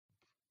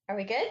Are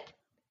we good?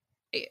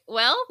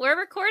 Well, we're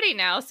recording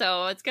now,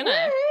 so it's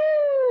gonna.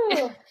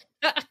 Woo!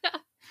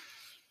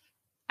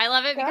 I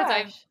love it because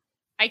Gosh.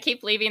 I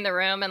keep leaving the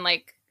room and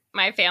like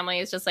my family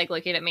is just like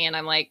looking at me and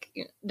I'm like,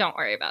 don't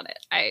worry about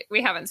it.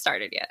 We haven't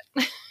started yet.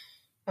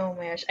 Oh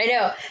my gosh. I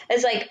know.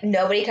 It's like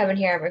nobody come in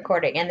here I'm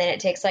recording, and then it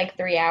takes like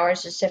 3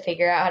 hours just to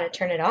figure out how to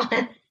turn it on.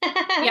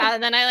 Yeah,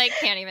 and then I like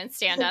can't even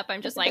stand up.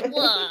 I'm just like,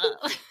 whoa.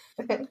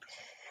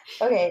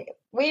 Okay,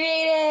 we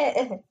made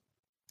it.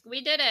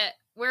 We did it.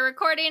 We're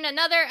recording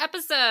another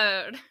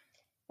episode.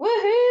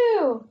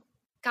 Woohoo!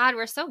 God,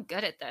 we're so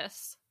good at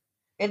this.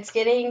 It's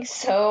getting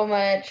so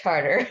much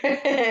harder.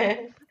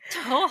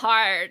 So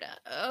hard.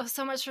 Oh,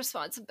 so much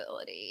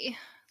responsibility.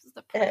 This is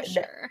the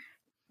pressure.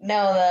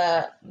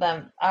 No,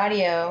 the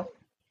audio.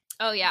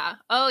 Oh yeah.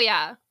 Oh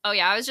yeah. Oh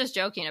yeah. I was just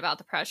joking about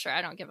the pressure.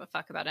 I don't give a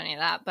fuck about any of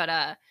that.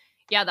 But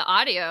yeah, the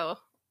audio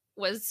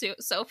was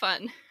so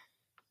fun.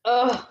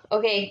 Oh,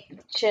 okay.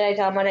 Should I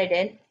tell them what I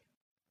did?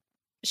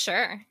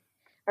 Sure.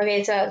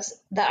 Okay, so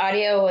the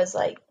audio was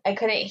like I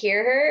couldn't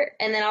hear her,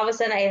 and then all of a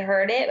sudden I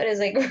heard it, but it was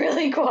like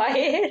really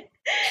quiet.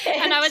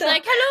 And And I was so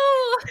like,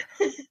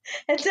 "Hello."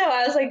 and so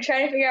I was like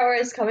trying to figure out where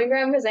it's coming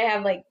from because I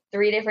have like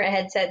three different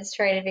headsets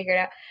trying to figure it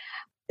out.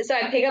 So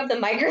I pick up the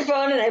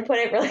microphone and I put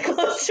it really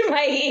close to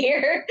my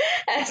ear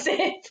as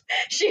if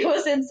she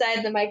was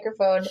inside the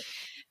microphone.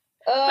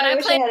 Oh, But I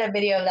wish I had a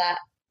video of that.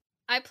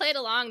 I played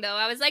along though.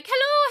 I was like,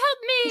 "Hello, help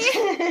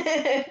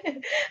me."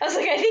 I was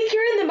like, I think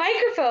you're in the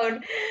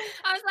microphone.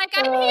 I was like,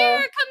 "I'm here.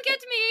 Come get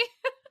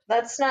me."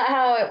 That's not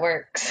how it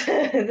works.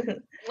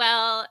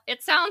 Well,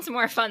 it sounds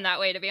more fun that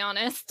way, to be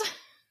honest.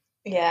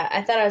 Yeah,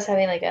 I thought I was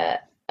having like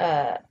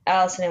a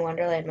Alice in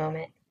Wonderland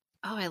moment.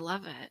 Oh, I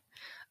love it.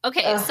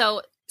 Okay, Ugh.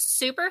 so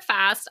super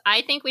fast.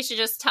 I think we should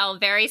just tell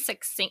very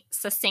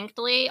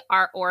succinctly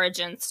our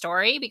origin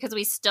story because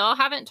we still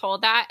haven't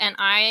told that, and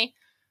I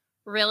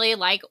really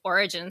like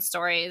origin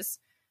stories.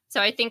 So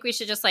I think we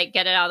should just like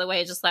get it out of the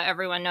way, just let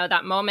everyone know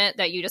that moment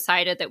that you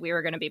decided that we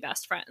were going to be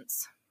best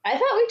friends. I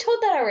thought we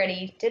told that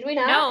already. Did we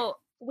not? No,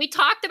 we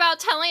talked about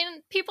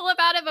telling people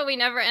about it, but we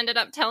never ended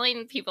up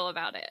telling people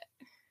about it.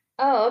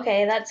 Oh,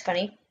 okay, that's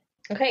funny.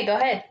 Okay, go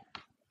ahead.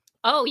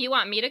 Oh, you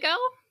want me to go?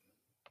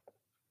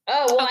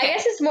 Oh, well, I Okay.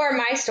 guess it's more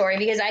my story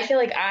because I feel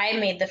like I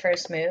made the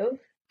first move.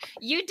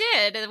 You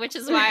did, which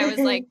is why I was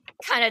like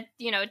kind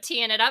of,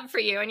 teeing it up for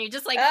you, and you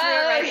just like threw it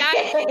Oh, right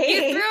back. You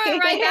threw it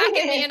right back at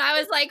me, okay. and I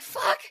was like,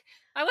 fuck,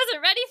 I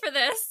wasn't ready for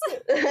this.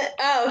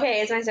 Oh,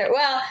 okay, it's my story.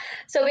 Well,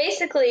 so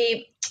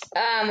basically,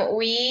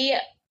 we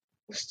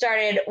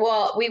started,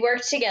 well, we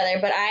worked together,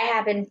 but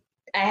I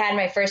had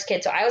my first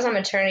kid, so I was on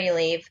maternity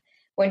leave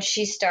when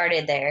she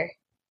started there.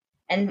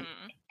 And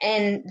Mm-hmm.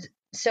 and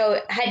so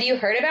had you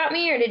heard about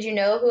me or did you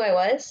know who I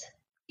was?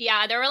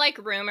 Yeah, there were like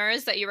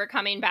rumors that you were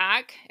coming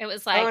back. It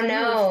was Oh like, ooh,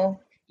 no.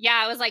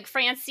 yeah, it was like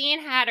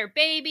Francine had her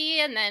baby,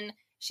 and then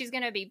she's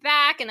gonna be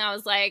back, and I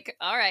was like,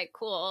 all right,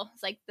 cool.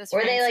 It's like this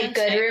Were they like Francine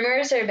good chick.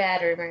 rumors or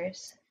bad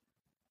rumors?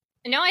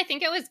 No, I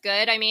think it was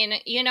good. I mean,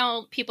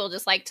 people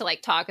just like to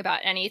like talk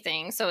about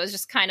anything, so it was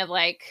just kind of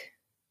like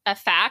a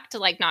fact,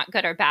 like not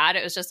good or bad.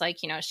 It was just like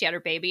she had her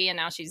baby and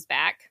now she's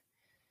back.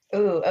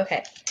 Ooh,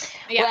 okay.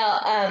 Yeah.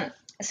 Well,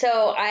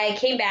 so I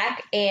came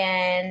back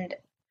and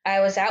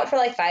I was out for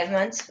like 5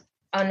 months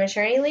on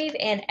maternity leave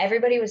and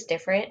everybody was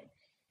different.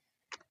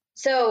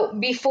 So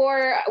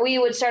before we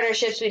would start our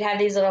shifts, we'd have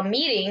these little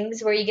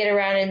meetings where you get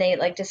around and they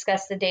like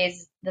discuss the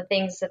days, the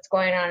things that's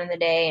going on in the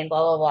day and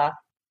blah, blah, blah.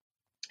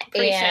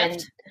 And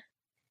Pre-shift.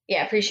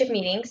 yeah, pre-shift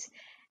meetings.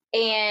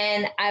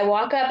 And I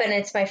walk up and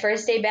it's my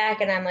first day back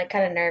and I'm like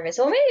kind of nervous.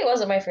 Well, maybe it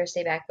wasn't my first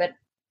day back, but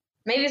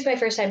maybe it's my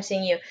first time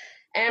seeing you.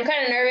 And I'm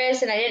kind of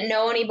nervous and I didn't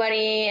know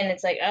anybody and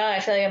it's like, oh, I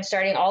feel like I'm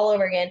starting all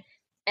over again.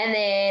 And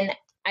then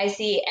I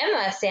see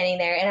Emma standing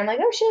there and I'm like,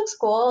 oh, she looks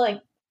cool. Like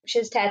she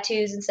has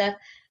tattoos and stuff.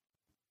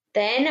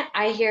 Then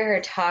I hear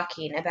her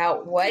talking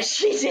about what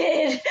she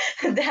did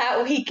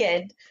that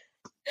weekend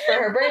for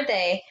her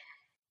birthday.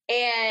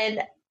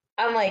 And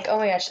I'm like, oh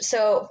my gosh.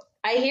 So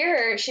I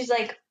hear her. She's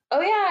like,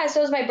 oh yeah, so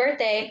it was my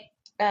birthday,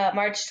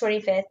 March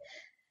 25th,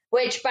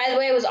 which by the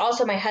way was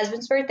also my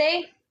husband's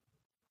birthday.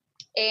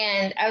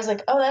 And I was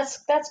like, oh,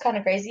 that's kind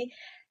of crazy.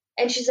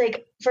 And she's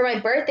like, for my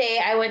birthday,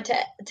 I went to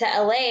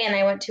LA and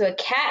I went to a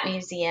cat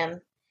museum.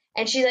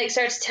 And she like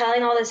starts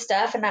telling all this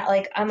stuff, and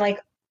I'm like,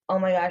 oh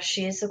my gosh,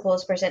 she is the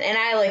coolest person. And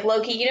I like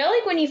low key,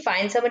 like when you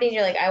find somebody and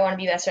you're like, I want to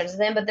be best friends with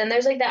them, but then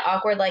there's like that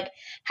awkward like,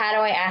 how do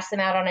I ask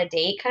them out on a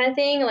date kind of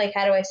thing? Like,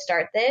 how do I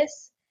start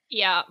this?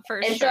 Yeah, for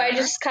And so I sure.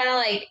 just kind of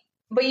like,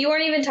 but you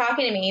weren't even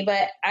talking to me,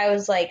 but I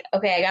was like,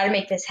 okay, I got to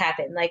make this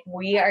happen. Like,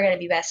 we are gonna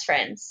be best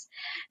friends.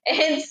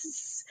 And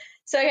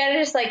so I kind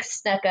of just like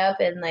snuck up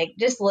and like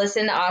just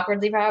listened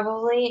awkwardly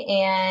probably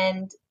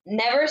and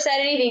never said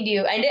anything to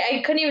you.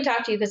 I couldn't even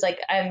talk to you because like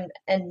I'm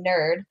a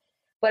nerd,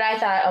 but I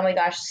thought, oh my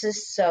gosh, this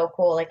is so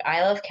cool. Like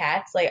I love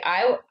cats. Like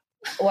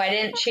why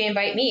didn't she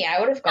invite me? I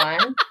would have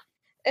gone.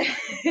 And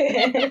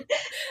you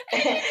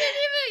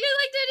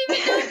didn't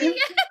even know me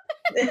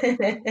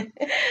yet.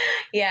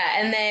 Yeah,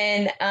 and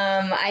then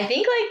I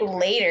think like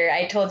later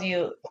I told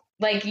you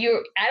Like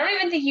I don't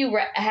even think you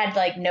had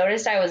like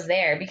noticed I was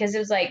there because it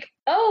was like,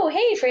 oh,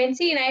 hey,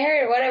 Francine, I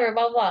heard whatever,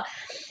 blah, blah.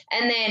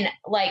 And then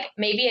like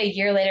maybe a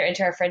year later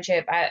into our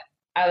friendship,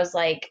 I was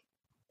like,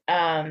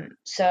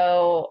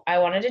 so I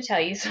wanted to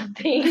tell you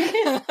something.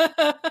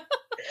 I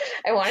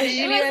wanted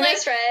you to be my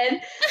best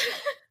friend.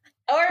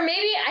 Or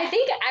maybe, I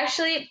think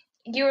actually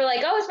you were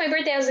like, oh, it's my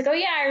birthday. I was like, oh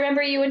yeah, I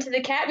remember you went to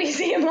the cat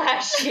museum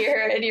last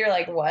year. And you're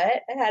like,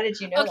 what? How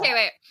did you know that? Okay,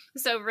 wait.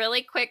 So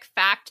really quick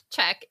fact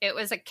check. It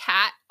was a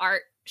cat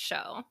art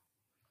show.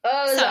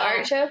 Oh, it was an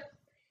art show?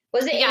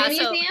 Was it in a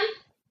museum?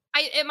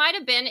 It might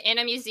have been in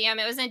a museum.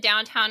 It was in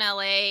downtown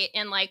LA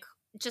in like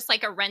just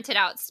like a rented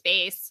out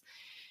space.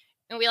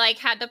 And we like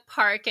had to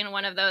park in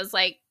one of those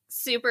like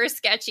super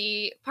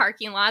sketchy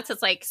parking lots.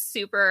 It's like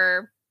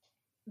super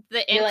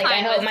You're like,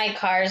 I hope my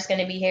car's going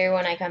to be here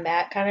when I come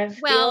back kind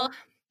of Well, deal?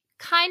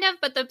 Kind of,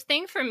 but the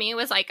thing for me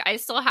was like I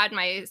still had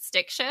my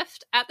stick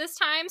shift at this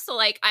time. So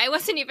like I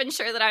wasn't even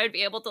sure that I would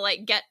be able to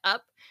like get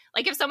up.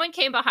 Like if someone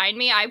came behind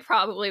me, I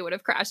probably would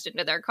have crashed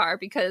into their car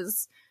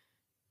because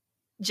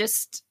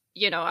just,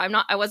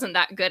 I wasn't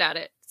that good at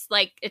it. It's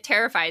like it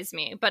terrifies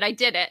me, but I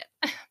did it.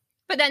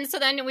 But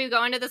then we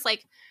go into this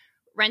like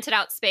rented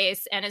out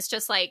space and it's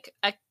just like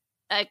a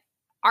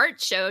art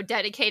show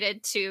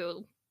dedicated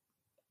to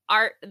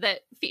art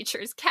that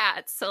features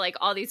cats. So like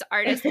all these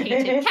artists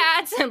painted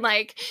cats and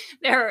like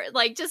they're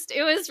like just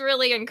it was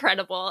really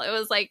incredible. It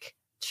was like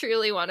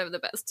truly one of the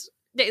best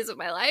days of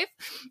my life.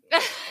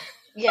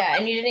 Yeah,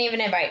 and you didn't even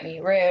invite me.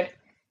 Rude.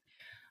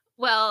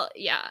 Well,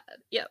 yeah.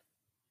 Yep.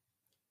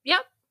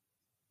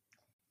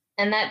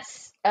 And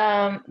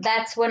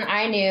that's when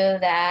I knew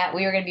that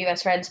we were going to be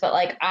best friends, but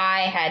like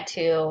I had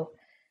to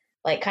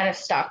like kind of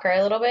stalk her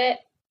a little bit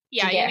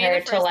to get her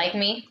to like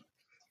me.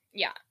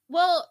 Yeah.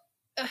 Well,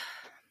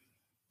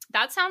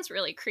 that sounds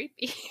really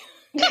creepy.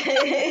 No,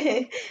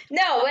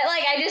 but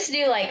like I just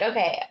knew like,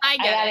 okay, I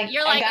get it.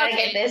 You're like, I gotta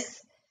get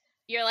this.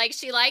 You're like,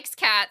 she likes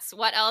cats.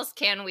 What else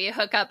can we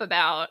hook up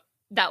about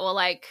that will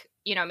like,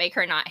 make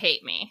her not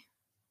hate me?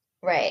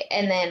 Right.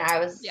 And then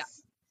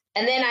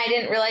and then I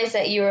didn't realize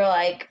that you were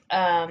like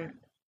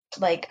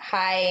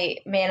high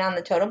man on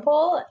the totem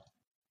pole.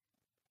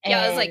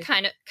 Yeah, it was like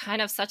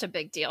kind of such a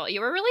big deal.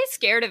 You were really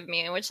scared of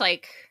me, which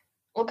like,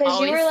 well,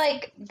 because you were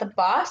like the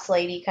boss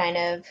lady kind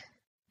of.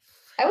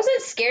 I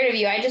wasn't scared of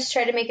you. I just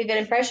tried to make a good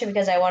impression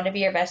because I wanted to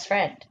be your best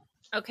friend.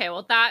 Okay,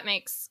 well that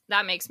makes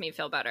me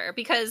feel better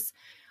because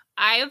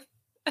I've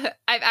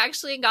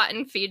actually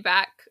gotten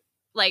feedback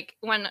like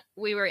when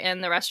we were in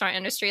the restaurant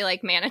industry,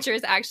 like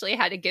managers actually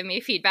had to give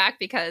me feedback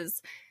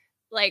because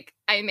like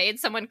I made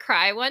someone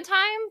cry one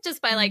time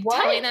just by like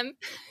telling them.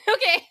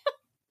 Okay.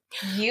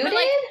 You did?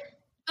 Like,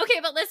 okay,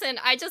 but listen,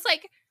 I just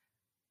like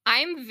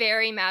I'm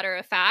very matter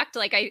of fact.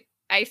 Like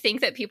I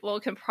think that people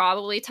can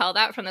probably tell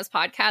that from this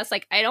podcast.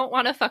 Like, I don't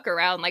want to fuck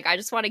around. Like, I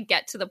just want to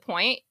get to the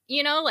point,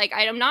 Like,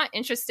 I'm not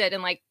interested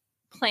in, like,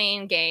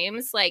 playing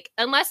games. Like,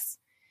 unless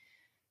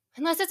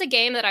it's a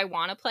game that I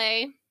want to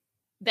play,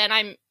 then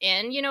I'm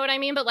in, you know what I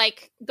mean? But,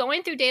 like,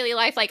 going through daily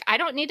life, like, I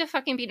don't need to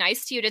fucking be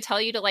nice to you to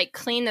tell you to, like,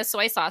 clean the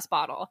soy sauce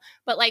bottle.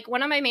 But, like,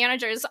 one of my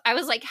managers, I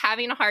was, like,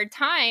 having a hard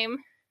time,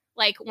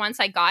 like, once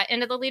I got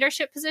into the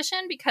leadership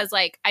position because,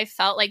 like, I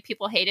felt like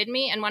people hated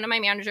me. And one of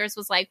my managers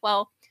was like,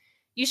 well,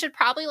 you should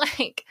probably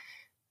like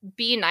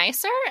be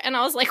nicer. And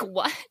I was like,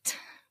 what?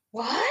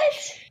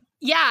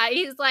 Yeah.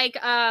 He's like,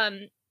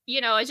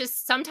 it's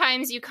just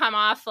sometimes you come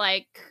off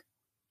like,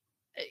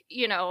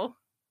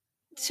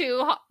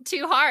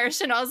 too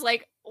harsh. And I was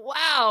like,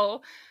 wow,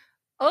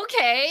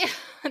 okay.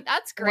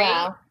 That's great.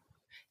 Wow.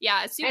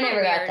 Yeah. Super I never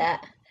weird. got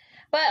that.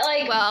 But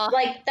like,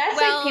 that's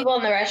like people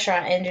in the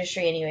restaurant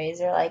industry anyways.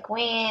 They're like, wah,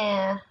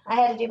 I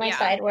had to do my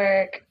side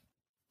work.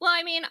 Well,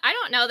 I mean, I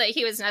don't know that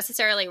he was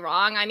necessarily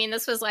wrong. I mean,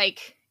 this was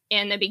like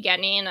in the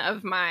beginning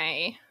of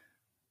my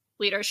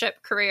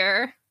leadership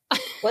career.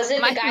 Was it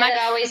the guy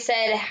that always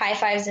said high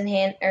fives in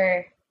hand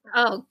or?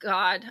 Oh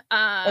God.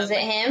 Was it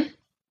him?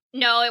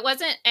 No, it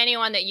wasn't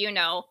anyone that you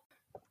know.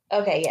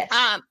 Okay, yes.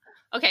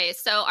 Okay,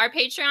 so our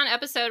Patreon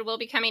episode will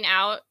be coming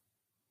out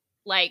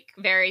like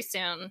very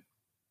soon.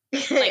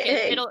 Like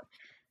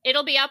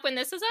it'll be up when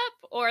this is up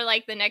or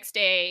like the next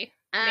day.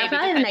 Maybe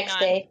probably the next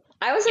day.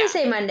 I was going to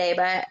say Monday,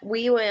 but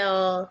we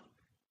will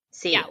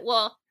see. Yeah,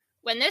 well,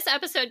 when this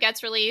episode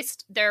gets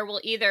released, there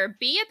will either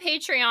be a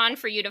Patreon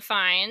for you to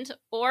find,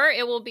 or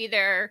it will be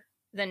there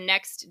the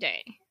next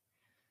day.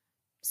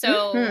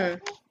 So,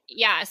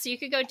 yeah, so you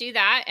could go do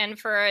that, and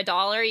for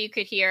 $1, you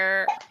could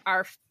hear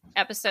our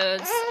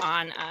episodes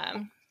on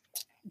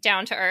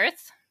Down to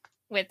Earth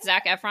with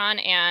Zac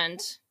Efron and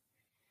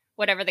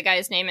whatever the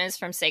guy's name is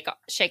from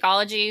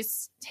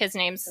Shakeologies. His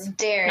name's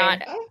Darren.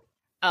 Not...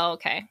 Oh,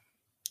 okay.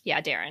 Yeah,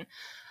 Darren.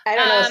 I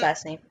don't know his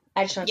last name.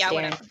 I just want to Darren.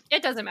 Whatever.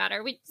 It doesn't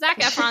matter. Zac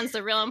Efron's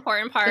the real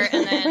important part,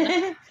 and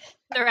then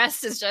the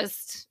rest is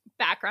just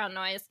background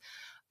noise.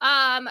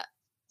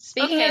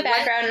 Speaking of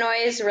background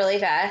noise, really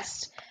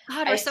fast.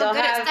 God, we're so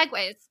good at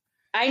segues.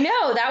 I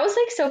know. That was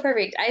like so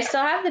perfect. I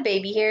still have the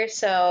baby here,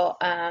 so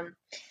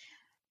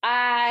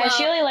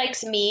she really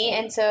likes me,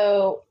 and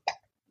so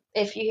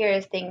if you hear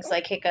things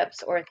like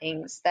hiccups or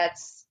things,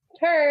 that's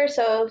her.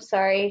 So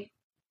sorry.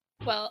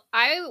 Well,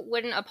 I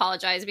wouldn't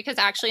apologize because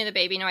actually the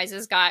baby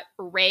noises got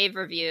rave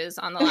reviews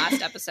on the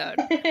last episode.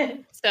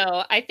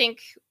 So I think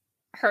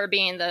her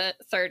being the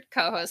third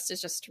co-host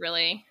is just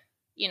really,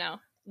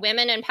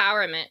 women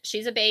empowerment.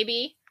 She's a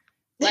baby.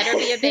 Let her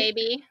be a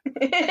baby.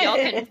 Y'all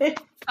can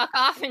fuck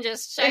off and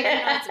just shut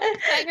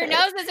your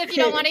noses if you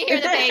don't want to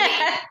hear the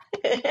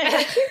baby.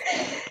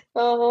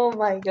 Oh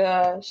my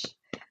gosh.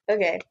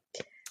 Okay.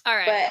 All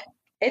right. But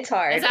it's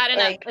hard. Is that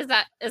enough?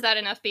 Is that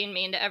enough being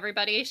mean to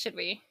everybody? Should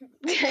we?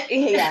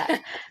 Yeah.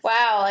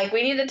 Wow. Like,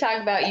 we need to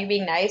talk about you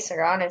being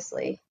nicer,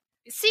 honestly.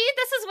 See,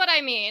 this is what I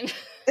mean.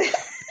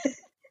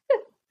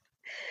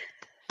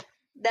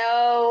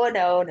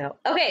 No.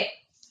 Okay.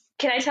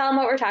 Can I tell them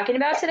what we're talking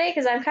about today?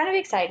 Because I'm kind of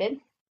excited.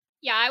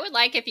 Yeah, I would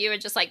like if you would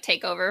just like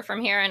take over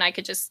from here and I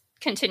could just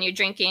continue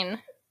drinking.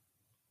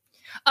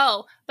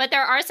 Oh, but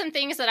there are some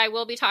things that I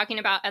will be talking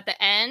about at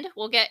the end.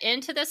 We'll get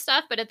into this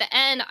stuff, but at the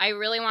end, I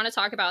really want to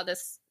talk about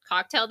this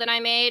cocktail that I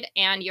made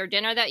and your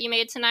dinner that you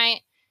made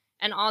tonight,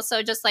 and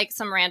also just like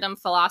some random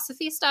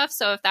philosophy stuff.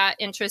 So if that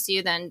interests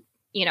you, then,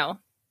 you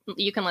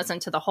can listen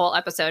to the whole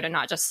episode and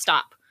not just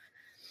stop.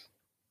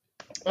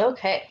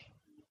 Okay.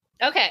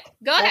 Okay,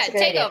 go ahead.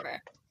 Take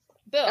over.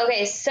 Boom.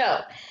 Okay, so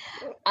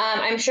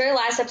I'm sure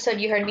last episode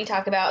you heard me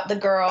talk about the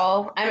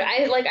girl.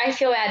 I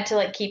feel bad to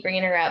like keep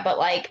bringing her up, but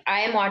like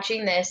I am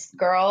watching this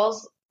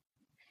girl's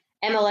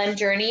MLM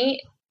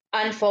journey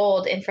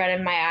unfold in front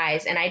of my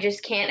eyes, and I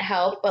just can't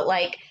help but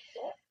like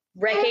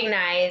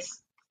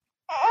recognize.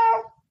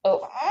 Oh,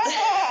 oh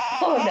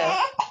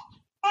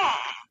no!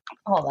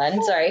 Hold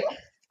on, sorry.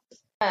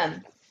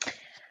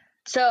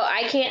 So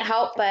I can't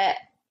help but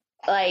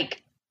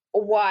like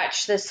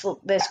watch this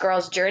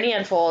girl's journey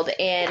unfold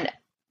and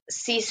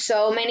see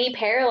so many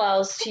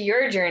parallels to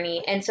your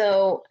journey. And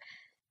so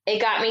it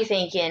got me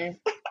thinking,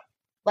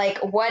 like,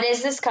 what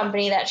is this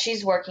company that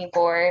she's working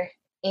for?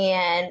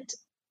 And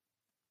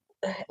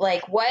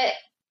like, what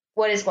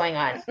is going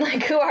on?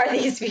 Like, who are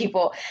these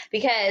people?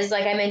 Because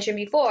like I mentioned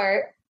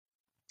before,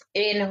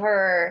 in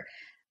her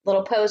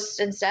little posts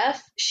and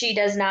stuff, she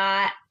does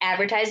not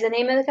advertise the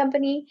name of the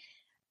company.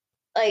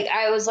 Like,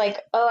 I was like,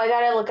 oh, I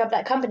gotta look up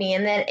that company.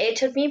 And then it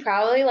took me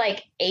probably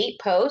like 8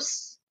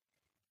 posts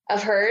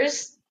of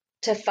hers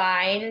to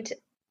find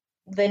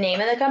the name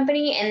of the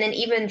company. And then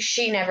even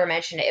she never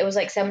mentioned it. It was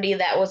like somebody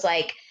that was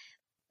like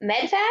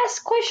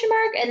Medfast ?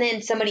 And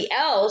then somebody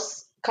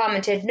else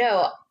commented,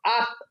 no,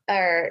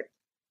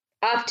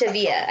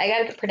 Optavia. I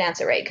gotta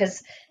pronounce it right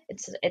because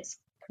it's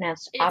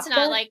pronounced Optavia. It's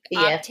not like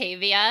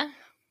Optavia.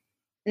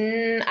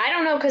 I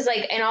don't know, because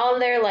like in all of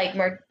their like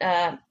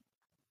not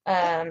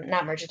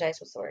merchandise,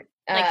 what's the word?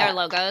 Like their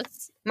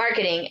logos.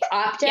 Marketing.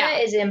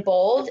 Opta is in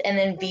bold, and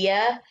then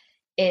Via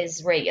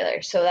is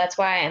regular. So that's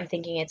why I'm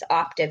thinking it's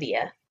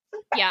Optavia.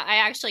 Yeah, I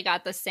actually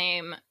got the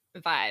same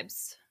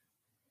vibes.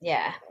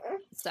 Yeah.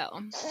 So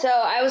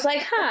I was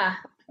like,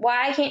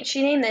 why can't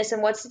she name this,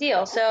 and what's the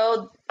deal?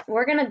 So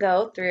we're going to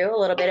go through a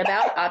little bit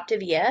about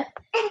Optavia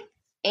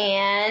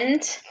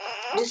and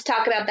just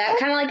talk about that,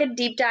 kind of like a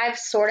deep dive,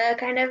 sort of,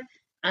 kind of.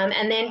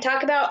 And then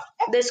talk about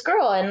this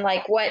girl and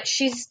like what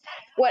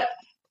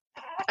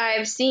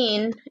I've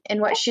seen and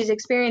what she's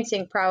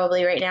experiencing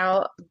probably right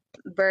now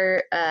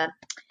through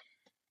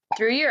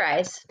your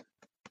eyes.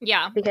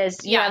 Yeah.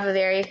 Because you have a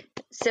very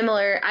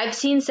similar, I've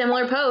seen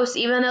similar posts,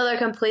 even though they're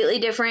completely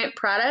different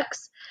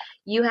products.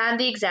 You have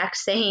the exact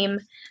same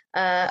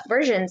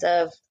versions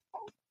of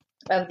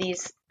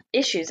these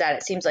issues that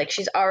it seems like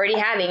she's already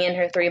having in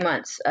her 3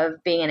 months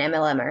of being an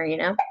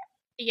MLMer,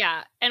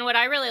 Yeah. And what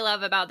I really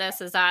love about this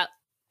is that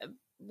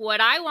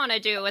what I want to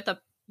do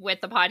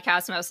with the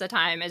podcast most of the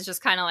time is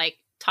just kind of like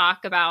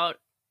talk about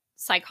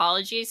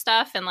psychology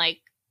stuff and like,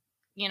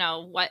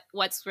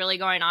 what's really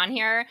going on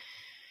here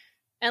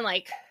and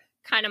like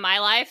kind of my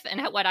life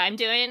and what I'm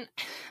doing.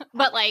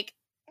 But like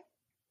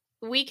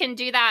we can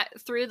do that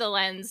through the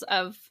lens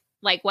of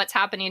like what's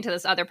happening to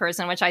this other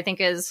person, which I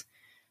think is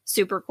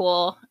super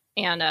cool.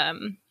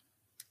 And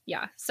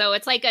so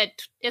it's like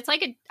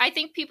I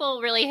think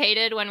people really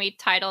hated when we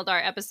titled our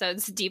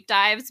episodes deep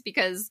dives,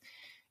 because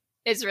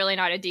it's really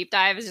not a deep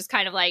dive. It's just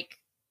kind of like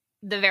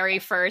the very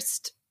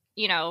first,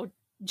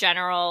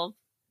 general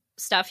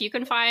stuff you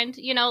can find,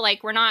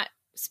 like we're not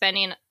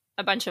spending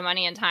a bunch of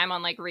money and time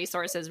on like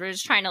resources. We're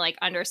just trying to like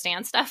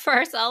understand stuff for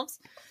ourselves.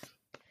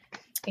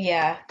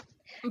 Yeah.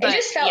 But, it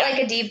just felt like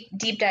a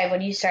deep dive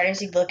when you started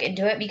to look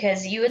into it,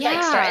 because you would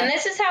like start, and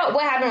this is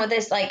what happened with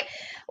this, like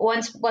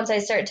once I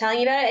started telling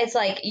you about it, it's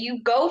like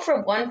you go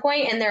from one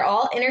point and they're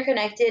all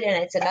interconnected,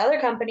 and it's another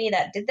company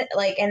that did that,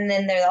 like, and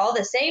then they're all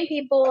the same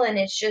people, and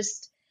it's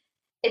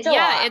a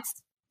lot.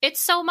 It's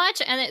so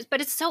much,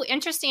 but it's so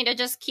interesting to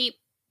just keep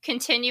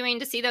continuing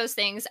to see those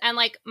things. And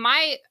like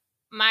my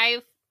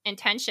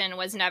intention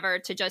was never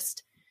to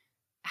just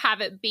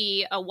have it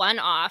be a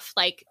one-off.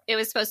 Like it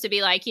was supposed to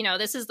be like,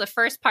 this is the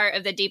first part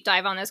of the deep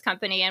dive on this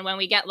company, and when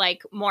we get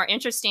like more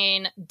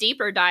interesting,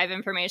 deeper dive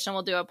information,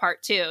 we'll do a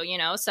part 2,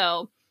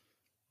 so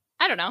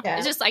I don't know. Yeah.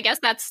 It's just, I guess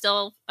that's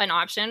still an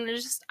option.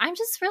 I'm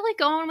just really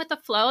going with the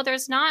flow.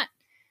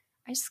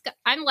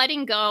 I'm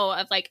letting go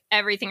of like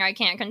everything I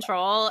can't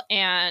control.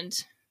 And,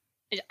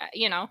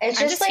 you know, It's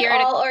I'm just just like here to,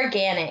 all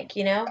organic,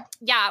 you know?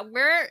 yeah,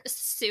 we're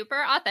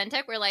super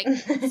authentic. We're like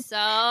so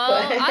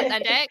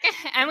authentic,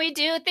 and we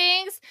do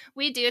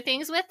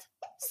things with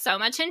so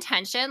much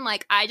intention.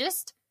 Like, I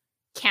just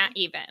can't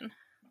even.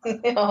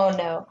 Oh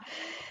no.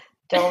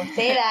 Don't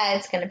say that.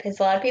 It's going to piss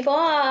a lot of people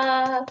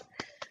off.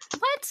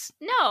 What?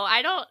 No,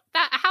 I don't.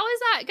 How is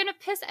that going to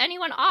piss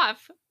anyone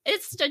off?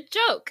 It's a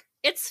joke.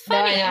 It's No,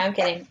 funny. I know, I'm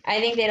kidding.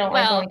 I think they don't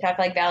like Well, when we talk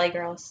like Valley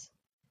girls.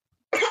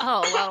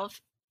 oh, well,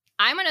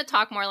 I'm going to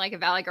talk more like a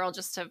Valley girl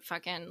just to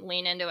fucking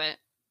lean into it.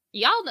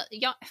 Y'all,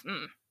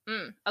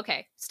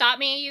 okay. Stop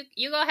me.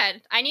 You go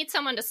ahead. I need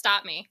someone to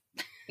stop me.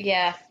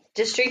 Yeah.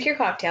 Just drink your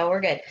cocktail.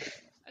 We're good.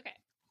 Okay.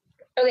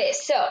 Okay,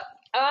 so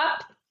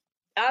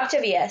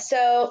Optavia.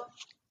 So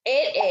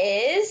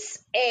it is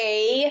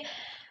a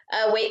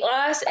weight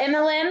loss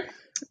MLM,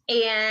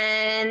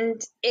 and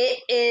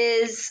it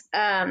is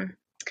not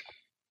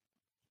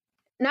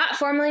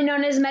formally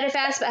known as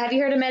Medifast, but have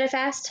you heard of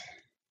Medifast?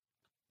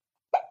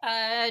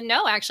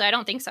 No, actually, I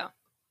don't think so.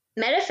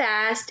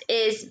 Medifast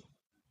is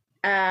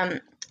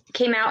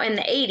came out in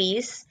the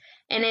 80s,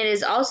 and it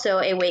is also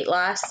a weight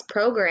loss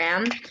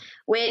program,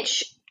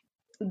 which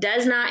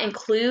does not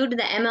include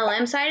the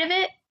MLM side of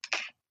it.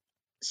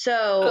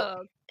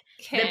 So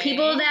the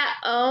people that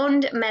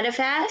owned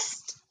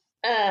Medifast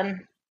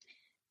and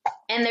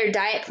their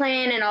diet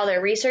plan and all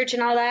their research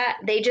and all that,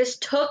 they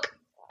just took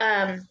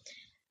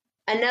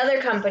another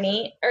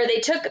company, or they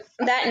took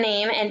that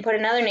name and put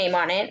another name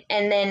on it,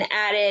 and then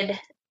added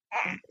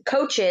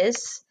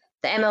coaches,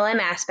 the MLM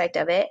aspect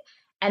of it,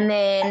 and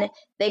then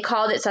they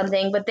called it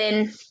something, but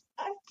then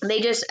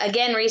they just,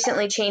 again,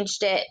 recently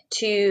changed it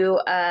to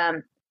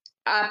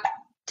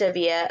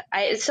Optavia.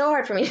 It's so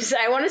hard for me to say.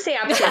 I want to say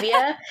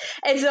Optavia,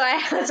 and so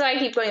that's why I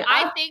keep going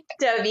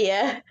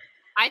Optavia.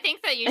 I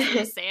think that you should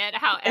just say it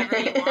however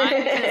you want,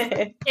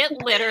 because it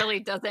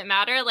literally doesn't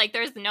matter. Like,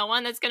 there's no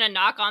one that's going to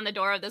knock on the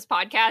door of this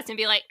podcast and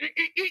be like,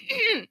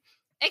 excuse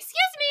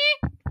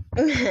me,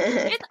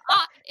 it is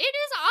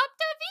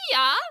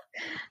Optavia.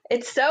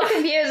 It's so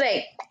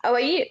confusing. Oh,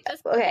 wait,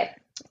 okay,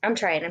 I'm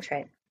trying.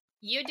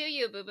 You do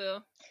you, boo-boo.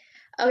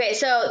 Okay,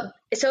 so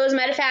it was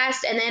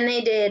Medifast, and then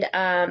they did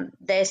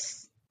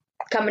this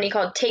company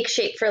called Take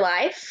Shape for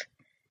Life.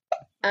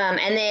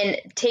 And then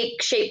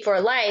Take Shape for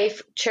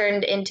Life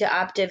churned into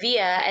Optavia,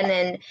 and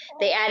then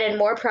they added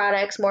more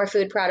products, more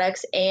food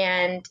products,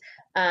 and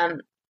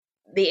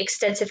the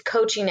extensive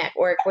coaching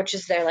network, which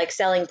is their like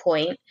selling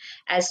point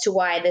as to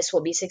why this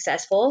will be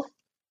successful,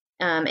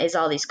 is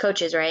all these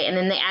coaches, right? And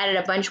then they added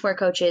a bunch more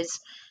coaches.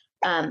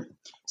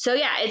 So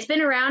yeah, it's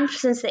been around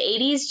since the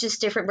 80s,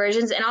 just different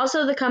versions. And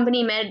also the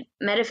company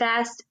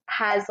Medifast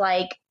has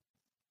like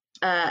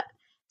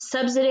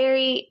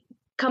subsidiary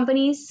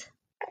companies,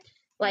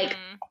 like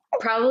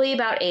probably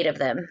about 8 of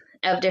them,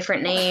 of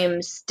different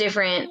names,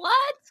 different.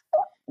 What?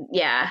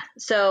 Yeah.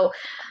 So,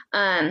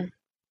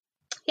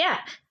 yeah.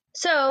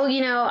 So,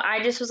 you know,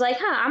 I just was like,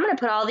 I'm going to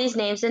put all these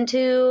names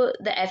into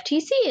the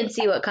FTC and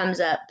see what comes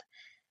up.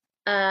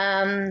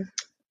 And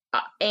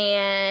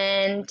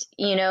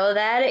you know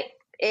that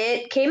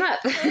it came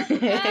up. I'm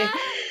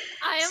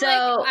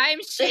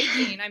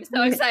shaking. I'm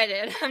so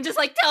excited. I'm just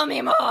like, tell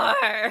me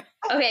more.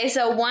 Okay.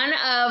 So one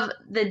of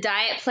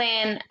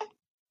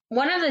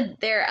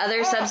their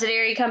other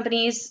subsidiary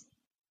companies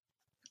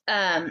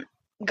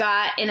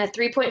got in a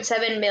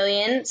 $3.7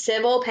 million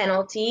civil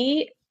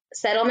penalty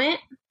settlement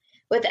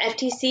with the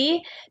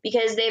FTC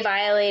because they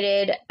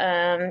violated,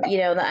 the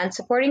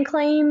unsupporting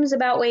claims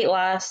about weight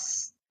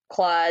loss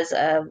clause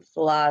of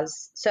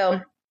laws.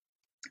 So,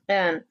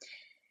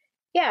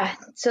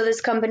 so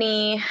this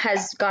company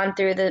has gone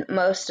through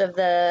most of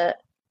the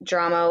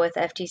drama with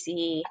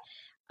FTC.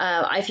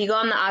 If you go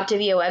on the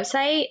Optavia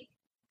website,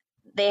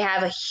 they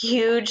have a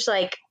huge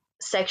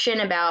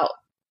section about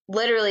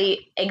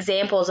literally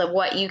examples of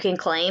what you can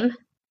claim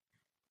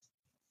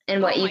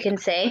and what you can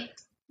say.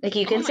 Like,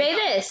 you can say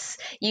this.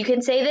 You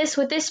can say this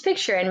with this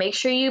picture, and make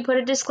sure you put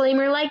a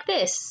disclaimer like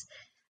this.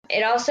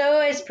 It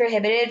also is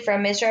prohibited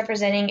from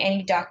misrepresenting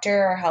any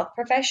doctor or health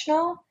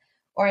professional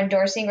or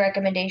endorsing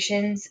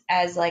recommendations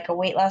as like a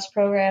weight loss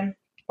program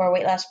or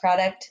weight loss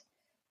product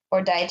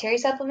or dietary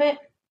supplement,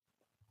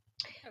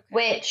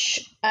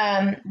 which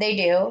they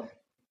do.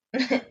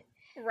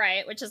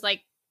 Right, which is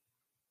like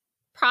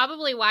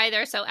probably why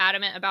they're so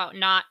adamant about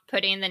not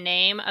putting the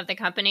name of the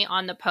company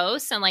on the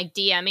posts and like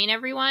DMing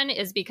everyone,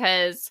 is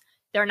because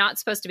they're not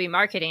supposed to be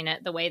marketing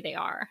it the way they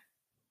are.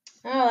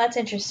 Oh, that's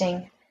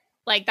interesting.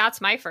 Like, that's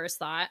my first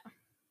thought.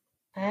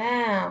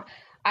 Wow.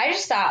 I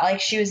just thought like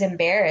she was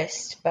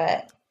embarrassed,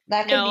 but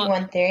that could be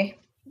one theory.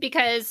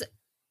 Because,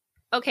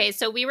 okay,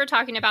 so we were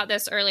talking about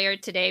this earlier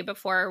today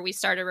before we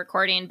started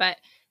recording, but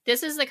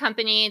this is the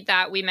company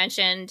that we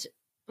mentioned.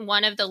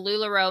 One of the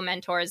LuLaRoe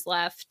mentors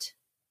left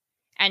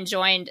and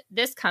joined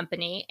this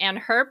company, and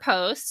her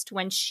post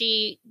when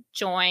she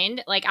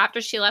joined, like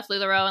after she left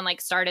LuLaRoe and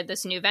like started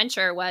this new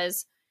venture,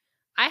 was,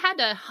 I had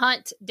to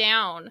hunt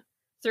down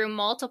through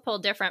multiple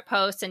different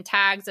posts and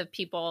tags of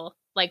people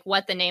like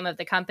what the name of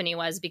the company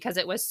was because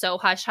it was so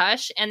hush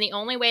hush. And the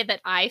only way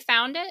that I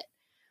found it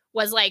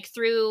was like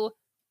through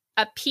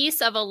a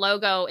piece of a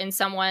logo in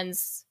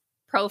someone's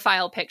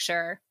profile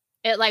picture.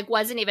 It like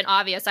wasn't even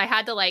obvious. I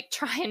had to like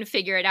try and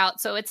figure it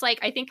out. So it's like,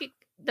 I think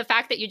the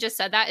fact that you just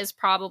said that is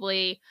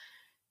probably,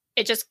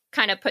 it just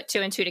kind of put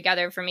two and two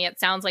together for me. It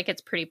sounds like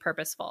it's pretty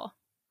purposeful.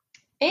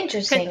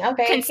 Interesting.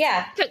 Okay.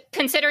 Yeah.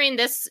 Considering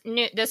this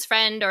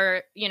friend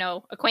or,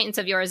 acquaintance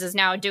of yours is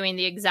now doing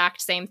the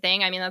exact same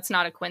thing. I mean, that's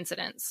not a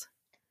coincidence.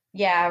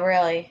 Yeah,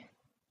 really.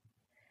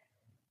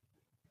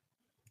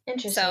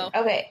 Interesting. So,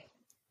 okay.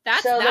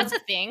 That's a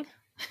thing.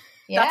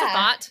 Yeah. That's a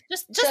thought.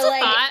 Just so, a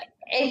like, thought.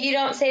 If you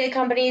don't say the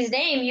company's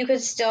name, you could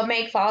still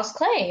make false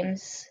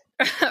claims.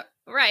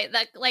 Right.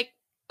 That like,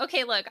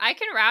 okay, look, I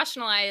can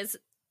rationalize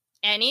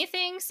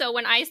anything. So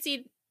when I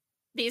see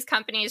these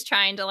companies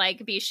trying to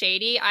like be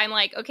shady, I'm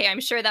like, okay, I'm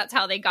sure that's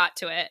how they got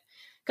to it.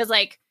 Cause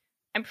like,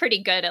 I'm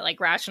pretty good at like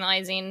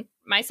rationalizing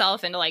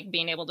myself into like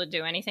being able to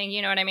do anything.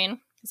 You know what I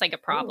mean? It's like a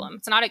problem. Ooh.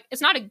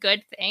 It's not a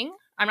good thing.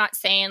 I'm not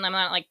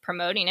like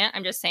promoting it.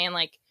 I'm just saying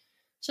like,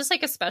 it's just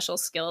like a special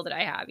skill that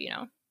I have,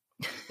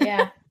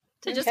 Yeah.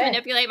 to just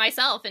manipulate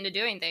myself into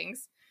doing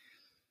things.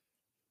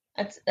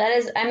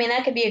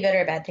 That could be a good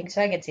or a bad thing.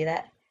 So I could see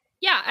that.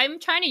 Yeah.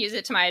 I'm trying to use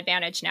it to my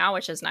advantage now,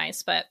 which is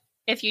nice. But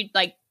if you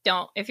like,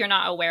 if you're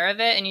not aware of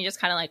it and you just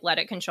kind of like let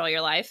it control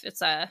your life,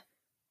 it's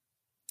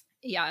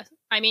yeah.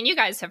 I mean, you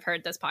guys have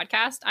heard this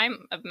podcast.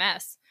 I'm a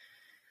mess.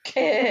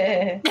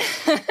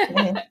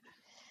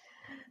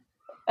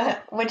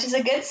 Which is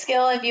a good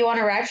skill if you want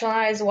to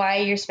rationalize why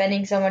you're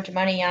spending so much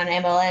money on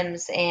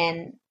MLMs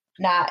and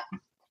not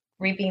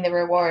reaping the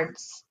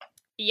rewards.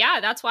 Yeah,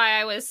 that's why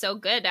I was so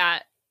good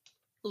at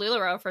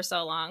LuLaRoe for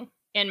so long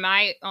in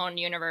my own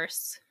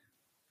universe.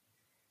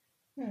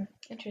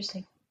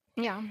 Interesting.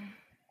 Yeah.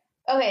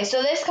 Okay,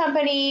 so this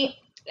company,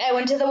 I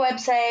went to the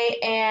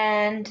website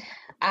and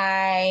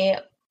I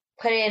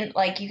put in,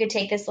 like, you could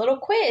take this little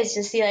quiz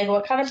to see, like,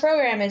 what kind of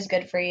program is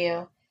good for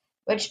you.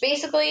 Which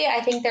basically,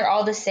 I think they're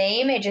all the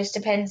same. It just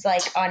depends,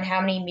 like, on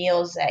how many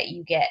meals that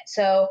you get.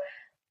 So,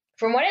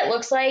 from what it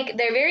looks like,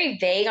 they're very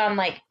vague on,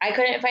 like, I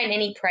couldn't find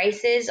any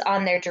prices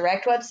on their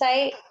direct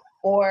website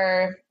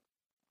or,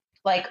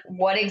 like,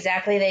 what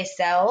exactly they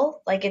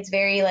sell. Like, it's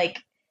very, like,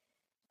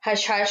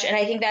 hush-hush, and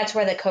I think that's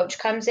where the coach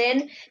comes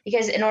in,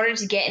 because in order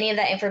to get any of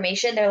that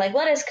information, they're like,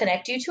 let us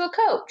connect you to a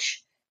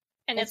coach.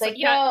 And it's like,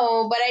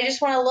 no, but I just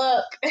want to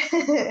look.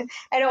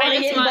 I don't want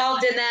to get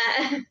involved in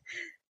that.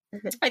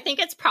 I think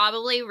it's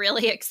probably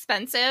really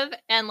expensive,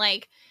 and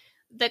like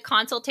the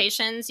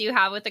consultations you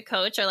have with the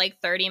coach are like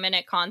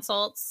 30-minute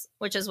consults,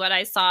 which is what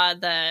I saw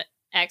the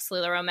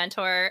ex-LuLaRoe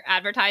mentor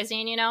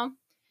advertising,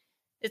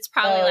 It's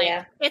probably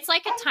it's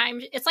like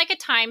a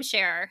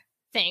timeshare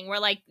thing where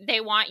like they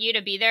want you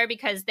to be there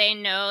because they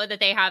know that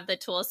they have the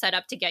tools set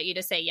up to get you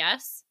to say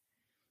yes.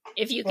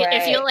 If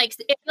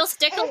you'll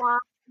stick along,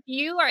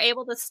 you are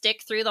able to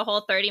stick through the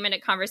whole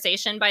 30-minute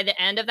conversation. By the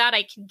end of that,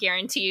 I can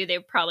guarantee you they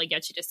probably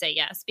get you to say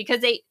yes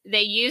because they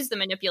use the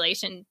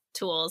manipulation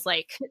tools.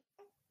 Like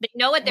they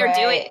know what they're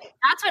doing.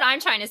 That's what I'm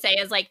trying to say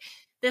is like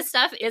this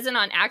stuff isn't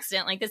on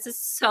accident. Like this is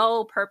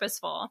so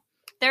purposeful.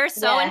 They're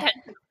so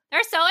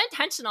they're so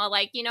intentional.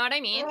 Like, you know what I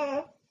mean?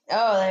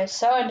 Oh, they're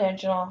so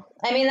intentional.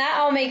 I mean, that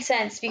all makes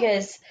sense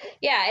because,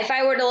 yeah, if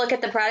I were to look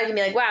at the product and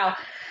be like, wow.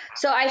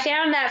 So I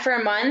found that for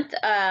a month,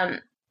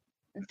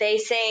 they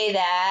say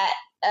that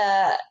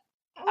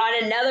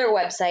on another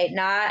website,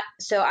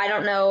 so I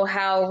don't know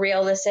how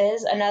real this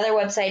is. Another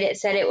website, it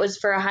said it was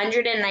for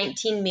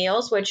 119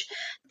 meals, which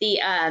the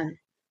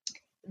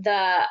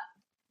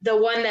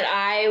one that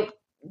I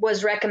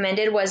was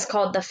recommended was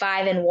called the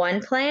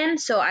 5-in-1 plan.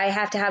 So I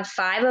have to have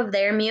 5 of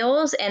their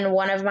meals and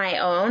 1 of my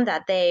own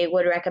that they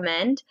would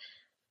recommend.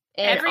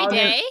 And every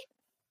day?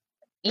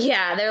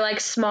 Yeah, they're like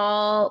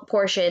small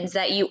portions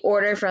that you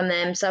order from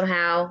them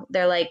somehow.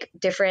 They're like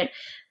different.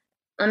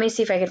 Let me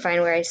see if I can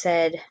find where I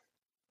said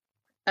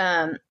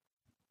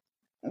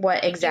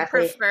what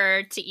exactly. You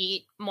prefer to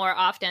eat more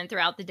often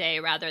throughout the day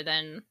rather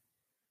than.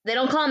 They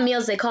don't call them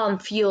meals; they call them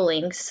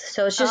fuelings.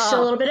 So it's just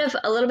a little bit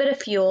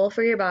of fuel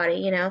for your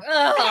body,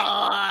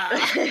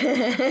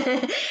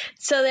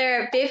 So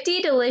there are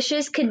 50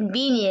 delicious,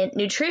 convenient,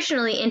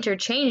 nutritionally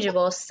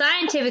interchangeable,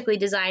 scientifically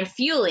designed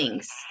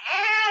fuelings.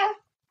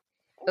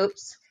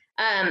 Oops.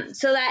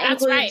 So that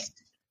includes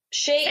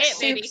shakes,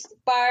 soups,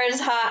 bars,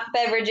 hot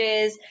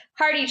beverages,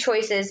 hearty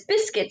choices,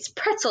 biscuits,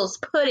 pretzels,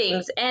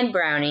 puddings, and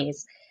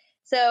brownies.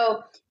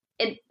 So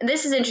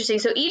this is interesting.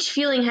 So each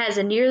fueling has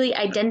a nearly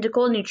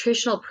identical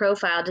nutritional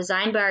profile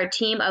designed by our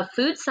team of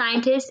food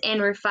scientists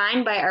and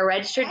refined by our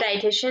registered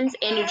dietitians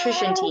and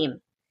nutrition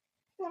team.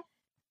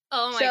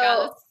 Oh my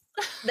God.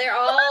 They're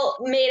all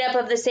made up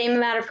of the same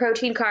amount of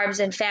protein, carbs,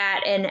 and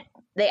fat, and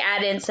they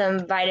add in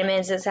some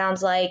vitamins, it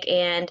sounds like,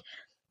 and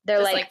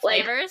they're like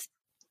flavors?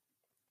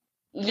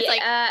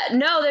 Yeah,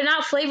 no, they're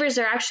not flavors.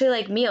 They're actually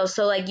like meals.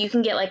 So like you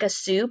can get like a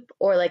soup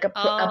or like a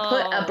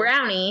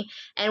brownie,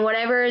 and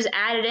whatever is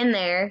added in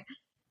there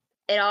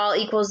it all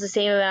equals the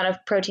same amount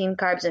of protein,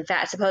 carbs, and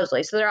fat,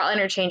 supposedly. So they're all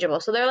interchangeable.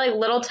 So they're like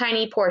little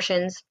tiny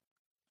portions,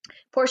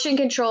 portion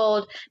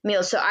controlled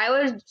meals. So I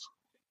would,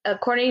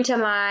 according to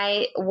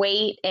my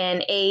weight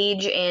and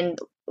age and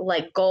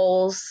like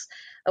goals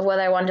of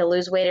whether I wanted to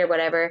lose weight or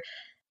whatever,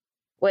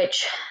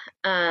 which,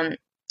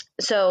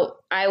 so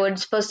I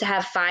was supposed to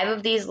have 5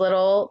 of these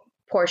little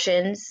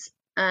portions.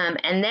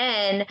 And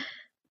then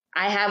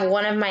I have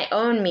one of my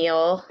own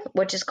meal,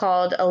 which is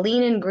called a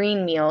lean and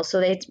green meal. So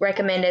they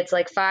recommend it's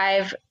like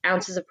 5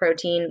 ounces of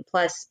protein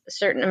plus a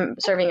certain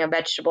serving of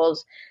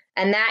vegetables.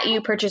 And that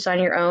you purchase on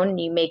your own.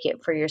 You make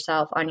it for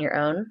yourself on your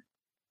own.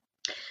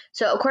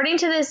 So according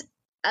to this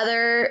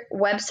other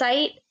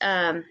website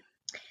that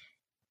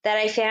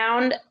I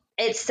found,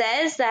 it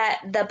says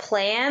that the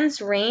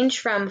plans range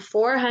from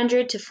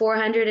 400 to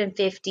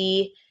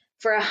 450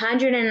 for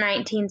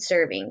 119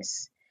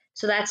 servings.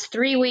 So that's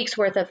 3 weeks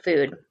worth of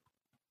food.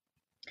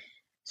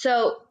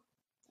 So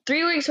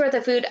 3 weeks worth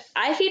of food,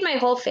 I feed my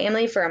whole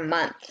family for a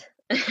month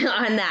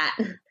on that.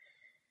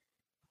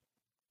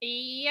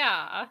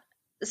 Yeah.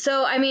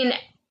 So, I mean,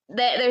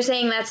 they're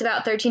saying that's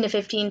about 13 to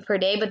 15 per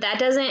day, but that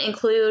doesn't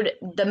include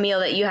the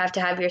meal that you have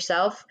to have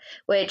yourself,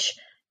 which,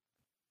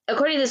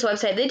 according to this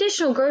website, the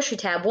additional grocery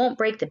tab won't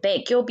break the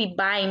bank. You'll be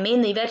buying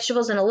mainly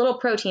vegetables and a little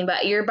protein,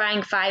 but you're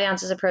buying 5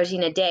 ounces of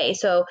protein a day.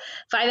 So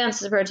 5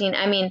 ounces of protein,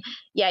 I mean,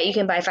 yeah, you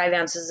can buy 5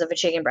 ounces of a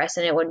chicken breast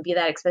and it wouldn't be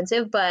that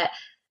expensive, but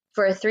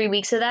for 3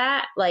 weeks of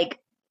that, like,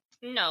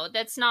 no,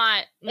 that's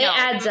not. No. It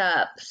adds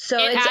up. So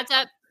it adds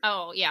up.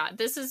 Oh, yeah.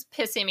 This is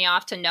pissing me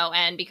off to no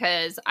end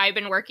because I've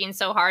been working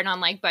so hard on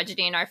like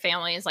budgeting our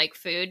family's like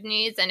food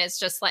needs. And it's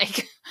just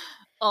like,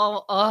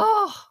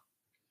 oh.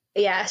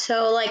 Yeah.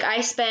 So like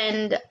I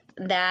spend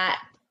that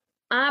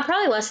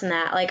probably less than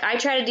that. Like I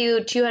try to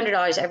do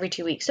 $200 every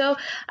 2 weeks. So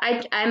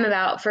I'm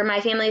about, for my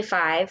family,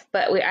 5,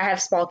 but I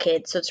have small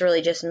kids. So it's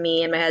really just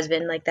me and my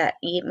husband like that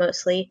eat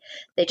mostly.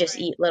 They just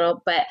eat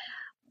little, but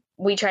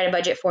we try to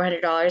budget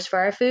 $400 for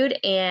our food.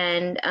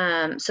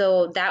 And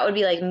so that would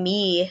be like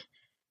me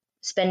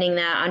spending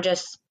that on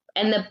just,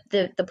 and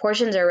the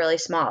portions are really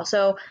small.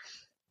 So,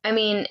 I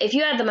mean, if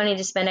you had the money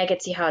to spend, I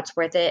could see how it's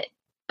worth it.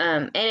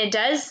 And it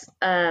does,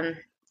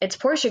 it's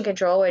portion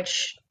control,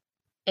 which,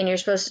 and you're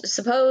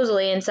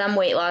supposedly in some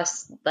weight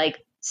loss,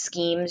 like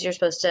schemes, you're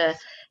supposed to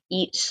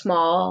eat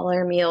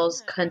smaller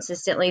meals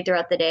consistently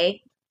throughout the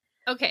day.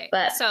 Okay.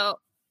 But so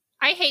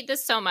I hate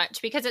this so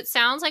much because it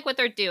sounds like what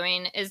they're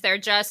doing is they're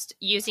just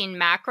using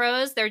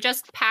macros. They're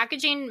just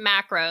packaging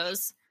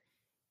macros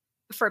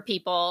for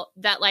people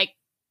that like,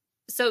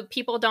 so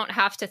people don't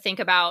have to think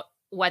about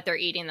what they're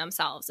eating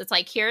themselves. It's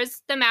like,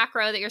 here's the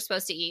macro that you're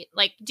supposed to eat.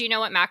 Like, do you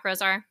know what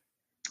macros are?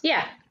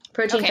 Yeah.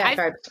 Protein, fat,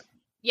 carbs.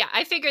 Yeah,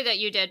 I figured that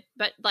you did,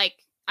 but like,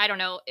 I don't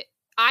know.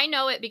 I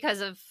know it because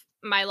of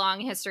my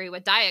long history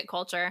with diet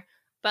culture,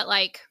 but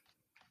like,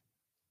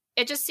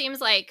 it just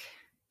seems like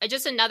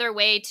just another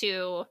way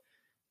to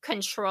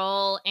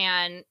control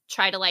and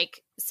try to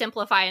like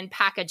simplify and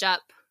package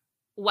up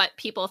what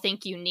people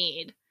think you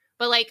need.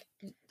 But like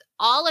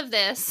all of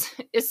this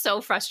is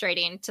so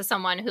frustrating to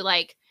someone who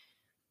like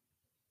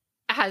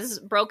has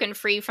broken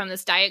free from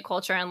this diet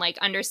culture and like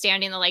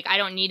understanding that like I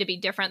don't need to be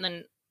different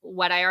than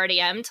what I already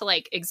am to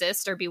like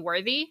exist or be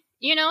worthy,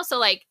 you know? So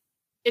like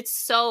it's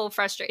so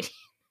frustrating.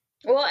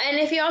 Well, and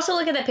if you also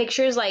look at the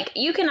pictures, like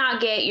you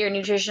cannot get your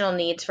nutritional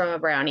needs from a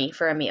brownie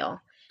for a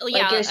meal.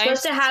 Yeah, like you're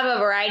supposed to have a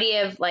variety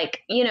of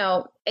like, you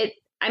know, it,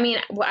 I mean,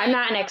 I'm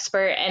not an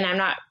expert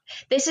and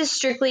this is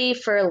strictly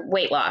for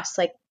weight loss.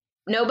 Like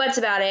no buts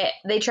about it.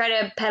 They try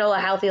to peddle a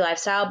healthy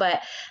lifestyle,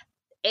 but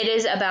it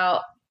is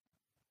about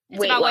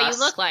weight loss. What you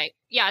look like.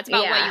 Yeah, it's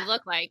about what you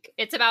look like.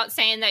 It's about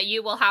saying that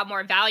you will have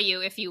more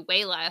value if you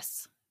weigh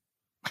less.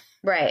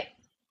 Right.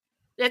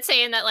 It's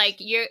saying that like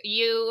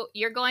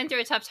you're going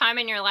through a tough time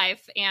in your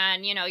life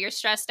and, you know, you're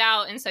stressed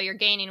out and so you're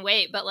gaining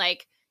weight, but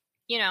like,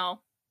 you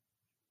know,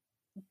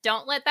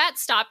 don't let that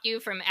stop you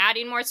from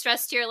adding more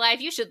stress to your life.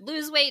 You should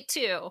lose weight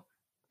too.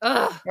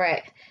 Ugh.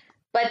 Right.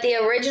 But the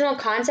original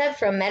concept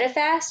from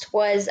MetaFast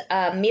was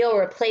meal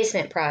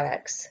replacement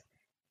products.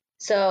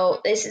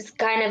 So this is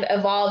kind of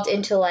evolved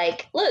into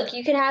like, look,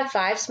 you can have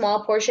 5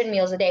 small portion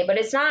meals a day, but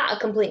it's not a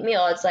complete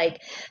meal. It's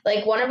like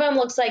one of them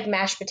looks like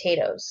mashed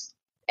potatoes.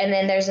 And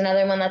then there's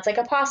another one that's like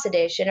a pasta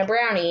dish and a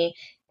brownie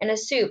and a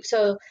soup.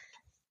 So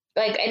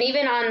like, and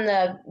even on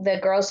the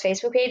girl's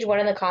Facebook page, one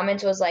of the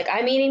comments was like,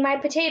 I'm eating my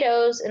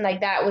potatoes. And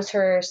like, that was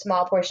her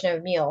small portion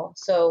of meal.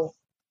 So,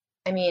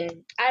 I mean,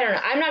 I don't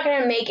know. I'm not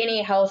going to make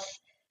any health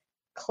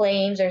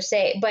claims or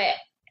say, but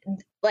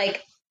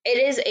like,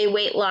 it is a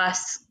weight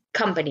loss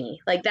company.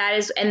 Like that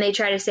is, and they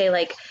try to say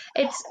like,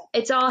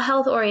 it's all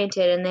health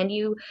oriented. And then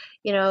you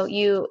know,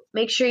 you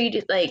make sure you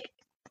do, like,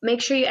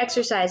 make sure you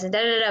exercise and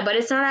but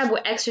it's not an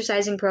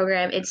exercising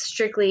program. It's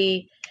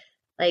strictly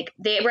like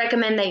they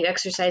recommend that you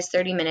exercise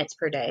 30 minutes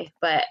per day,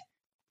 but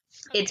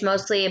it's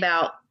mostly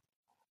about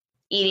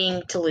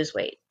eating to lose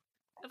weight.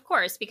 Of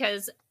course,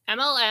 because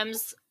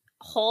MLM's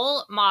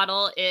whole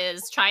model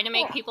is trying to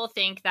make people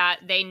think that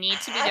they need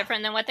to be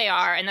different than what they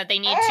are and that they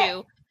need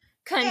to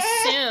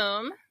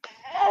consume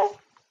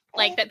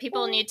Like that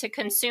people need to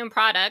consume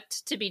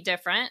product to be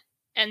different.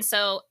 And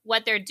so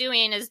what they're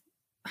doing is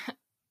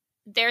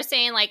they're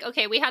saying like,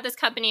 okay, we had this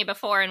company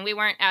before and we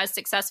weren't as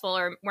successful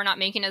or we're not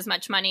making as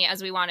much money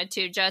as we wanted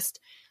to just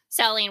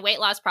selling weight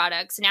loss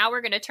products. Now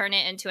we're going to turn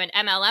it into an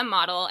MLM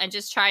model and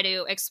just try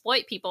to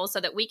exploit people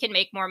so that we can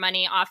make more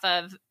money off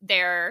of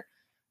their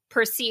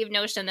perceived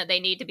notion that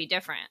they need to be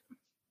different.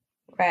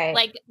 Right.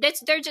 Like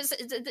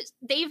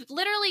they've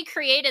literally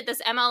created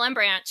this MLM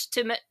branch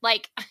to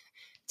like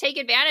take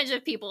advantage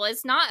of people.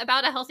 It's not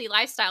about a healthy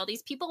lifestyle.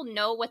 These people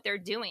know what they're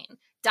doing.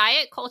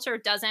 Diet culture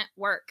doesn't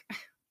work.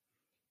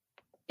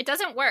 It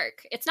doesn't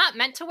work. It's not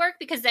meant to work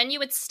because then you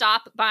would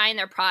stop buying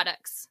their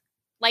products.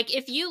 Like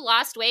if you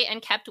lost weight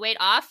and kept weight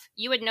off,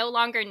 you would no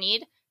longer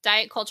need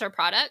diet culture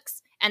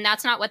products. And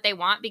that's not what they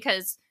want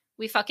because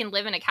we fucking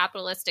live in a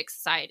capitalistic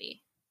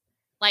society.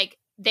 Like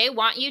they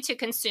want you to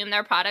consume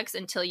their products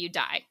until you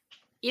die,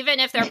 even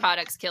if their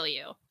products kill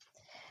you.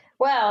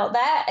 Well,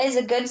 that is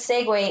a good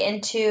segue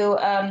into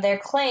their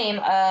claim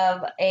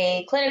of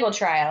a clinical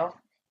trial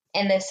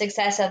and the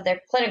success of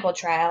their clinical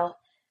trial.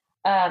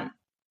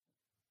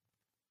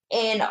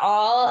 In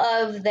all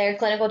of their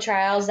clinical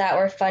trials that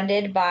were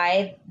funded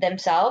by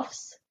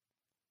themselves,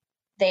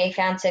 they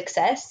found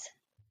success.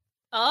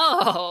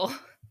 Oh.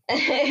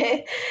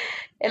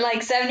 And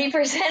like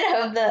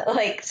 70% of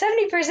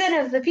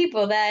the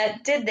people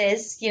that did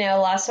this,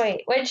 lost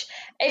weight. Which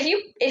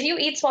if you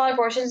eat smaller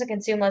portions and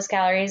consume less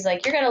calories,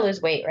 like you're gonna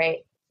lose weight,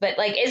 right? But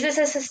like, is this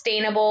a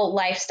sustainable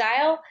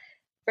lifestyle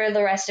for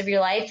the rest of your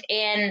life?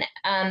 And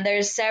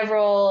there's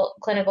several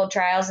clinical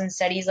trials and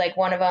studies, like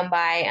one of them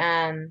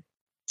by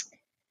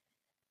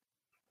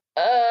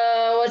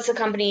what's the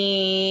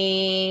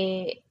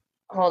company?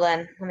 Hold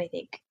on, let me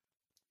think.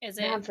 Is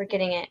it? I'm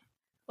forgetting it.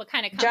 What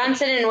kind of company?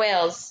 Johnson and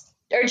Wales.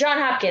 Or John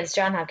Hopkins.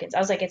 I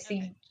was like, it's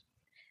okay.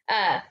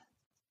 All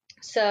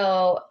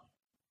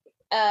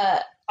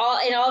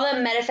the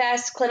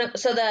Medifast clinical,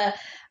 so the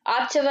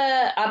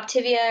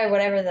Optavia, or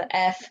whatever the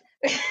F.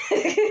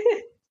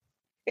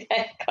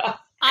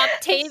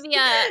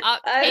 Optavia.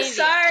 I'm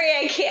sorry,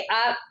 I can't.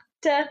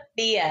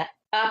 Optavia.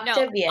 No,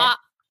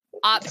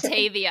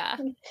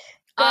 Optavia.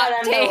 God,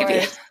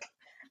 Optavia.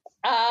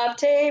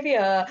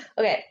 Optavia.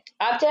 Okay,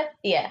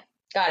 Optavia.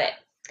 Got it.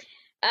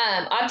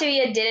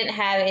 Optavia didn't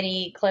have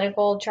any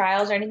clinical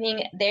trials or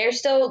anything. They're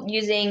still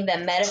using the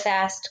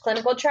Medifast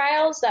clinical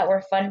trials that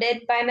were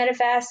funded by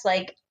Medifast,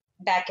 like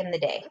back in the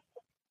day.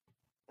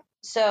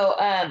 So,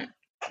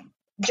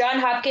 John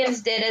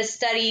Hopkins did a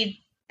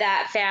study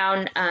that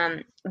found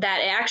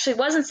that it actually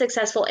wasn't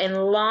successful in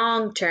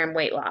long-term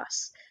weight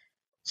loss.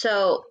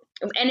 So,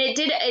 and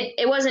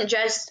it wasn't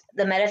just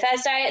the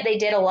Medifast diet. They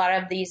did a lot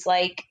of these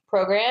like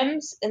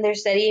programs, and their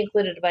study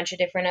included a bunch of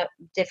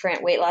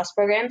different weight loss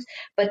programs.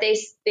 But they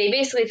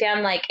basically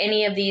found like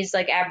any of these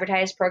like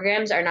advertised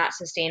programs are not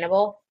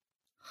sustainable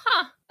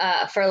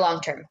for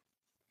long term.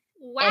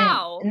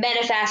 Wow. And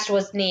Medifast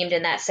was named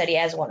in that study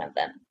as one of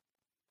them.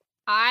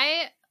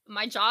 My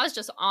jaw is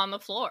just on the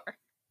floor.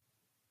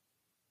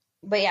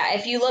 But yeah,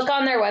 if you look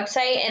on their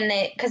website,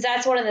 because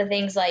that's one of the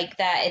things like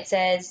that, it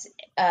says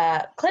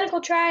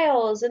clinical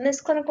trials and this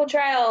clinical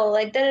trial,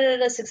 like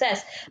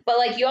success. But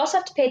like you also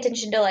have to pay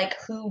attention to like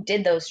who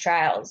did those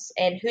trials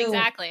and who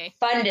exactly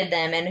funded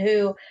them and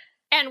who.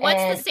 And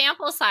what's the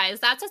sample size?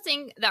 That's a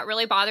thing that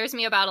really bothers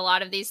me about a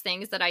lot of these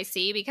things that I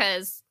see,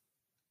 because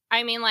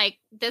I mean, like,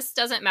 this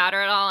doesn't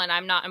matter at all and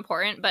I'm not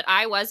important, but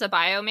I was a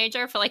bio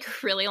major for like a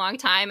really long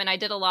time and I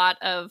did a lot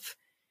of,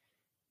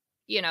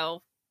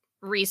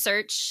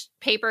 research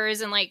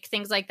papers and like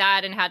things like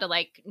that and had to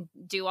like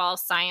do all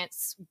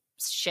science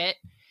shit.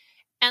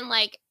 And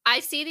like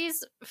I see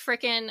these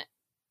freaking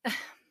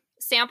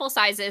sample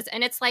sizes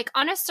and it's like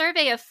on a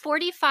survey of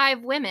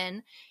 45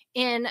 women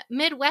in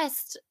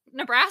Midwest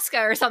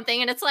Nebraska or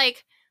something, and it's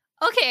like,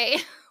 okay,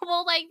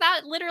 well, like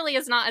that literally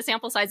is not a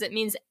sample size that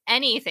means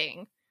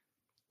anything.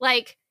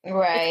 Like,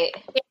 right,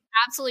 it's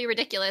absolutely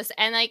ridiculous.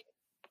 And like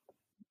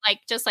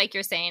just like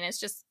you're saying,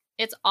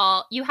 it's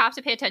all, you have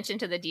to pay attention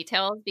to the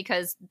details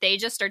because they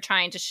just are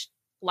trying to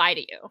lie to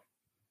you.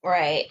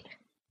 Right.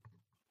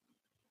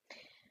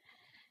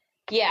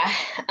 Yeah.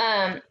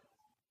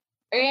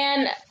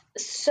 And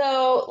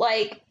so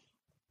like,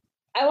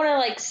 I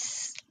want to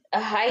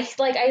I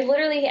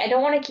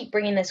don't want to keep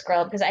bringing this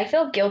girl up because I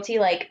feel guilty.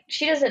 Like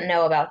she doesn't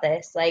know about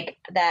this, like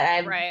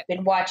that I've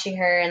been watching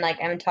her and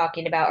like I'm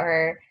talking about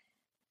her.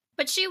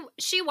 But she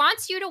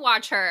wants you to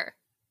watch her.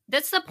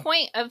 That's the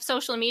point of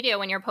social media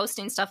when you're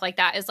posting stuff like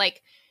that, is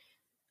like,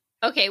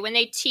 okay, when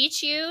they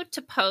teach you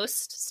to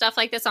post stuff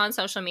like this on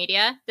social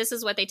media, this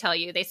is what they tell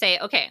you. They say,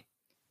 okay,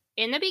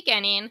 in the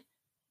beginning,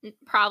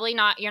 probably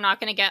not, you're not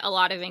going to get a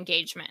lot of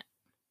engagement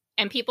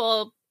and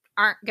people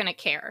aren't going to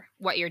care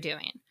what you're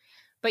doing,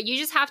 but you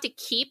just have to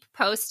keep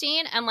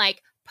posting and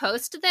like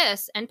post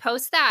this and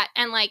post that.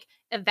 And like,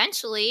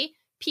 eventually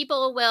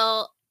people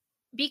will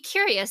be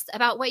curious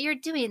about what you're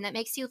doing that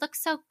makes you look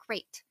so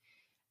great.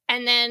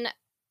 And then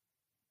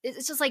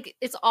it's just like,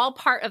 it's all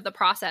part of the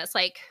process.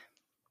 Like,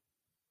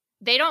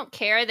 they don't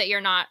care that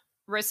you're not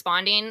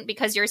responding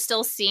because you're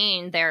still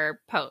seeing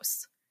their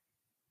posts.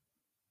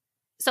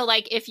 So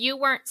like if you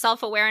weren't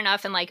self-aware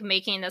enough and like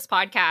making this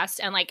podcast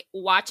and like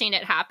watching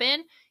it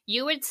happen,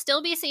 you would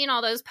still be seeing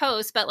all those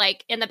posts, but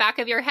like in the back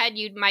of your head,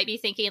 you might be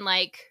thinking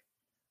like,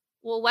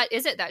 well, what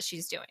is it that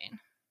she's doing?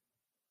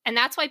 And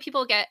that's why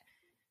people get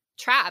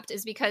trapped,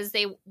 is because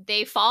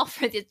they fall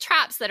for the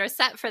traps that are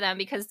set for them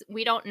because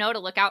we don't know to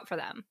look out for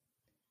them.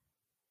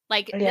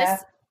 Like this,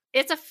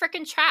 it's a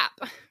freaking trap,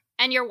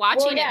 and you're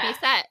watching it be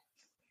set.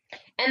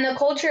 And the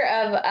culture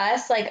of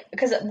us, like,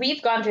 because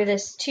we've gone through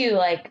this too,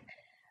 like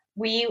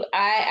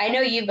I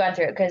know you've gone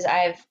through it because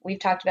we've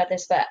talked about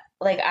this, but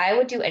like I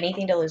would do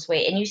anything to lose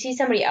weight, and you see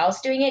somebody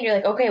else doing it, and you're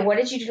like, okay, what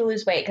did you do to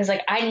lose weight? Because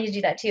like I need to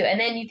do that too. And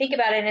then you think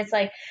about it, and it's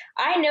like,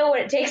 I know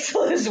what it takes to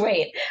lose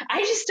weight.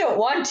 I just don't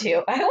want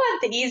to. I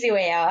want the easy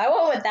way out. I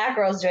want what that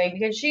girl's doing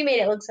because she made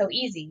it look so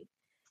easy.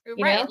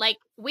 Right? Like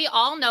we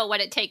all know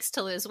what it takes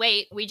to lose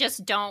weight. We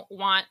just don't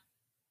want.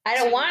 I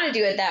don't want to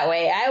do it that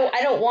way.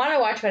 I don't want to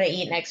watch what I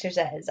eat and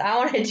exercise. I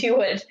want to do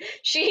what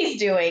she's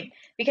doing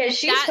because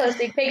she's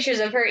posting pictures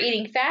of her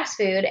eating fast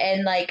food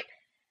and like,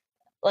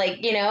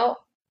 you know.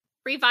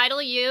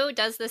 Revital You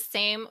does the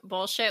same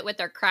bullshit with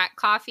their crack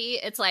coffee.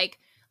 It's like,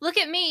 look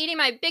at me eating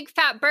my big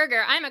fat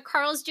burger. I'm a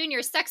Carl's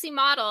Jr. sexy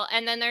model.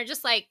 And then they're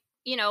just like,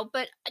 you know,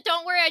 but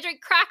don't worry, I drink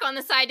crack on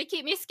the side to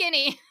keep me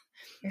skinny.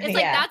 It's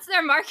like, that's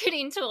their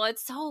marketing tool.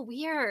 It's so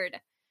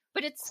weird.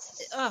 But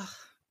it's, ugh.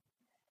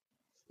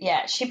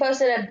 Yeah, she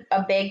posted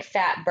a big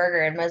fat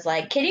burger and was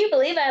like, can you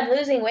believe I'm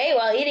losing weight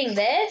while eating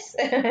this?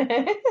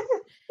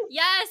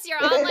 Yes,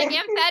 you're on like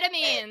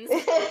amphetamines.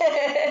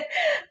 I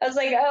was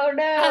like, oh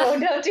no,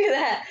 don't do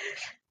that.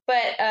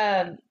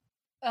 But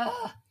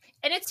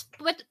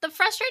but the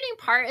frustrating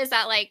part is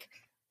that like,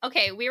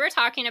 okay, we were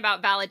talking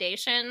about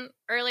validation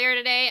earlier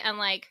today, and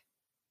like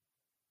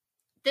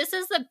this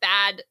is the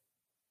bad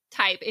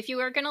type. If you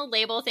were going to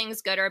label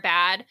things good or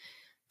bad,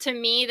 to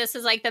me this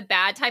is like the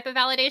bad type of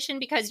validation,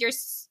 because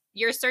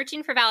you're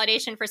searching for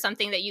validation for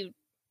something that you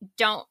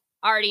don't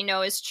already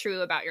know is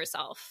true about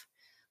yourself.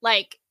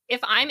 Like if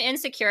I'm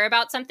insecure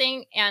about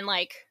something and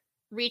like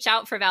reach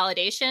out for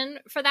validation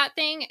for that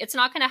thing, it's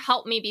not going to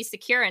help me be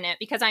secure in it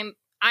because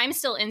I'm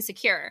still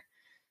insecure.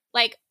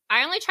 Like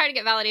I only try to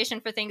get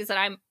validation for things that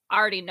I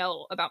already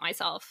know about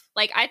myself.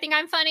 Like I think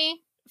I'm funny.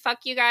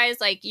 Fuck you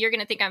guys. Like you're going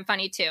to think I'm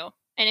funny too.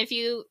 And if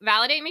you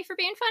validate me for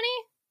being funny,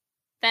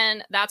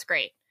 then that's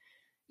great.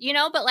 You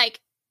know, but like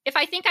if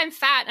I think I'm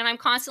fat and I'm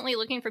constantly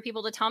looking for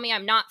people to tell me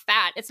I'm not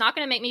fat, it's not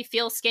going to make me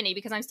feel skinny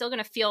because I'm still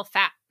going to feel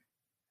fat.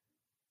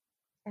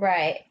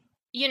 Right.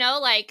 You know,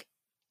 like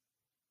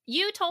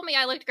you told me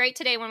I looked great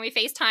today when we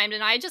FaceTimed,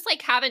 and I just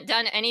like haven't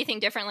done anything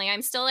differently.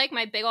 I'm still like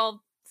my big old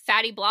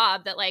fatty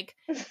blob that like,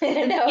 no,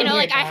 you know,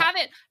 like not. I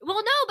haven't,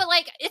 well, no, but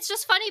like, it's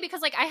just funny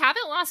because like I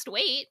haven't lost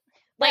weight.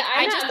 Like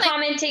I'm not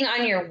commenting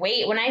on your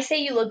weight. When I say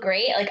you look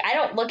great, like I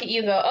don't look at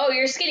you and go, oh,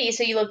 you're skinny,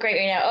 so you look great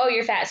right now. Oh,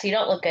 you're fat, so you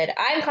don't look good.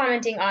 I'm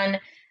commenting on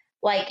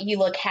like you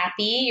look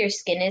happy, your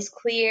skin is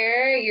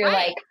clear, you're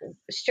like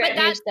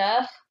strutting your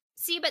stuff.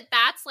 See, but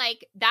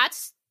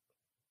that's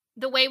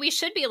the way we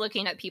should be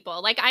looking at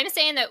people. Like I'm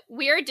saying that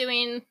we're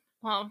doing,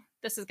 well,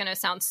 this is going to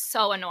sound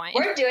so annoying.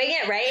 We're doing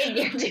it right and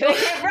you're doing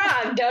it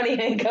wrong. Don't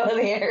even go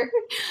there.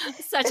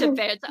 Such a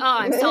bitch. Oh,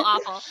 I'm so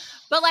awful.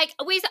 But like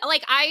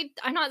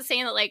I'm not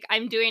saying that like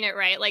I'm doing it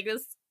right. Like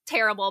this is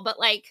terrible, but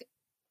like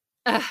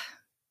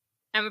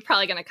I'm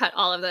probably going to cut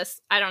all of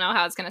this. I don't know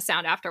how it's going to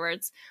sound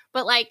afterwards.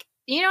 But like,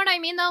 you know what I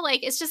mean though?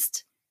 Like it's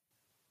just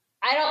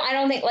I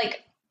don't think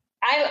like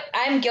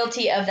I'm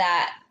guilty of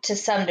that to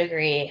some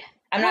degree.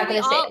 I'm not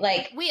going to say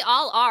like we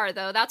all are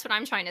though. That's what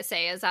I'm trying to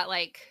say is that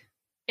like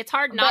it's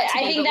hard not to.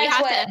 I think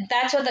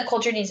that's what the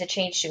culture needs to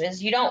change to,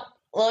 is you don't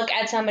look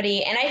at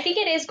somebody, and I think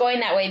it is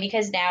going that way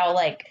because now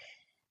like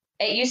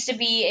it used to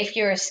be if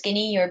you're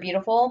skinny you're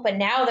beautiful, but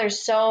now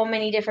there's so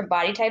many different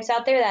body types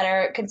out there that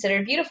are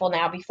considered beautiful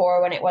now,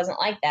 before when it wasn't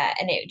like that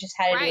and it just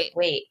had to do with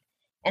weight.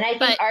 And I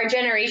think our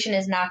generation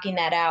is knocking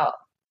that out.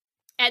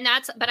 And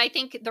but I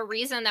think the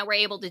reason that we're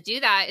able to do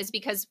that is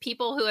because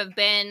people who have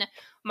been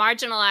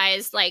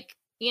marginalized, like,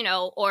 you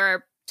know,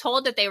 or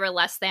told that they were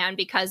less than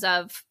because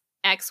of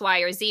X, Y,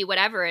 or Z,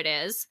 whatever it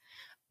is.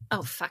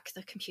 Oh, fuck,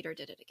 the computer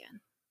did it again.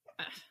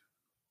 Ugh.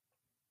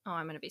 Oh,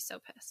 I'm going to be so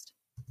pissed.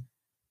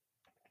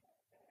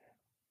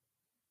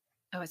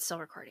 Oh, it's still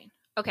recording.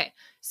 Okay,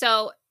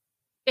 so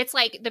it's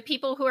like the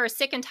people who are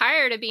sick and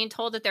tired of being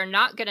told that they're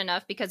not good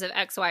enough because of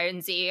X, Y,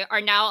 and Z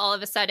are now all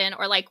of a sudden,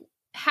 or like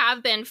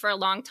have been for a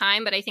long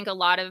time, but I think a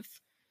lot of,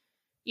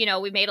 you know,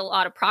 we made a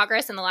lot of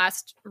progress in the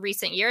last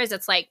recent years.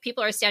 It's like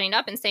people are standing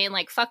up and saying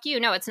like, fuck you.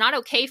 No, it's not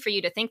okay for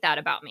you to think that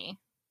about me.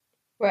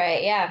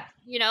 Right. Yeah.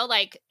 You know,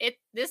 like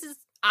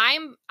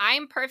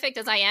I'm perfect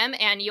as I am,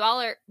 and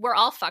we're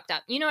all fucked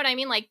up. You know what I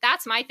mean? Like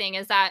that's my thing,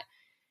 is that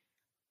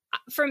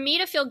for me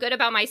to feel good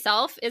about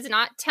myself is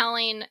not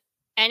telling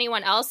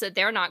anyone else that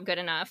they're not good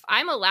enough.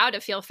 I'm allowed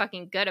to feel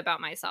fucking good about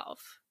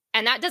myself.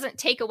 And that doesn't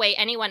take away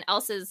anyone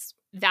else's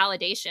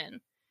validation.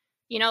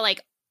 You know,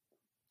 like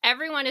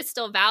everyone is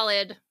still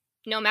valid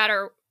no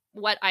matter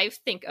what I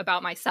think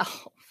about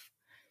myself.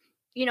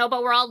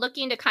 but we're all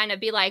looking to kind of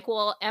be like,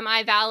 well, am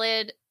I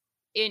valid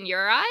in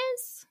your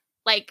eyes?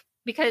 Like,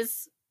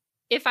 because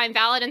if I'm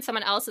valid in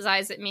someone else's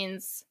eyes, it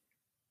means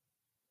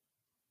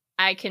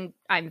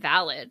I'm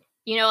valid.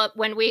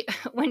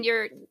 When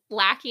you're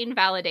lacking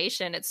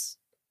validation, it's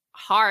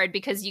hard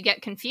because you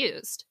get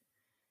confused,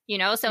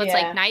 so it's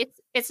like nice.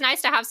 It's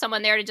nice to have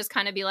someone there to just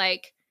kind of be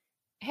like,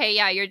 hey,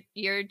 yeah,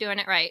 you're doing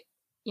it right.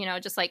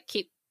 Just like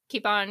keep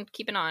on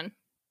keeping on.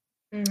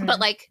 Mm-hmm. But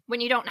like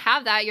when you don't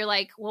have that, you're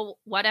like, well,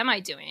 what am I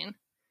doing?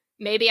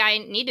 Maybe I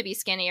need to be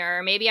skinnier,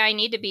 or maybe I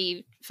need to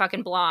be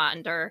fucking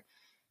blonde, or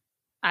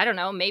I don't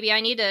know, maybe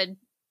I need to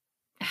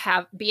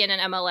be in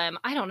an MLM.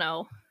 I don't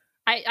know.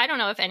 I don't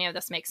know if any of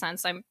this makes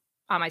sense. I'm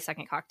on my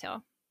second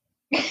cocktail.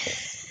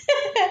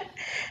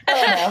 Oh,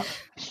 no.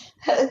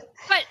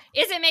 But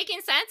is it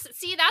making sense?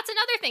 See, that's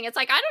another thing. It's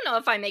like, I don't know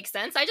if I make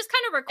sense. I just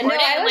kind of record it.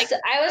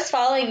 I was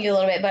following you a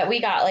little bit, but we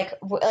got like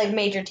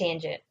major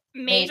tangent.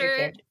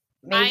 Major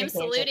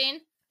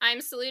tangent.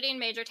 I'm saluting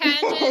major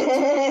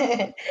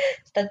tangent.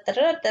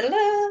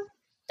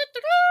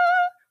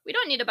 We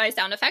don't need to buy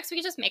sound effects. We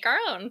can just make our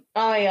own.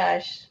 Oh my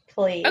gosh,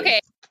 please. Okay.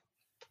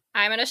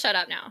 I'm going to shut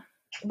up now.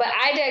 But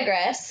I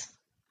digress.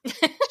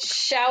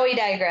 Shall we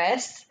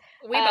digress?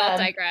 We both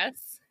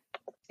digress.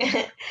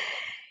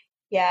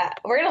 Yeah,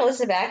 we're going to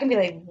listen back and be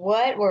like,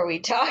 what were we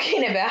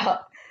talking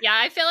about? Yeah,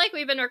 I feel like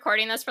we've been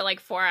recording this for like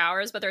 4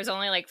 hours, but there's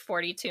only like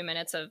 42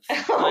 minutes of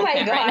oh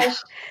my gosh. Right.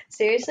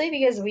 Seriously?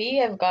 Because we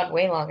have gone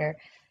way longer.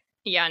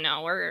 Yeah,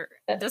 no,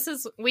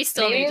 we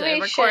still need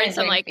to record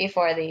some like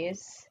before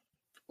these.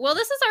 Well,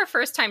 this is our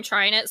first time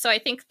trying it, so I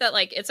think that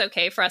like it's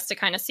okay for us to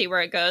kind of see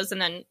where it goes,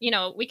 and then,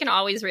 we can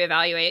always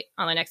reevaluate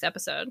on the next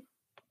episode.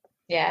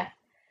 Yeah.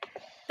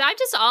 I'm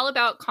just all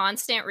about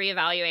constant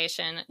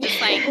reevaluation.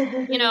 Just like,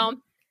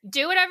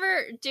 do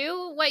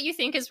what you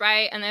think is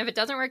right, and then if it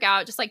doesn't work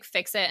out, just like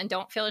fix it and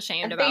don't feel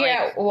ashamed about it. Figure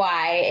out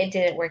why it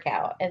didn't work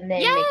out, and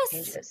then make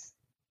changes.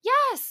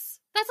 Yes,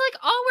 that's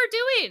like all we're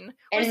doing.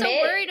 We're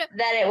so worried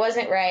that it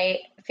wasn't right.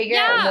 Figure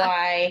out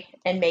why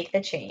and make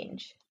the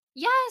change.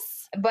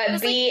 Yes,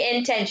 but be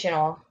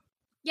intentional.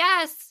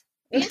 Yes,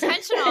 be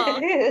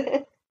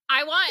intentional.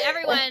 I want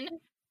everyone.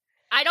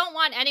 I don't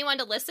want anyone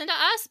to listen to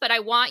us, but I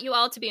want you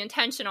all to be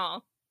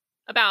intentional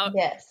about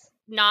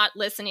not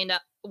listening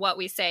to what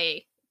we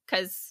say.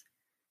 Because,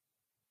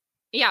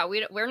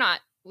 we're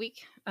not.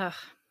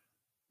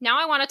 Now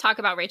I want to talk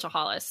about Rachel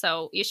Hollis,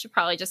 so you should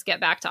probably just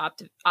get back to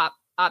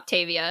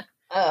Optavia.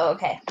 Oh,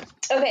 okay.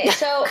 Okay,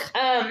 so,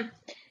 so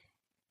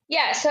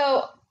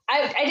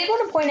I did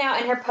want to point out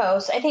in her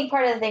post, I think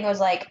part of the thing was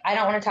like, I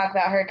don't want to talk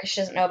about her because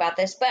she doesn't know about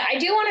this, but I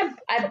do want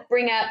to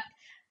bring up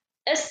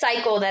a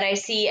cycle that I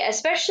see,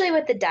 especially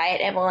with the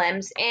diet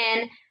MLMs,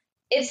 and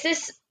this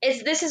is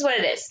what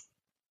it is.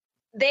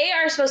 They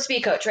are supposed to be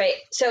a coach, right?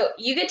 So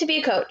you get to be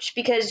a coach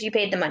because you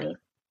paid the money.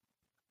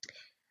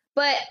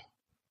 But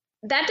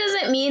that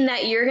doesn't mean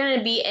that you're going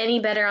to be any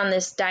better on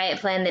this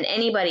diet plan than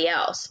anybody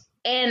else.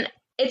 And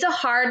it's a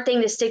hard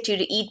thing to stick to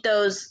eat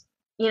those,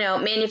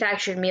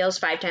 manufactured meals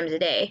 5 times a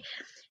day.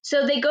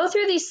 So they go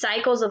through these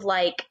cycles of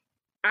like,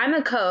 I'm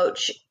a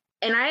coach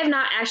and I have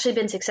not actually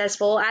been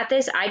successful at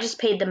this. I just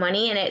paid the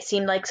money and it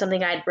seemed like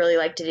something I'd really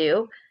like to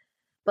do.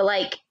 But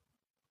like,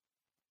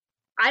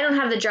 I don't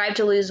have the drive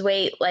to lose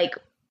weight like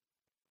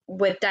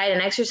with diet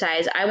and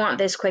exercise. I want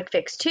this quick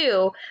fix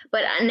too,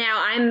 but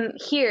now I'm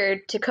here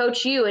to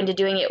coach you into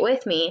doing it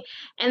with me.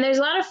 And there's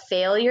a lot of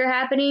failure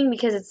happening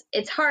because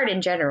it's hard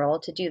in general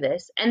to do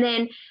this. And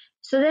then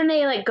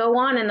they like go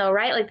on and they'll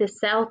write like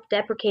this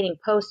self-deprecating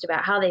post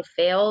about how they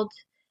failed,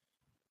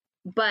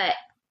 but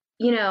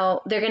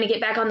they're going to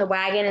get back on the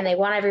wagon and they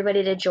want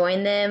everybody to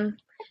join them.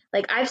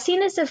 Like I've seen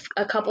this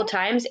a couple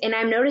times and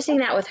I'm noticing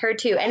that with her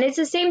too. And it's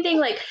the same thing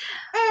like,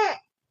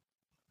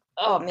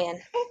 oh man.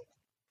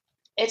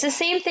 It's the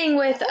same thing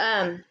with,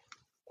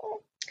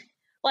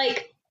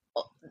 like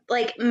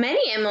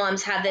many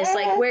MLMs have this,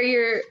 like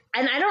where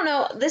and I don't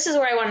know, this is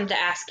where I wanted to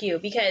ask you,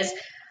 because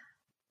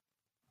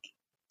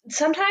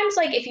sometimes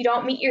like if you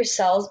don't meet your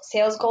sales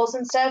goals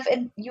and stuff,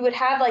 and you would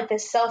have like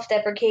this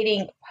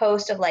self-deprecating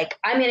post of like,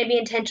 I'm going to be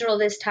intentional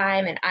this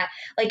time. And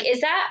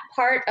is that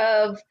part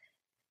of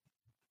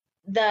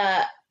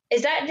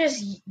is that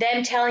just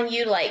them telling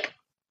you like,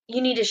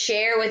 you need to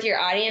share with your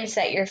audience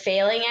that you're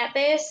failing at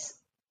this?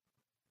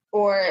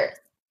 Or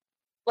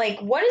like,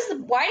 why is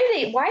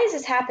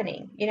this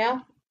happening? Okay.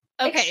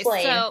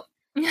 Explain. So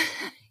please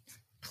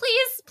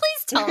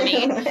tell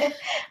me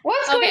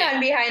what's going on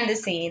behind the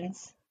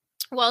scenes.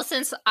 Well,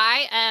 since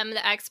I am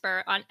the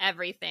expert on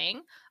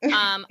everything,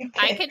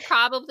 I could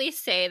probably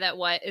say that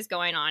what is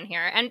going on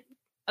here. And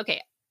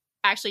okay,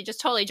 actually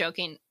just totally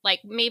joking,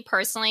 like me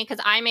personally,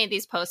 because I made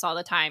these posts all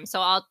the time.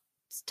 So I'll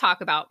talk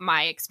about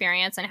my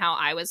experience and how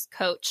I was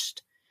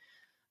coached.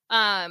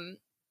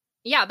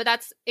 Yeah, but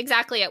that's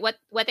exactly it.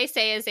 What they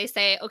say is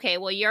okay,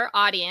 well, your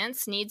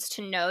audience needs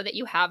to know that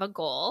you have a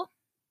goal.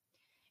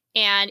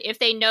 And if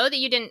they know that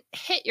you didn't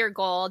hit your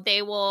goal,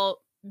 they will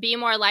be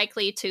more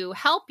likely to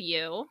help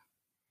you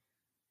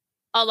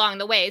along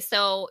the way.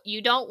 So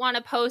you don't want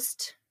to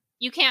post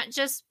you can't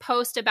just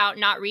post about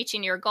not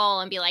reaching your goal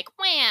and be like,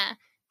 wah,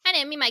 I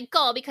didn't meet my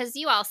goal because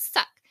you all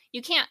suck.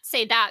 You can't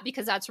say that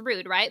because that's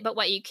rude, right? But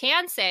what you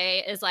can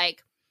say is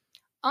like,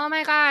 oh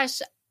my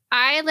gosh,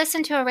 I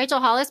listened to a Rachel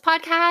Hollis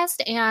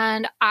podcast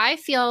and I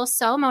feel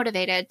so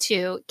motivated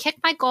to kick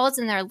my goals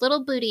in their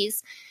little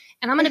booties.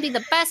 And I'm going to be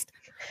the best.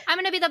 I'm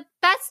going to be the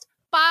best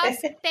boss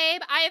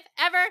babe I've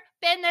ever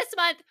been this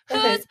month.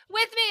 Who's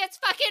with me? It's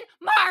fucking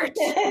March.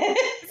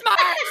 It's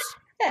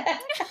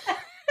March.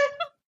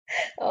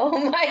 Oh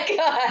my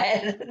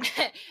God.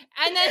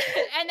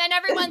 and then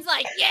everyone's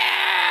like,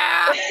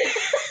 yeah.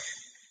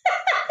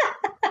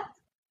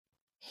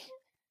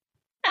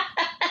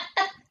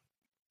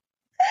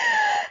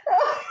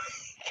 Oh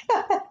my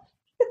God.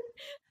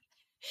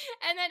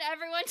 And then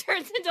everyone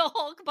turns into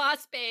Hulk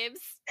boss babes.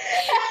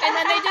 And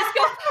then they just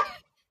go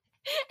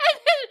and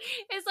then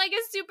it's like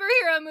a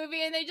superhero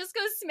movie and they just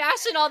go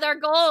smashing all their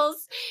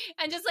goals.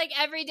 And just like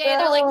every day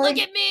they're like, look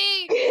at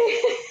me.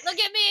 Look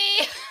at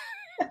me.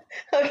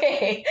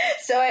 Okay.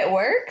 So it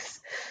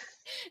works?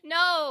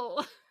 No.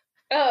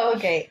 Oh,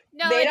 okay.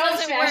 No, they it don't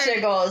doesn't smash work.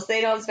 their goals.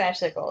 They don't smash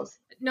their goals.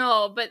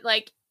 No, but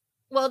like,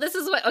 well, this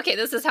is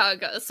how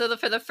it goes. So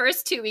for the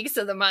first 2 weeks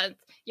of the month,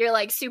 you're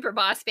like super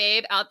boss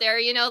babe out there,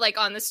 you know, like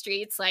on the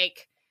streets,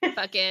 like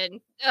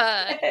fucking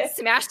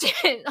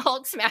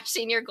Hulk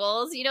smashing your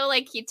goals. You know,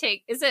 like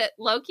is it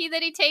Loki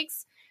that he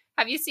takes?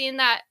 Have you seen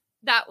that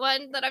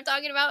one that I'm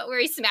talking about where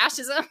he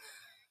smashes him?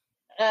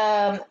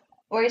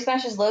 Where he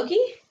smashes Loki?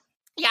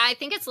 Yeah, I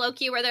think it's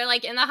Loki where they're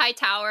like in the high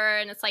tower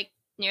and it's like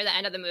near the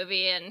end of the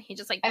movie and he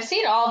just like... I've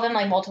seen all of them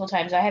like multiple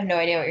times. I have no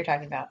idea what you're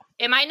talking about.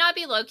 It might not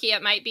be Loki.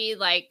 It might be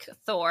like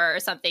Thor or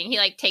something. He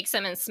like takes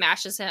him and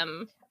smashes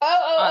him.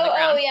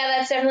 Oh, yeah,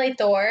 that's definitely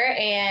Thor.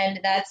 And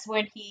that's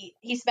when he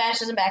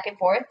smashes him back and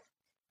forth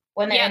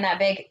when they're in that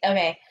big...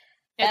 Okay.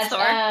 It's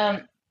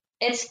Thor?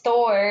 It's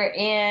Thor.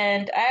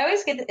 And I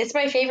always it's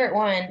my favorite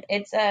one.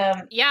 It's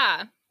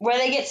yeah, where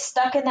they get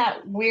stuck in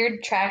that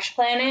weird trash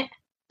planet.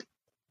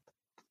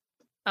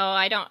 Oh,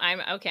 I'm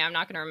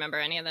not going to remember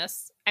any of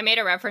this. I made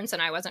a reference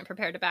and I wasn't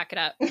prepared to back it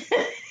up. It's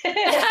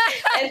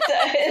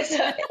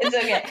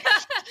okay.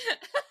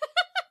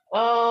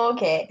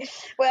 Okay.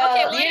 Well,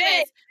 okay, you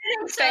didn't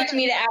expect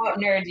me to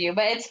out-nerd you,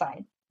 but it's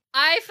fine.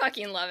 I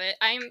fucking love it.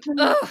 I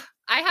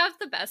have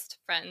the best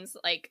friends.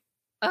 Like,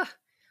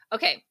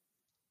 okay.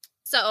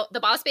 So the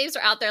boss babes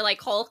are out there like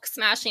Hulk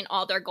smashing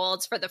all their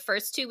goals for the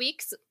first 2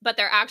 weeks, but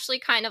they're actually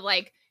kind of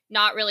like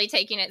not really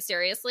taking it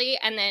seriously.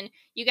 And then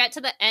you get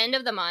to the end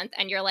of the month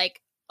and you're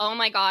like, oh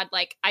my God,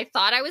 like I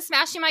thought I was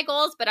smashing my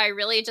goals, but I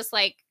really just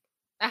like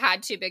I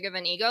had too big of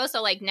an ego.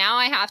 So like now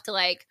I have to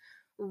like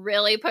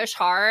really push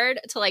hard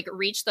to like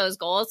reach those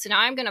goals. So now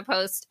I'm going to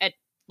post at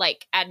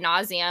like ad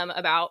nauseum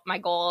about my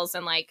goals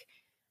and like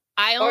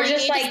I only need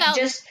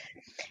to sell...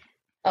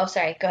 Oh,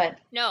 sorry. Go ahead.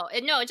 No,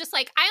 just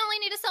like I only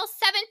need to sell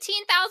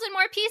 17,000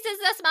 more pieces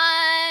this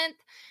month.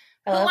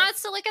 Hello? Who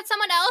wants to look at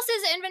someone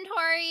else's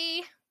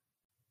inventory?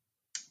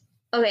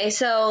 Okay,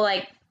 so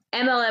like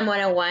MLM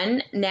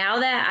 101, now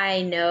that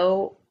I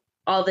know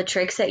all the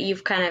tricks that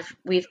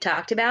we've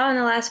talked about in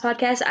the last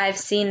podcast, I've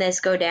seen this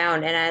go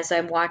down. And as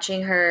I'm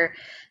watching her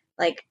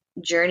like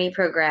journey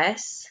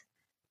progress,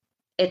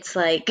 it's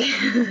like,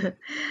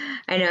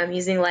 I know I'm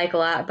using like a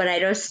lot, but I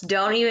just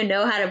don't even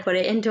know how to put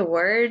it into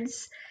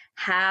words,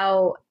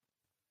 how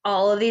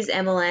all of these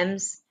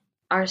MLMs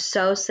are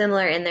so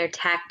similar in their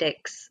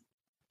tactics.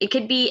 You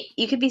could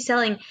be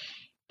selling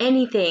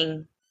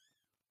anything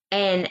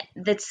and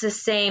that's the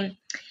same.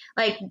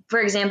 Like, for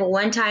example,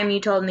 one time you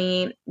told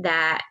me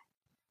that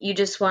you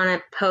just want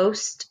to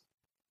post.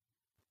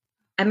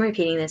 I'm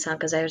repeating this on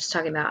because I was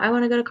talking about, I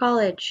want to go to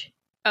college.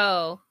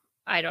 Oh,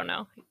 I don't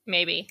know.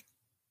 Maybe.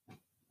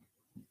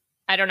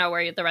 I don't know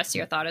where the rest of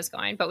your thought is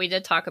going, but we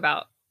did talk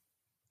about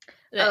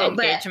the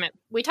engagement.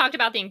 We talked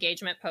about the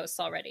engagement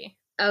posts already.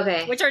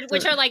 Okay. Which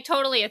are like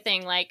totally a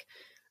thing. Like,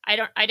 I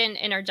didn't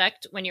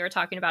interject when you were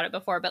talking about it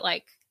before, but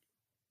like,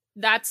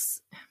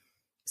 that's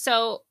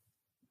so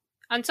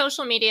on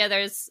social media,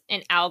 there's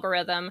an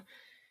algorithm,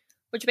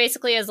 which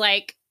basically is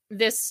like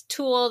this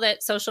tool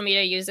that social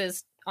media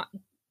uses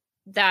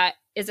that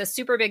is a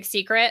super big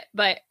secret.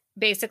 But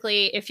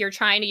basically, if you're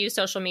trying to use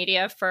social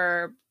media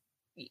for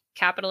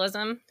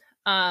capitalism,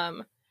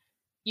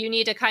 you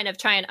need to kind of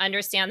try and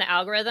understand the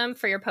algorithm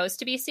for your post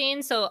to be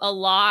seen. So a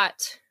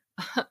lot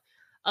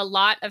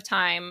of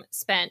time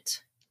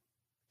spent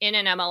in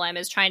an MLM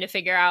is trying to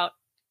figure out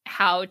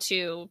how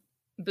to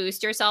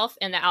boost yourself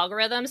in the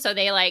algorithm. So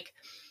they like,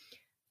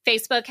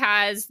 Facebook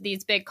has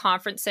these big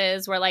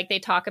conferences where like they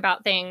talk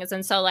about things.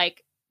 And so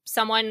like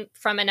someone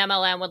from an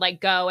MLM would like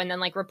go and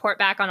then like report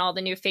back on all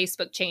the new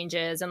Facebook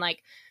changes. And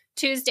like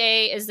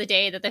Tuesday is the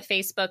day that the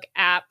Facebook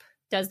app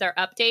does their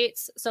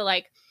updates. So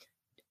like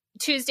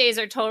Tuesdays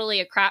are totally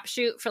a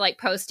crapshoot for like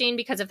posting,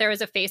 because if there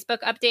was a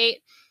Facebook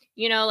update,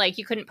 you know, like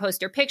you couldn't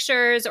post your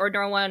pictures or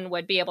no one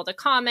would be able to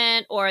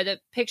comment or the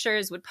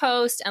pictures would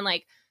post. And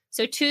like,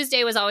 so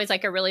Tuesday was always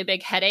like a really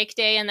big headache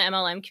day in the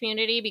MLM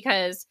community,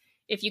 because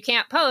if you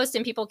can't post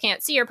and people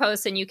can't see your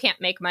posts, and you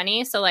can't make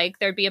money. So like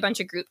there'd be a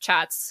bunch of group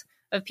chats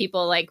of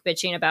people like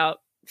bitching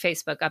about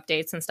Facebook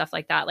updates and stuff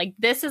like that. Like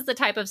this is the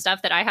type of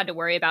stuff that I had to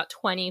worry about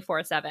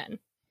 24/7.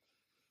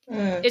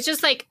 It's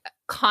just like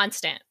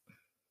constant.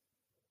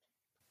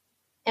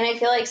 And I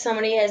feel like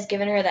somebody has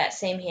given her that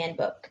same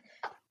handbook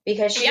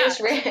because she just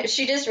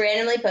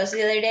randomly posted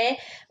the other day,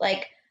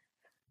 like,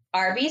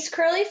 Arby's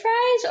curly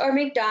fries or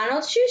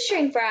McDonald's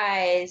shoestring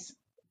fries.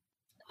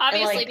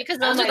 Obviously, like, because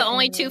those are the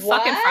only two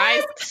fucking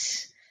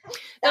fries.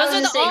 That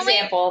was just the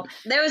example.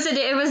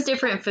 It was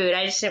different food.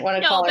 I just didn't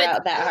want to call her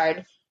out that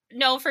hard.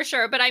 No, for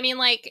sure. But I mean,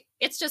 like,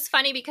 it's just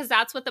funny because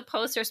that's what the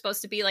posts are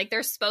supposed to be. Like,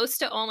 they're supposed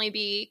to only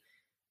be,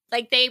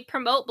 like, they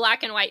promote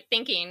black and white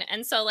thinking.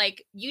 And so,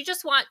 like, you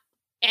just want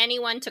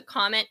anyone to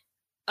comment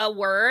a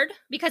word,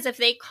 because if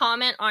they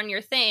comment on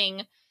your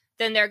thing,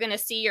 then they're going to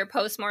see your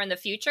post more in the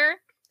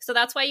future. So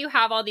that's why you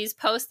have all these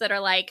posts that are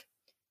like,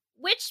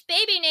 which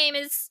baby name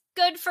is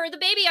good for the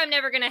baby I'm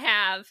never going to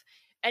have?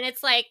 And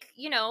it's like,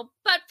 you know,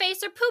 butt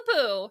face or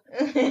poo-poo.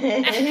 And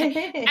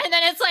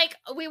then it's like,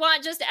 we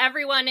want just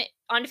everyone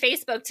on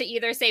Facebook to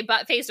either say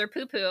butt face or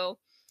poo-poo.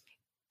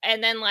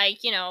 And then,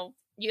 like, you know,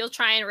 you'll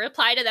try and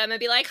reply to them and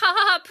be like, ha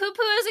ha ha,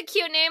 poo-poo is a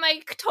cute name.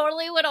 I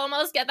totally would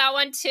almost get that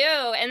one too.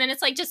 And then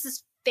it's like just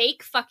this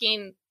fake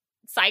fucking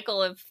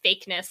cycle of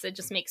fakeness. It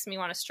just makes me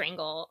want to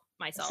strangle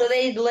myself. So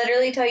they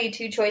literally tell you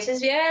two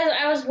choices. Yeah,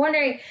 I was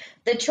wondering,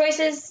 the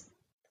choices,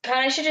 God,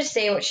 I should just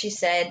say what she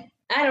said.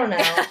 I don't know.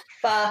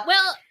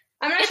 Well,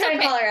 I'm not trying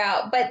to call her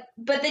out, but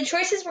the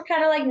choices were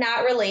kind of like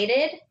not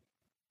related,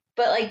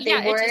 but like they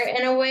were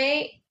in a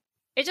way.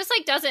 It just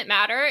like doesn't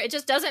matter. It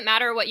just doesn't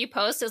matter what you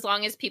post as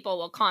long as people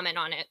will comment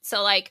on it.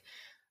 So like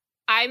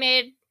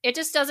it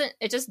just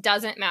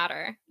doesn't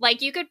matter.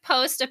 Like you could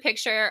post a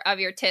picture of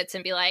your tits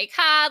and be like,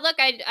 ha, look,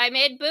 I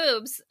made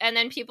boobs. And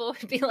then people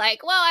would be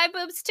like, well, I have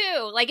boobs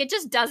too. Like it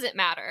just doesn't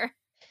matter.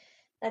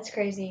 That's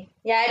crazy.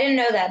 Yeah, I didn't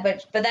know that,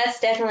 but that's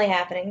definitely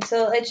happening.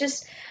 So it's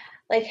just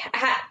like,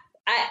 I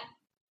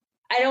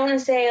don't want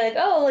to say like,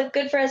 oh, like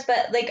good for us,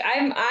 but like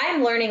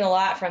I'm learning a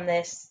lot from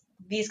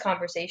these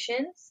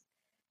conversations.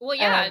 Well,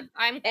 yeah,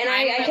 I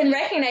can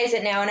recognize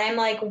it now, and I'm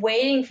like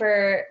waiting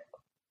for,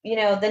 you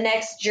know, the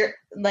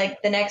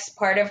next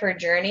part of her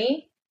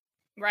journey.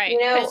 Right.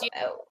 You know,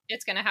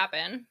 it's gonna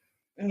happen.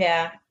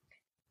 Yeah,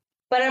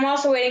 but I'm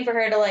also waiting for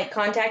her to like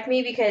contact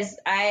me because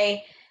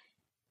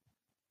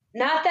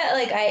not that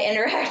like I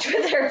interact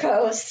with her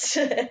posts,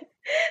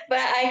 but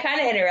I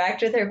kind of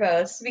interact with her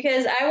posts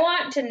because I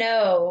want to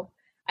know.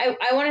 I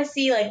want to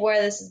see like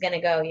where this is gonna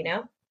go. You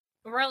know.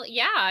 Well,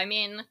 yeah. I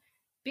mean,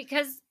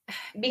 because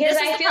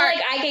I feel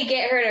like I could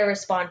get her to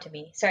respond to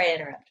me. Sorry to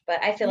interrupt,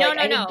 but I feel like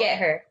I could get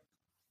her.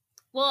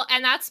 Well,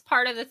 and that's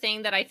part of the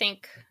thing that I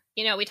think,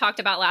 you know, we talked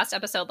about last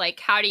episode, like,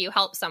 how do you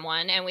help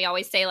someone? And we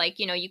always say, like,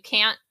 you know, you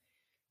can't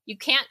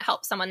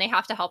help someone. They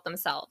have to help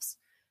themselves.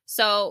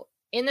 So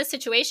in this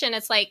situation,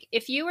 it's like,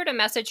 if you were to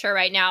message her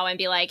right now and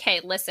be like,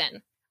 hey,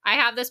 listen, I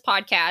have this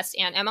podcast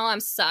and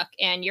MLMs suck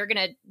and you're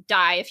going to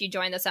die if you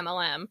join this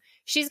MLM.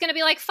 She's going to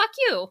be like, fuck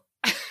you.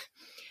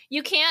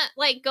 You can't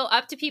like go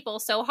up to people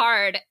so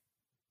hard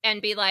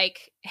and be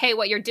like, hey,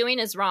 what you're doing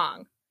is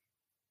wrong.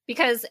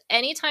 Because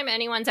anytime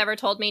anyone's ever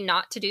told me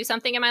not to do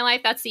something in my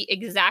life, that's the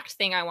exact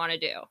thing I want to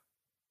do.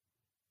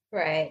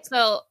 Right.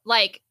 So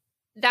like,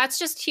 that's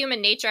just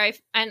human nature.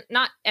 And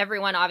not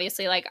everyone,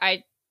 obviously, like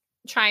I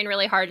trying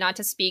really hard not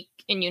to speak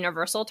in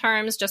universal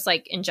terms, just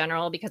like in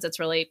general, because it's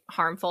really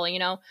harmful, you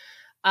know?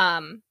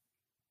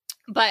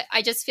 But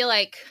I just feel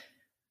like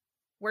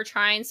we're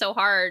trying so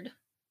hard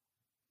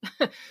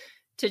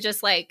to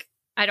just like,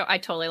 I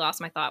totally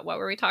lost my thought. What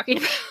were we talking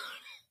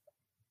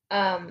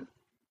about?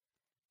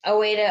 A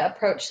way to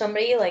approach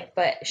somebody, like,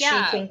 but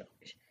yeah. She can.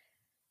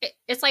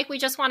 It's like we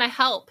just want to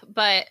help,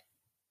 but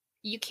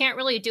you can't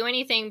really do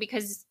anything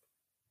because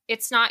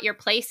it's not your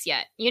place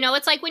yet. You know,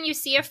 it's like when you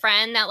see a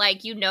friend that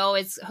like, you know,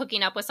 is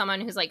hooking up with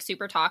someone who's like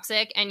super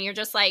toxic and you're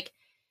just like,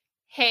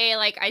 hey,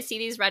 like I see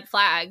these red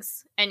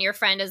flags, and your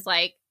friend is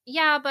like,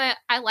 yeah, but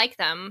I like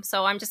them.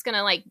 So I'm just going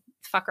to like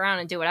fuck around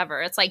and do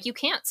whatever. It's like, you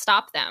can't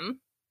stop them.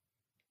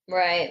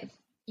 Right.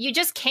 You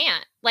just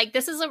can't. Like,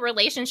 this is a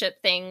relationship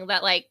thing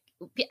that like,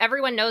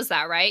 everyone knows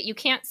that, right? You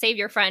can't save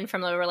your friend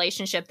from a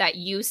relationship that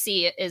you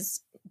see is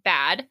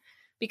bad,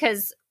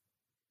 because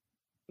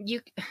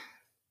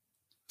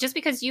just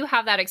because you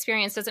have that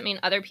experience doesn't mean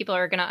other people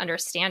are going to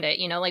understand it.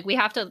 You know, like we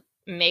have to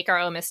make our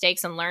own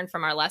mistakes and learn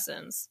from our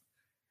lessons.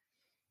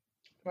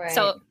 Right.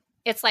 So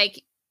it's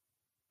like,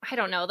 I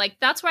don't know, like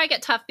that's where I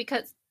get tough,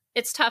 because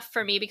it's tough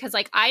for me because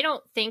like, I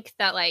don't think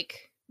that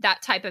like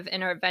that type of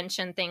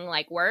intervention thing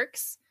like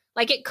works.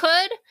 Like it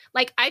could,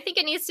 like, I think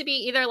it needs to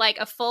be either like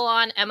a full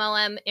on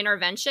MLM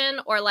intervention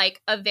or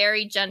like a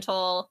very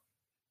gentle,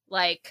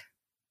 like,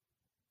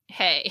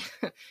 hey,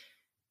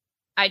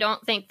 I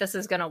don't think this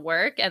is going to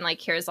work. And like,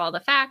 here's all the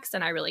facts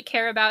and I really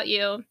care about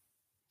you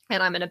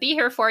and I'm going to be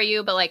here for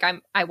you. But like,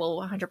 I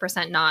will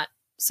 100% not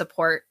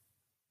support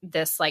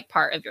this like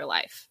part of your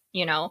life,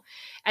 you know?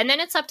 And then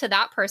it's up to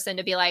that person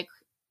to be like,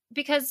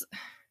 because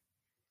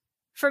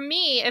for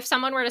me, if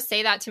someone were to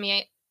say that to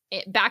me,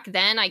 back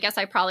then, I guess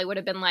I probably would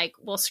have been like,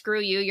 well, screw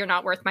you. You're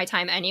not worth my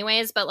time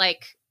anyways. But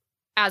like,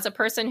 as a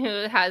person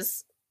who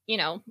has,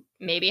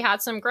 maybe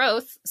had some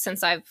growth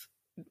since I've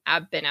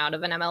been out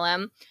of an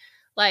MLM,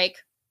 like,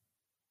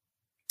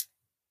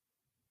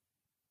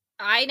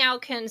 I now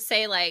can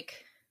say,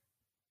 like,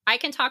 I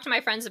can talk to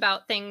my friends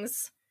about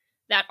things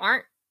that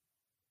aren't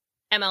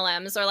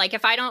MLMs, or like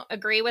if I don't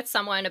agree with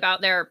someone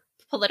about their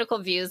political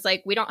views,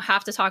 like we don't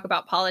have to talk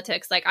about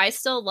politics. Like I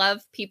still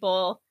love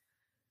people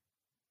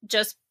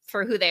just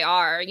for who they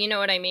are. You know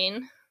what I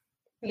mean?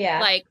 Yeah.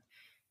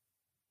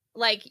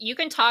 Like you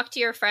can talk to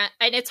your friend,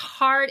 and it's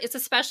hard. It's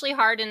especially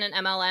hard in an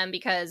MLM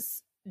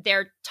because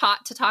they're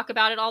taught to talk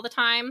about it all the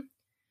time,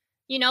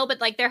 but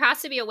like there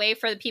has to be a way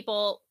for the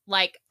people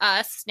like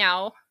us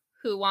now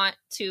who want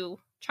to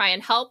try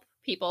and help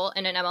people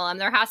in an MLM.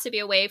 There has to be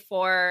a way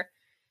for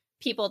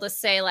people to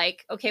say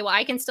like, okay, well,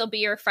 I can still be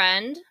your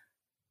friend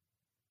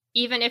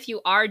even if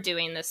you are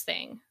doing this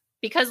thing,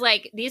 because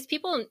like these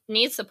people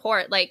need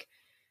support. Like,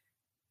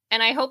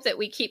 and I hope that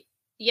we keep,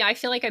 I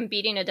feel like I'm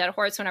beating a dead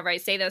horse whenever I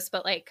say this,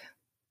 but like,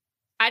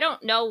 I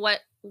don't know what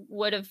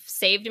would have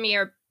saved me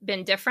or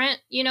been different,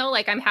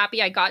 like I'm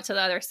happy I got to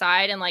the other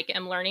side and like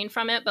am learning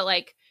from it, but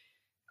like,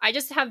 I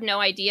just have no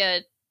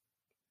idea.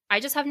 I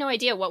just have no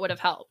idea what would have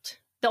helped.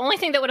 The only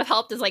thing that would have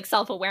helped is like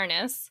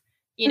self-awareness,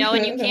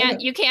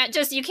 and you can't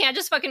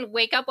just fucking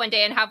wake up one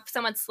day and have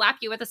someone slap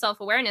you with a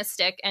self-awareness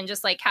stick and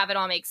just like have it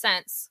all make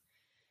sense.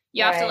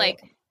 You have to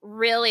like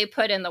really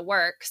put in the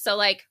work. So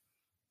like,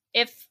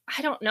 if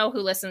I don't know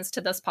who listens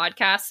to this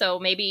podcast, so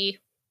maybe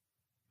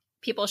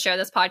people share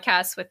this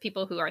podcast with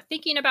people who are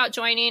thinking about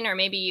joining, or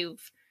maybe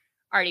you've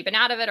already been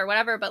out of it or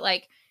whatever. But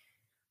like,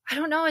 I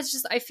don't know. It's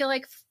just, I feel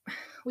like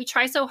we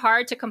try so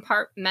hard to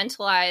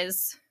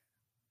compartmentalize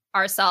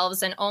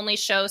ourselves and only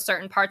show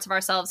certain parts of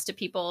ourselves to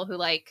people who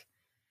like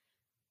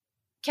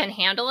can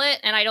handle it.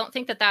 And I don't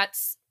think that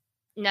that's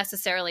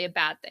necessarily a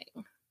bad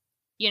thing,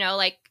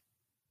 like,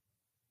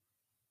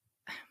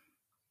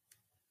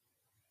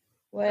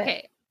 what?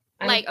 Okay.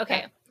 Like,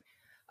 okay.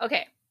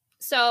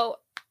 So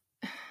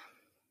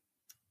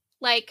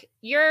like,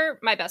 you're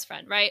my best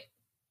friend, right?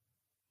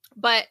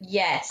 But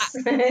yes.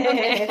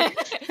 Okay.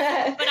 but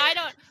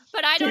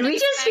I don't Did we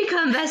just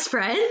become best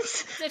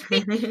friends?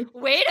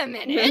 Wait a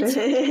minute.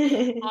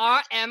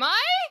 Am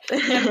I?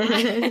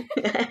 Okay.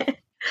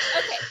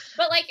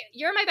 But like,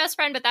 you're my best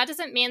friend, but that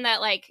doesn't mean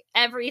that like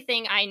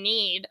everything I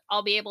need,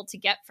 I'll be able to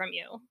get from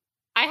you.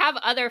 I have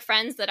other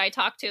friends that I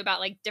talk to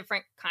about like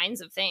different kinds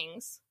of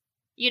things.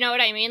 You know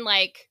what I mean?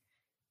 Like,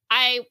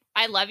 I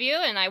love you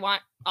and I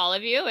want all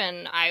of you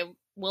and I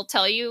will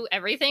tell you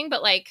everything,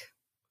 but like,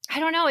 I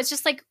don't know. It's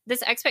just like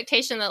this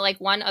expectation that like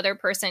one other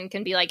person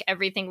can be like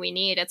everything we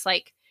need. It's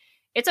like,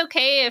 it's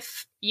okay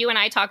if you and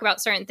I talk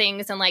about certain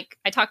things and like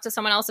I talk to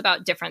someone else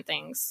about different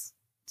things.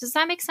 Does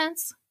that make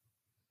sense?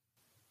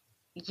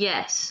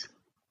 Yes.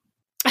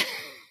 Why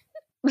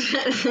am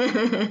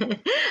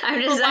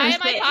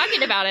I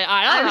talking about it?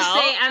 I don't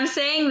know. I'm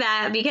saying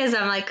that because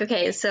I'm like,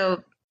 okay,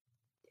 so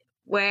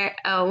where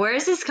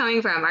is this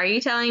coming from? Are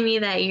you telling me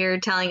that you're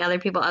telling other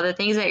people other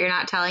things that you're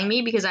not telling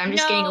me? Because I'm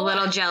just getting a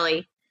little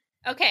jelly.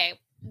 Okay.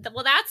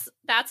 Well,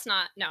 that's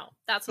not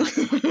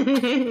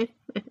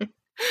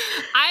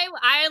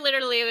I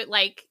literally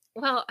like,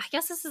 well, I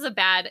guess this is a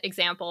bad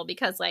example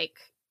because like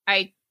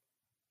I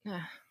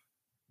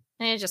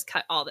just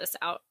cut all this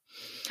out.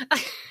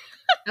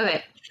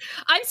 Okay.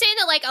 I'm saying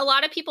that like a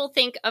lot of people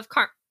think of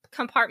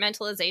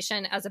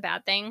compartmentalization as a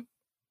bad thing,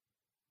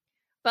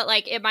 but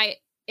like it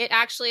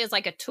actually is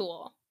like a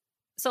tool.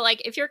 So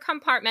like if you're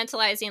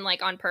compartmentalizing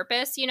like on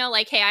purpose,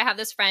 like, hey, I have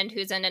this friend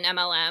who's in an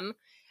MLM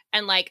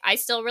and like I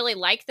still really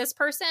like this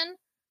person,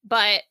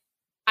 but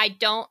I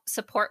don't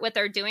support what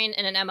they're doing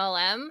in an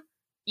MLM,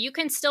 you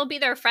can still be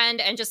their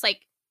friend and just like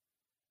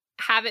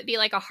have it be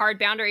like a hard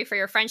boundary for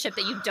your friendship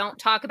that you don't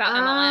talk about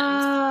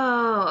MLMs.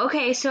 Oh,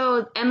 okay.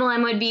 So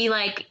MLM would be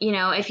like,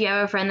 if you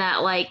have a friend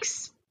that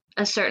likes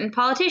a certain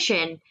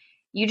politician,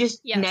 you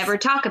just never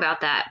talk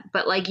about that,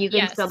 but like you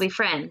can still be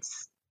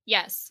friends.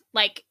 Yes.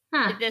 Like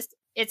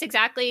it's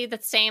exactly the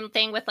same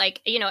thing with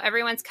like,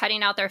 everyone's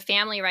cutting out their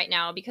family right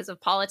now because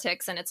of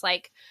politics. And it's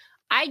like,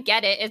 I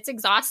get it. It's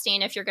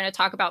exhausting if you're going to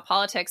talk about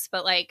politics,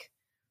 but like,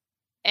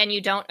 and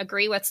you don't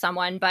agree with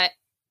someone, but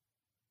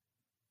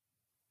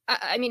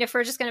I mean, if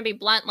we're just going to be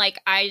blunt, like,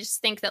 I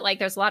just think that like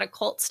there's a lot of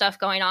cult stuff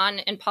going on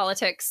in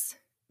politics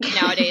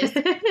nowadays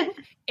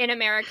in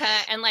America.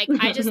 And like,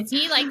 I just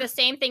see like the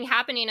same thing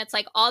happening. It's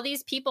like all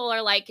these people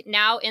are like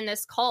now in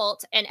this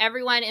cult and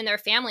everyone in their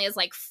family is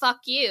like,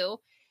 fuck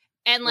you.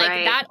 And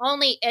like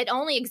it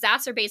only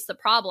exacerbates the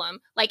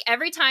problem. Like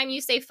every time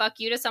you say fuck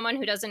you to someone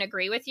who doesn't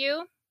agree with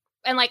you,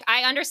 and like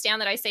I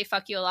understand that I say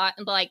fuck you a lot,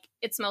 but like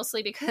it's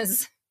mostly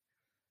because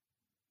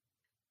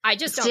I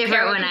just don't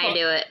care when I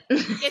do it.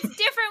 It's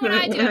different when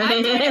I do it.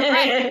 I'm doing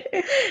it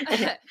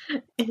right.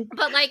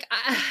 But like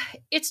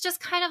it's just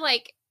kind of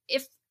like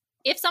if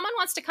someone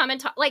wants to come and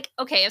talk, like,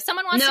 okay, if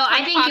someone wants to come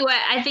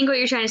I think what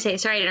you're trying to say,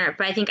 sorry to interrupt,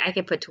 but I think I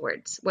could put to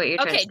words what you're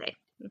trying to say.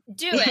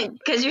 Do it.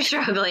 Because you're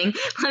struggling.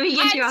 Let me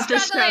get you off the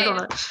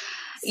struggle.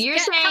 You're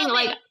saying,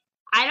 like,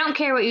 I don't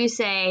care what you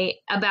say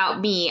about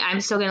me.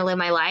 I'm still going to live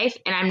my life,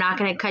 and I'm not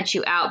going to cut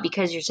you out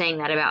because you're saying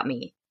that about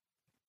me.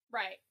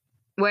 Right.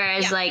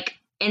 Whereas, like,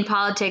 in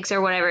politics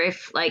or whatever,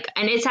 if, like,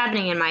 and it's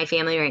happening in my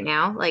family right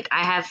now. Like,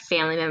 I have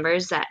family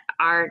members that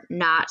are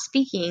not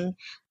speaking.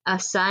 A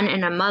son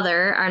and a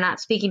mother are not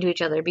speaking to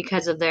each other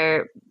because of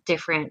their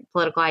different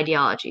political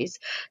ideologies.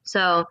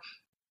 So,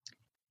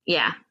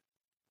 yeah.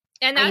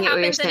 And that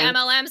happens in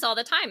MLMs all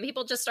the time.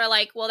 People just are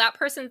like, well, that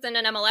person's in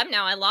an MLM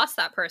now. I lost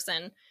that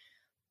person.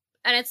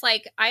 And it's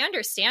like, I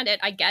understand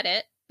it. I get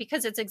it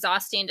because it's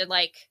exhausting to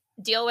like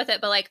deal with it.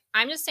 But like,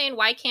 I'm just saying,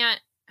 why can't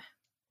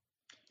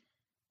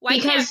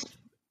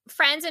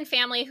friends and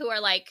family who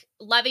are like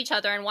love each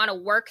other and want to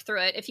work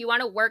through it, if you want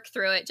to work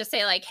through it, just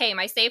say like, hey,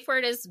 my safe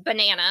word is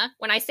banana.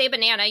 When I say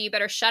banana, you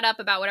better shut up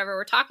about whatever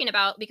we're talking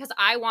about because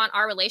I want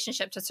our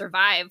relationship to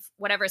survive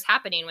whatever's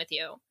happening with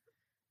you.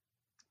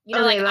 You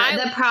know, okay,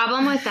 like the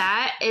problem with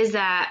that is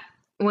that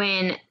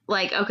when,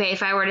 like, okay,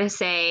 if I were to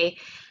say,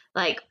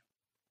 like,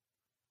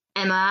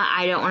 Emma,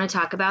 I don't want to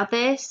talk about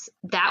this,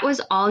 that was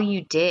all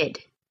you did.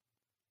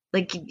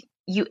 Like,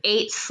 you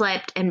ate,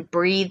 slept, and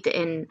breathed,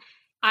 and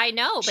I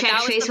know, but checked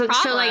that was Facebook. the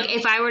problem. So, like,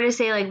 if I were to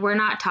say, like, we're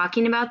not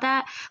talking about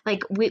that,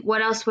 like,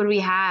 what else would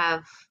we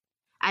have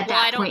at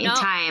that point in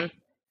time?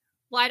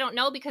 Well, I don't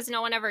know because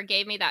no one ever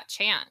gave me that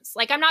chance.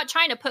 Like, I'm not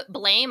trying to put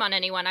blame on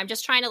anyone. I'm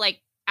just trying to, like,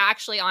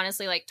 actually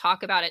honestly like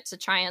talk about it to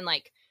try and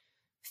like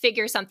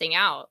figure something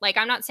out. Like,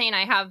 I'm not saying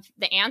I have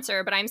the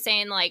answer, but I'm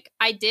saying like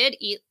I did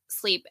eat,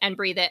 sleep, and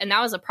breathe it, and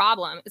that was a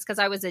problem. It's because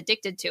I was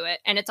addicted to it,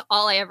 and it's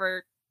all I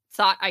ever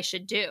thought I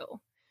should do.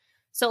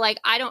 So like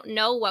I don't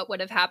know what would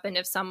have happened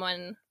if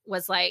someone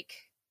was like,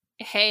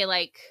 hey,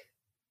 like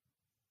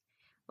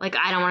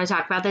I don't want to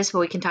talk about this, but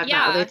we can talk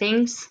about other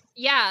things.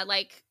 Yeah,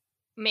 like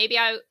maybe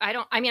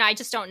I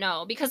just don't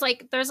know because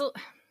like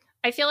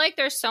I feel like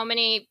there's so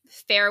many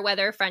fair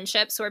weather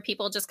friendships where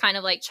people just kind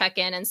of like check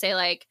in and say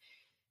like,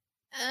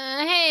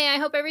 hey, I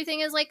hope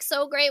everything is like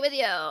so great with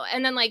you.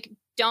 And then like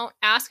don't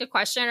ask a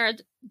question or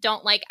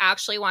don't like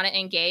actually want to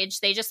engage.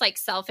 They just like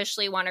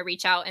selfishly want to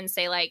reach out and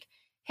say like,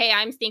 hey,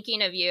 I'm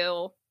thinking of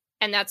you.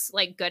 And that's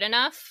like good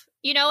enough,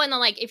 you know? And then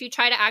like if you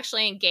try to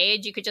actually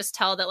engage, you could just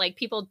tell that like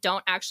people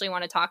don't actually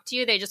want to talk to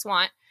you. They just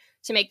want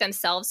to make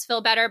themselves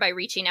feel better by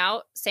reaching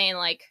out, saying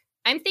like,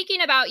 I'm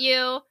thinking about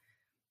you.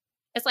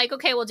 It's like,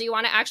 okay, well, do you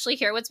want to actually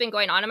hear what's been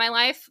going on in my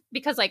life?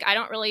 Because like, I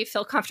don't really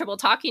feel comfortable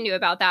talking to you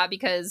about that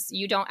because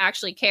you don't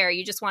actually care.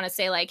 You just want to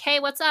say like,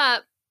 hey, what's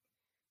up?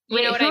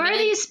 You know what I mean? Who are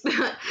these?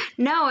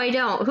 No, I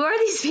don't. Who are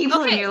these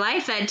people in your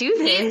life that do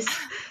this?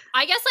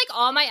 I guess like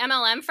all my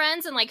MLM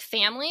friends and like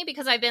family,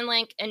 because I've been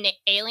like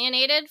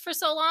alienated for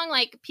so long,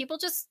 like people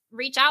just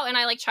reach out and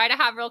I like try to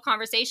have real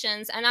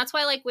conversations. And that's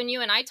why like when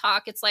you and I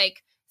talk, it's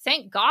like,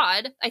 thank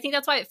God. I think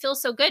that's why it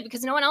feels so good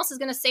because no one else is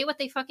going to say what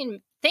they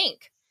fucking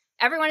think.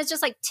 Everyone is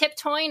just like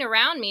tiptoeing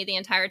around me the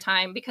entire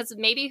time because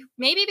maybe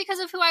because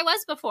of who I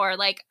was before.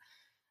 Like,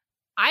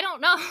 I don't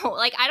know.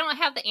 Like, I don't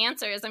have the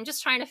answers. I'm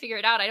just trying to figure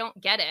it out. I don't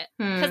get it.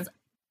 Because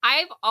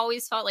I've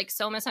always felt like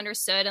so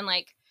misunderstood and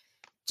like,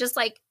 just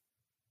like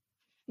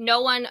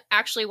no one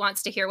actually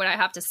wants to hear what I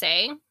have to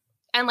say.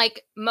 And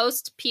like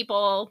most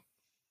people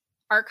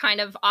are kind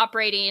of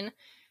operating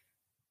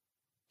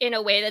in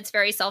a way that's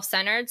very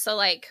self-centered. So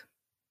like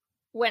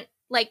when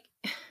like,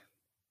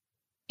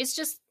 it's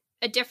just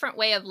a different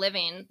way of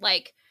living.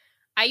 Like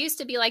I used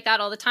to be like that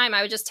all the time.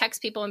 I would just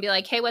text people and be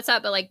like, hey, what's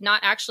up? But like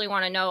not actually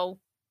want to know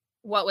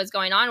what was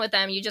going on with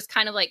them. You just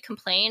kind of like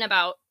complain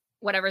about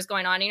whatever's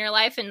going on in your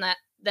life. And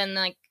then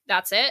like,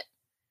 that's it.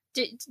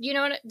 You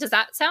know, does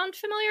that sound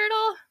familiar at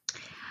all?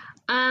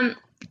 I'm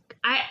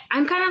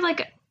kind of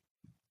like,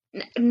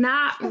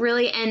 not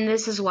really. And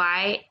this is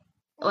why,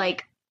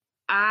 like,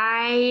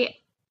 I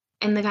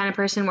am the kind of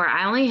person where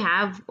I only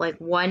have like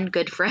one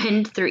good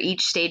friend through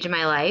each stage of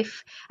my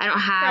life. I don't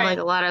have like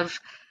a lot of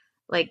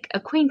like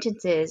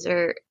acquaintances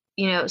or,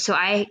 you know, so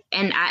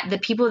the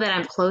people that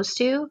I'm close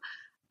to,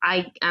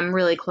 I'm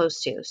really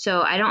close to.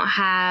 So I don't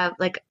have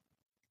like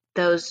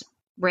those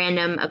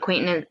random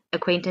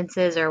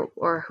acquaintances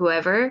or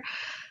whoever.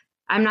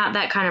 I'm not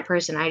that kind of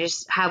person. I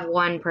just have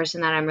one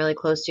person that I'm really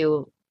close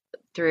to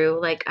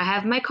through, like, I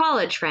have my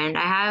college friend.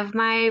 I have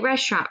my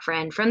restaurant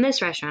friend from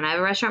this restaurant. I have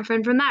a restaurant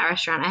friend from that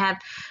restaurant. I have,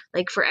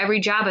 like, for every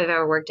job I've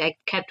ever worked, I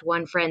kept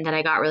one friend that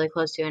I got really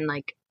close to and,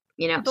 like,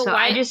 you know, but so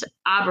I just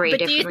operate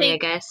differently, I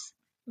guess.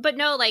 But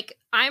no, like,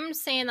 I'm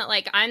saying that,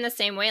 like, I'm the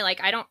same way.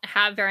 Like, I don't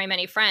have very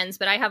many friends,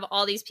 but I have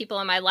all these people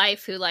in my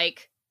life who,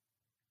 like,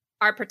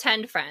 are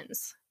pretend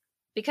friends.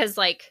 Because,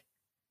 like,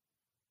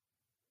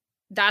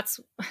 that's,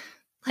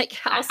 like,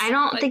 how... I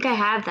don't think I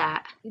have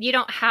that. You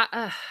don't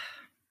have...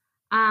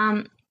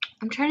 I'm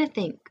trying to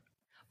think.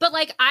 But,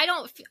 like, I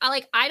don't...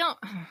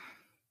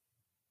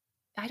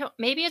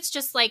 Maybe it's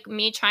just, like,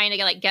 me trying to,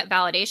 like, get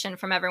validation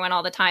from everyone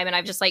all the time. And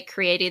I've just, like,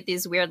 created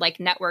these weird, like,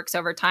 networks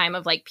over time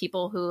of, like,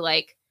 people who,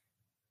 like,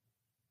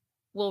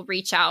 will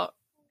reach out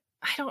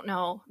I don't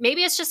know.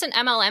 Maybe it's just an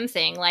MLM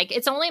thing. Like,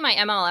 it's only my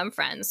MLM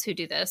friends who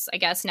do this, I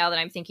guess, now that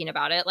I'm thinking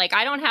about it. Like,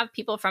 I don't have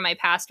people from my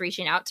past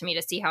reaching out to me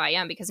to see how I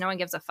am because no one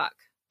gives a fuck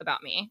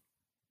about me.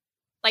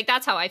 Like,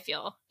 that's how I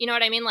feel. You know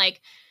what I mean? Like,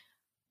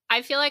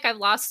 I feel like I've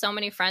lost so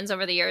many friends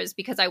over the years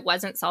because I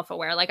wasn't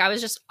self-aware. Like, I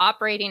was just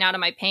operating out of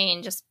my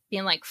pain, just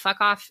being like,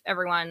 fuck off,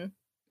 everyone.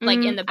 Like,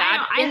 in the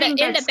bad, in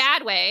the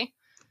bad way.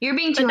 You're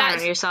being too hard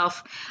on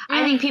yourself.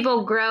 I think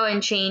people grow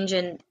and change,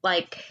 and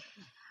like,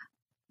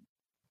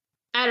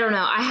 I don't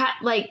know. I had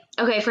like,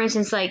 okay, for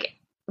instance, like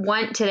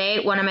one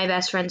of my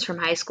best friends from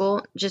high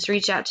school just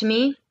reached out to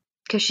me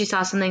because she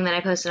saw something that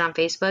I posted on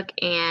Facebook,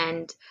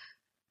 and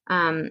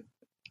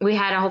we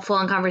had a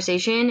full-on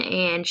conversation,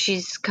 and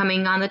she's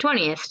coming on the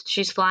 20th.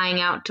 She's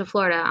flying out to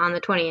Florida on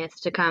the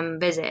 20th to come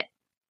visit.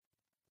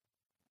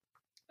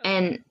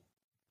 And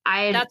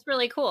that's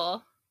really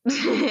cool. That's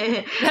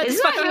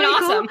fucking really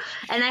awesome. Cool.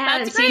 And I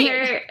haven't seen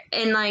her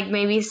in like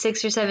maybe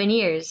 6 or 7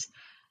 years.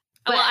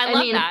 But well, I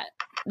love that.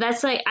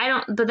 That's like, I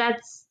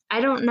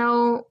don't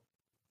know.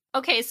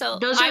 Okay, so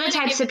those are the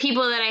types of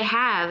people that I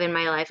have in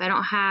my life. I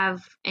don't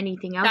have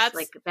anything else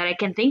like that I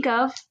can think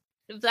of.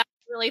 That's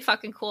really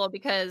fucking cool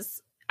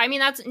because I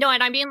mean,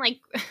 and I'm being like,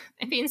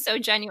 I'm being so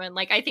genuine.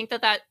 Like, I think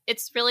that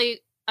it's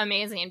really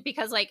amazing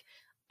because like,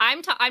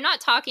 I'm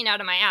not talking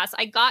out of my ass.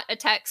 I got a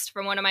text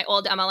from one of my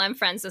old MLM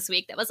friends this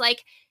week that was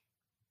like,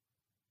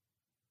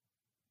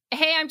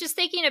 hey, I'm just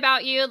thinking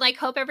about you. Like,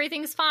 hope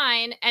everything's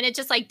fine. And it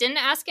just like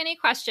didn't ask any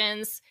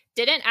questions,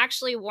 didn't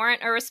actually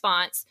warrant a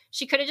response.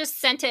 She could have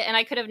just sent it and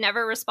I could have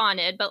never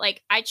responded. But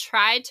like, I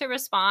tried to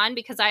respond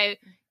because I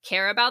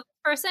care about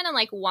the person and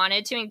like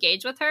wanted to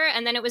engage with her.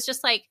 And then it was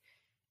just like,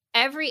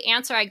 every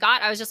answer I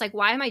got, I was just like,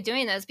 why am I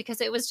doing this? Because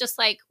it was just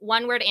like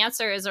one word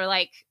answers, or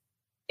like,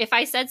 if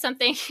I said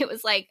something, it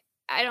was like,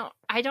 I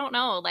don't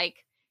know.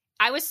 Like,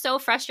 I was so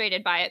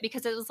frustrated by it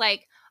because it was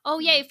like, oh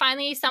yay,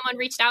 finally someone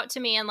reached out to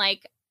me. And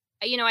like,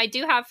 you know, I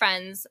do have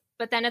friends,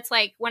 but then it's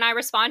like, when I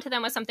respond to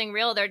them with something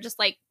real, they're just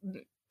like,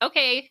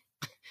 okay,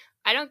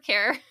 I don't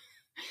care.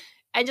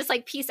 And just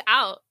like, peace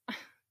out.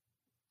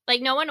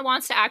 Like, no one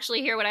wants to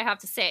actually hear what I have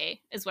to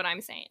say is what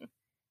I'm saying.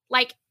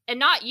 Like, and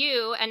not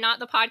you and not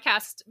the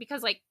podcast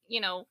because like,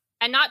 you know,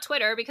 and not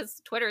Twitter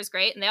because Twitter is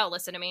great and they all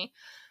listen to me.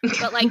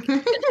 But like,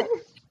 that's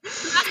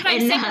what I'm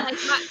saying. Like,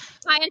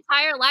 my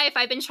entire life,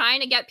 I've been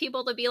trying to get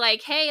people to be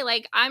like, hey,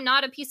 like, I'm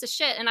not a piece of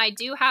shit. And I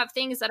do have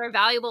things that are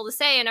valuable to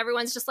say. And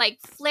everyone's just like,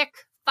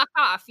 fuck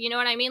off. You know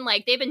what I mean?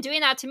 Like, they've been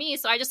doing that to me.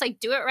 So I just like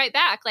do it right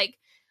back. Like,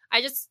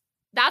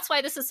 that's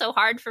why this is so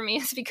hard for me,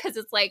 is because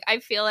it's like, I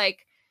feel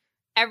like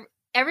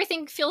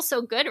everything feels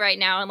so good right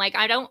now. And like,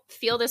 I don't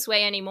feel this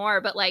way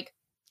anymore. But like,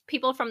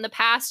 people from the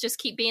past just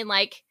keep being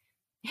like,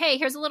 hey,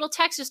 here's a little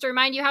text just to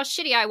remind you how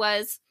shitty I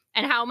was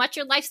and how much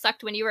your life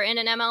sucked when you were in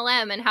an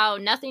MLM and how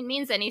nothing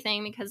means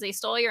anything because they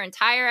stole your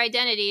entire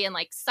identity and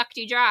like sucked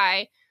you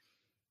dry.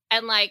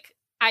 And like,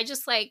 I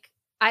just like,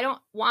 I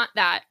don't want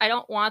that. I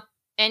don't want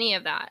any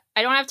of that.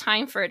 I don't have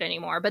time for it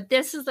anymore. But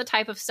this is the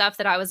type of stuff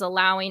that I was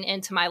allowing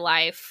into my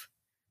life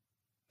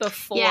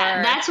before.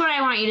 Yeah, that's what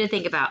I want you to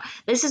think about.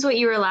 This is what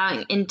you were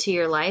allowing into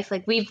your life.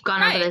 Like, we've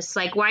gone over this.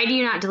 Like, why do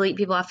you not delete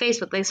people off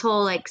Facebook? This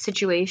whole like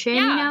situation,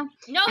 you know?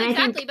 No, and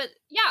exactly. But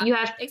yeah, you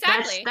have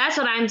exactly. That's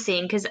what I'm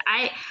seeing. Because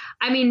I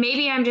mean,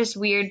 maybe I'm just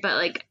weird, but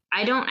like,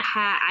 I don't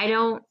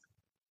know.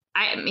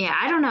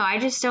 I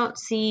just don't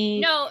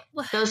see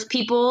those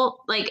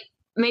people. Like,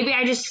 maybe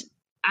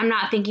I'm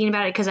not thinking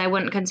about it because I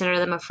wouldn't consider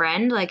them a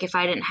friend. Like, if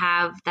I didn't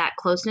have that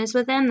closeness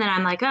with them, then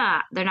I'm like,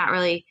 they're not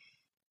really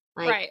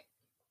like. Right.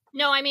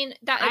 No, I mean,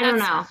 I don't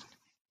know.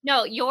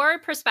 No, your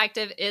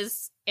perspective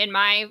is, in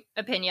my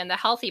opinion, the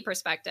healthy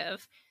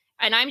perspective.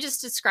 And I'm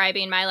just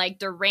describing my like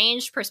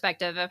deranged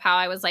perspective of how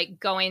I was like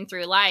going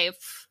through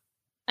life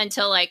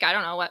until like, I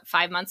don't know,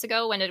 5 months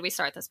ago? When did we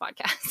start this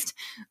podcast?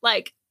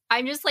 Like,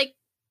 I'm just like,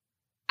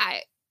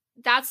 I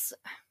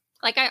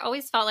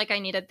always felt like I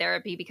needed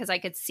therapy because I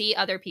could see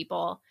other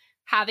people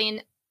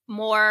having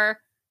more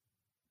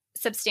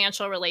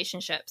substantial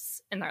relationships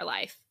in their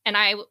life. And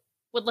I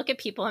would look at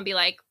people and be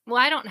like, well,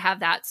 I don't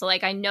have that. So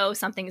like, I know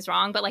something's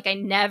wrong, but like, I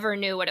never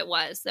knew what it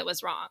was that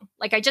was wrong.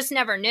 Like, I just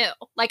never knew.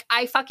 Like,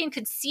 I fucking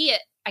could see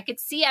it. I could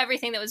see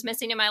everything that was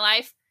missing in my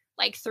life,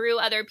 like through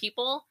other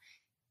people.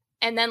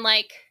 And then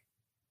like,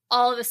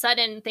 all of a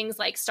sudden things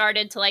like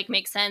started to like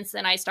make sense.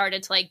 And I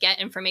started to like get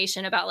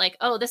information about like,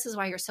 oh, this is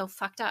why you're so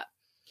fucked up.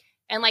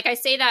 And like, I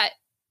say that,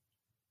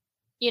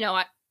 you know,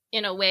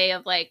 in a way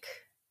of like,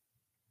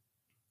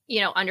 you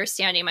know,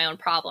 understanding my own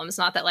problems.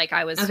 Not that like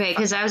I was okay,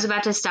 because I was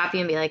about to stop you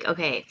and be like,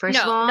 okay, first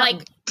of all,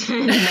 like,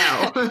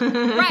 no,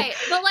 right?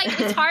 But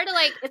like, it's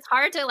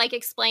hard to like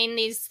explain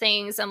these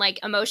things and like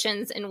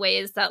emotions in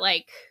ways that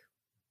like,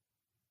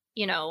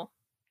 you know,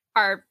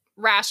 are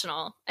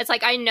rational. It's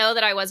like, I know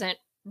that I wasn't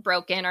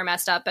broken or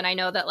messed up, and I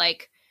know that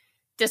like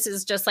this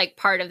is just like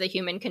part of the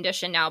human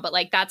condition now. But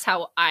like, that's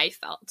how I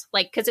felt,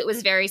 like, because it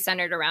was very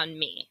centered around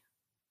me,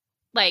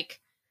 like.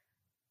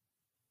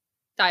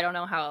 I don't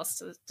know how else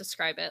to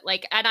describe it.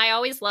 Like, and I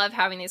always love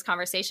having these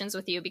conversations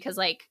with you because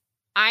like,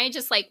 I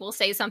just like will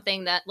say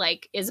something that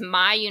like is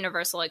my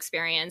universal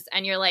experience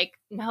and you're like,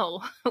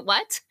 no,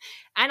 what?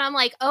 And I'm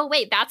like, oh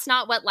wait, that's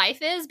not what life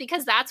is,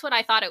 because that's what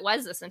I thought it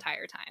was this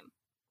entire time.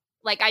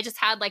 Like I just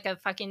had like a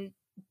fucking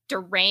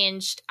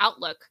deranged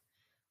outlook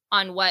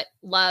on what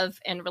love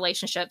and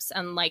relationships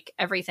and like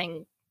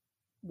everything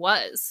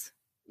was,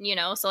 you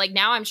know? So like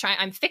now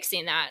I'm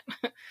fixing that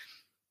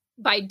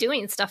by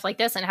doing stuff like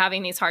this and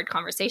having these hard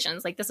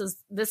conversations. Like this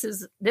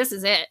is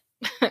it.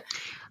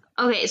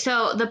 Okay,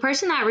 so the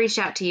person that reached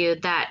out to you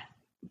that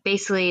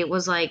basically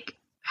was like,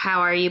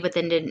 how are you, but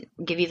then didn't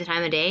give you the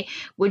time of day,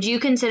 would you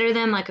consider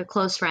them like a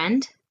close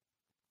friend?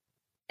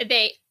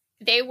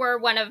 They were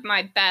one of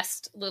my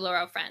best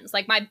LuLaRoe friends,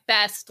 like my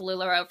best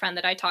LuLaRoe friend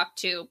that I talked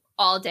to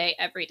all day,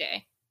 every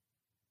day.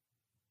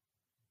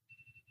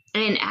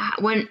 And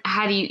when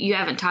have you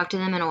haven't talked to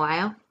them in a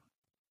while?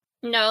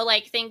 No,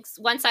 like things,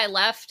 once I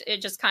left,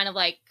 it just kind of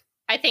like,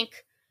 I think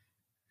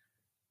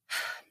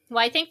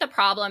the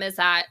problem is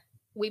that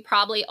we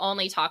probably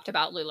only talked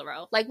about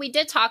LuLaRoe. Like we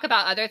did talk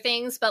about other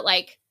things, but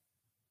like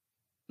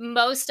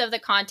most of the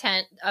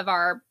content of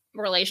our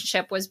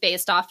relationship was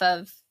based off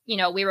of, you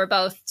know, we were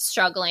both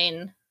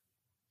struggling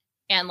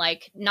and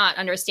like not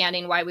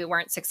understanding why we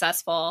weren't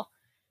successful.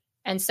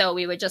 And so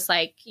we would just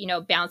like, you know,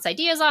 bounce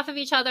ideas off of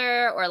each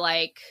other, or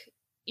like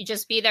you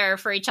just be there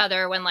for each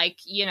other when like,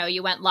 you know,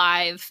 you went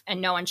live and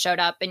no one showed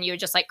up and you would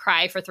just like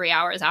cry for 3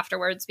 hours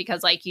afterwards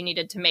because like you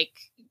needed to make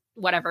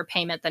whatever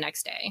payment the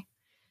next day.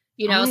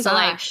 You know, oh my so gosh.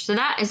 like, so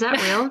that is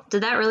that real?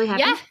 Did that really happen?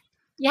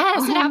 yeah,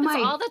 yes, oh it happens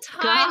my all the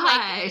time.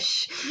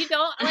 Gosh. Like, you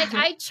don't like.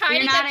 I try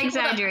You're to not get people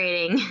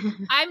exaggerating.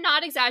 I'm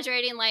not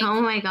exaggerating. Like,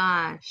 oh my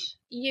gosh.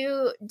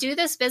 you do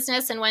this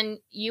business, and when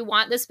you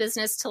want this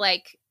business to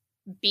like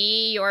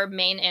be your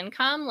main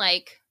income,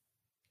 like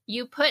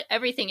you put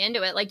everything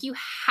into it. Like you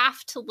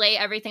have to lay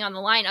everything on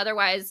the line,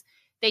 otherwise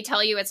they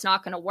tell you it's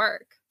not going to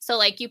work. So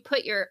like you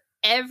put your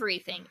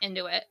everything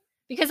into it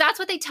because that's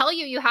what they tell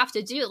you have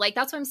to do. Like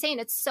that's what I'm saying.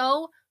 It's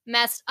so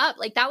messed up.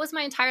 Like that was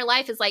my entire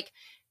life, is like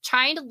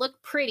trying to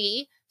look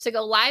pretty to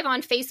go live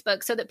on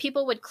Facebook so that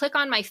people would click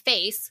on my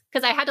face,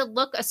 because I had to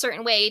look a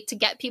certain way to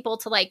get people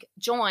to like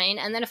join.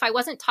 And then if I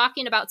wasn't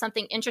talking about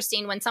something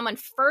interesting when someone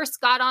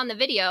first got on the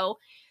video,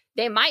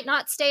 they might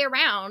not stay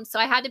around. So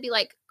I had to be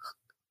like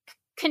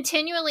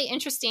continually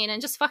interesting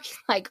and just fucking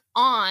like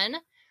on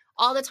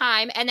all the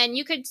time. And then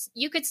you could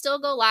still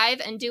go live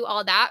and do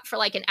all that for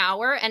like an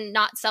hour and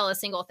not sell a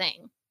single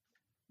thing.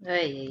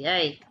 Ay, ay,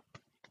 ay.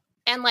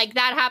 And like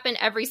that happened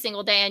every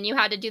single day, and you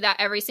had to do that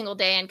every single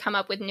day and come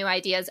up with new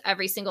ideas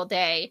every single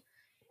day.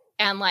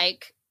 And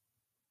like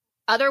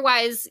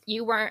otherwise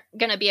you weren't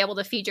going to be able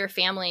to feed your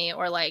family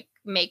or like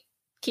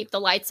keep the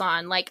lights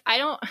on. Like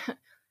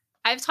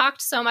I've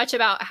talked so much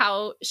about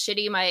how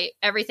shitty my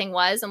everything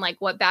was and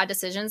like what bad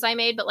decisions I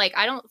made, but like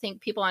I don't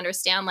think people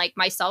understand. Like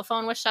my cell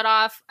phone was shut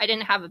off. I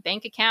didn't have a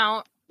bank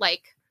account.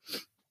 Like,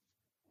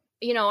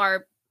 you know,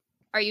 our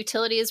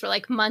utilities were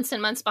like months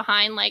and months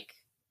behind. Like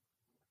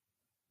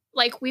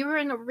we were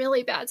in a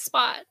really bad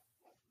spot.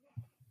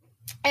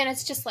 And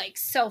it's just like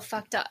so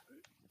fucked up,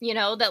 you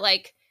know, that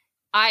like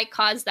I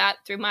caused that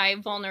through my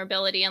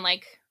vulnerability. And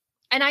like,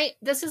 and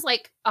this is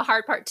like a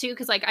hard part too,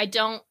 because like I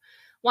don't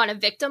want to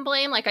victim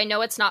blame. Like I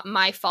know it's not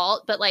my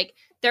fault, but like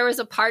there was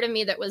a part of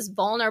me that was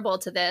vulnerable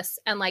to this.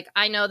 And like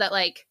I know that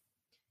like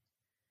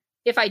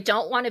if I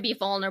don't want to be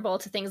vulnerable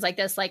to things like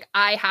this, like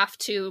I have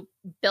to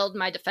build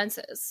my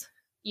defenses.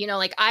 You know,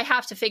 like I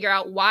have to figure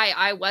out why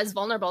I was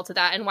vulnerable to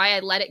that and why I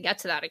let it get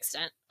to that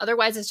extent.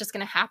 Otherwise, it's just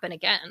going to happen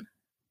again.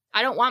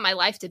 I don't want my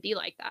life to be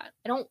like that.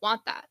 I don't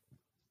want that.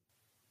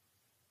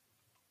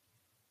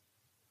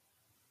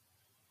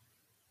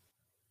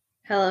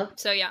 Hello?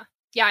 So yeah.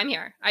 Yeah, I'm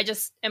here. I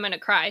just am going to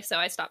cry, so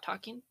I stopped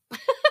talking.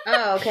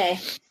 Oh, okay.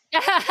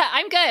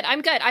 I'm good.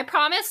 I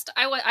promised.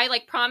 I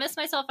like promised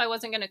myself I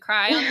wasn't going to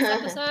cry on this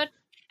episode.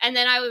 And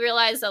then I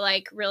realized that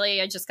like really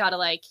I just got to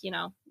like, you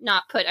know,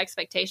 not put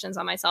expectations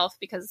on myself,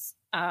 because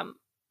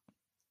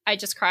I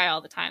just cry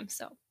all the time.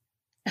 So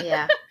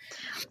yeah.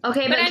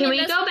 Okay, but can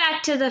we go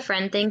back to the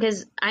friend thing?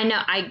 Because I know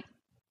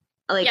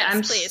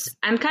yes,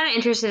 I'm kind of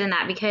interested in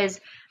that because,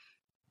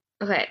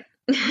 okay.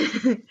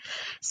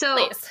 So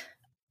please.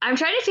 I'm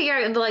trying to figure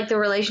out like the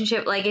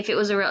relationship, like if it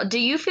was a real, do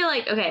you feel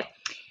like, okay,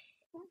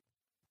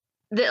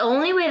 the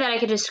only way that I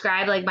could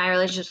describe like my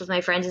relationships with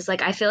my friends is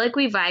like, I feel like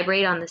we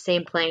vibrate on the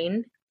same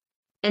plane.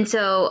 And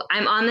so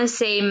I'm on the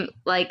same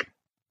like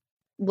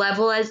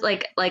level as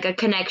like a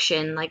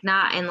connection, like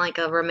not in like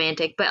a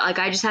romantic, but like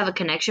I just have a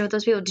connection with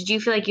those people. Did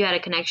you feel like you had a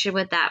connection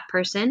with that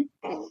person?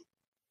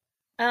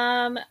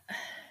 I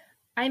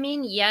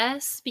mean,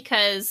 yes,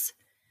 because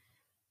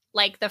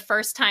like the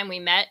first time we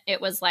met, it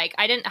was like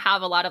I didn't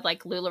have a lot of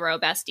like LuLaRoe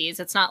besties.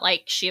 It's not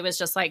like she was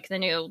just like the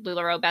new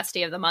LuLaRoe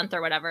bestie of the month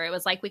or whatever. It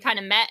was like we kind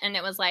of met and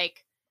it was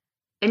like,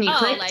 and you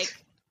clicked? Like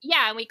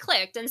yeah, and we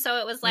clicked. And so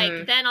it was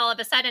like then all of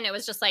a sudden it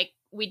was just like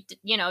we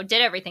you know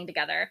did everything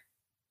together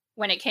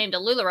when it came to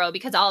LuLaRoe,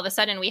 because all of a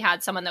sudden we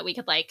had someone that we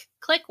could like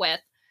click with.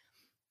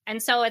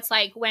 And so it's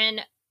like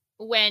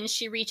when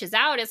she reaches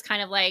out, it's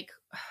kind of like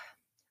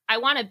I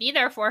want to be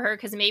there for her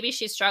because maybe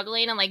she's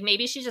struggling and like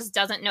maybe she just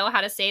doesn't know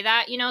how to say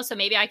that, you know, so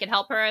maybe I could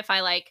help her if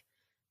I like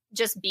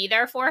just be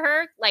there for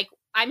her. Like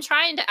I'm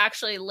trying to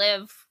actually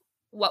live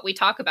what we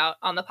talk about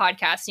on the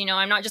podcast. You know,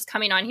 I'm not just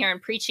coming on here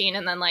and preaching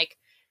and then like,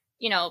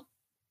 you know,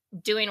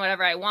 doing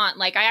whatever I want.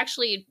 Like I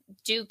actually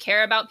do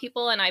care about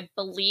people and I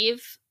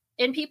believe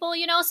in people,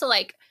 you know? So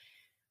like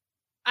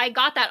I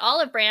got that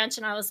olive branch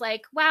and I was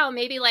like, wow,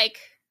 maybe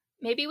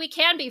we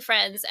can be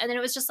friends. And then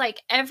it was just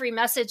like every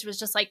message was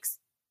just like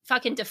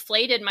fucking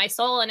deflated my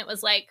soul. And it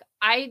was like,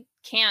 I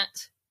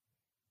can't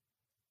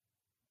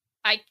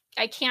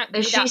be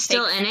Is she that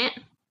still fake. in it?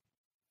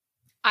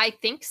 I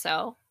think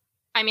so.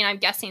 I mean, I'm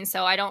guessing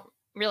so. I don't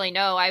really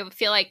know. I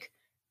feel like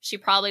she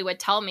probably would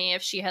tell me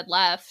if she had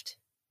left,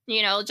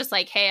 you know, just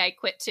like, hey, I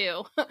quit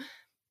too.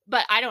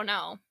 But I don't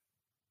know.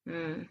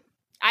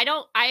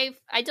 I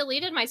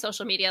deleted my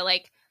social media.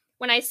 Like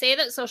when I say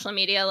that social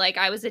media, like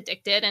I was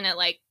addicted and it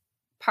like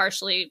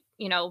partially,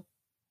 you know,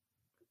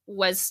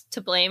 was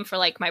to blame for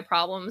like my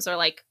problems or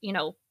like, you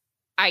know,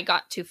 I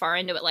got too far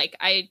into it. Like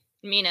I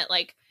mean it,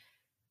 like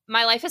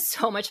my life is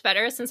so much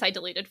better since I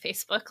deleted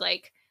Facebook.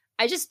 Like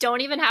I just don't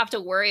even have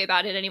to worry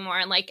about it anymore.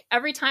 And like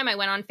every time I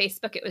went on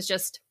Facebook, it was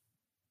just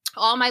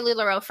all my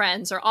LuLaRoe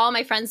friends or all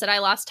my friends that I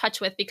lost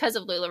touch with because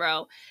of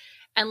LuLaRoe.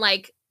 And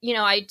like, you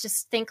know, I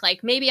just think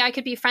like maybe I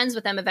could be friends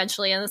with them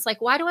eventually. And it's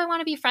like, why do I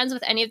want to be friends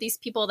with any of these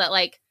people that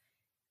like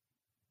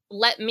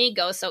let me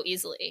go so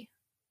easily?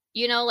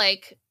 You know,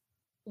 like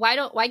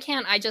why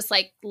can't I just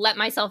like let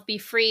myself be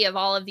free of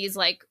all of these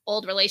like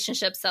old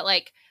relationships that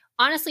like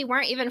honestly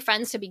weren't even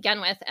friends to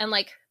begin with? And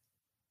like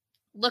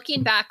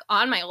looking back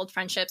on my old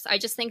friendships, I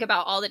just think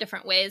about all the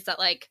different ways that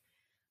like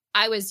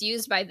I was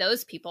used by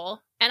those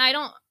people.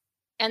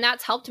 And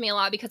that's helped me a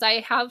lot because I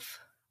have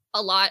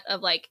a lot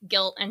of like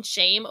guilt and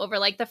shame over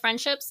like the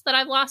friendships that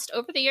I've lost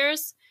over the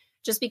years,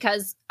 just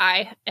because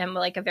I am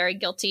like a very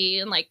guilty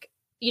and like,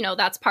 you know,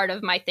 that's part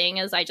of my thing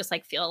is I just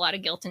like feel a lot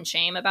of guilt and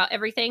shame about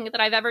everything that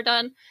I've ever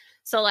done.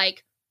 So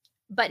like,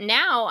 but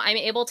now I'm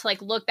able to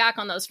like look back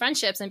on those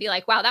friendships and be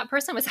like, wow, that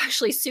person was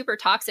actually super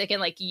toxic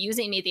and like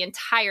using me the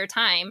entire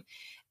time.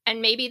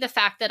 And maybe the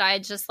fact that I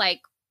just like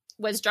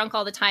was drunk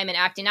all the time and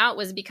acting out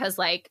was because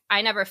like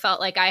I never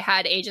felt like I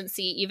had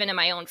agency even in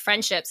my own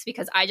friendships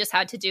because I just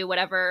had to do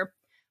whatever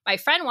my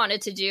friend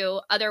wanted to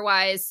do.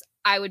 Otherwise,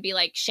 I would be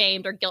like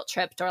shamed or guilt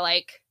tripped or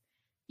like,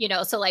 you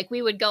know, so like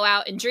we would go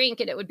out and drink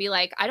and it would be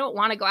like, I don't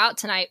want to go out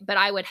tonight, but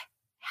I would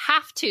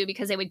have to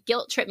because they would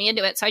guilt trip me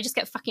into it. So I just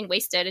get fucking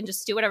wasted and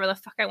just do whatever the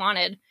fuck I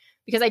wanted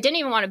because I didn't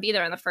even want to be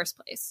there in the first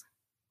place.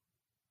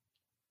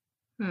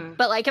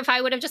 But like if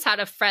I would have just had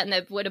a friend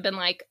that would have been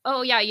like,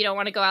 oh yeah, you don't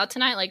want to go out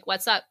tonight? Like,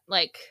 what's up?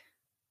 Like,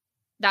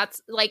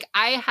 that's like,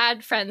 I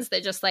had friends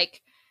that just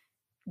like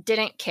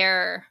didn't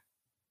care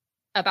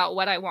about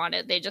what I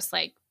wanted. They just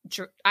like,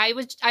 I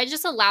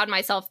just allowed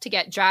myself to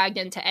get dragged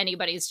into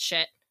anybody's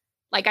shit.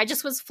 Like I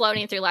just was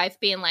floating through life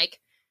being like,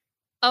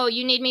 oh,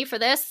 you need me for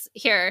this?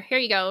 Here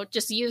you go.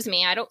 Just use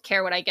me. I don't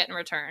care what I get in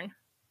return.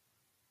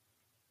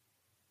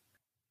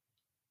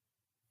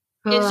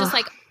 It's just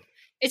like,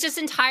 it's just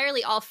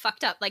entirely all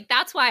fucked up. Like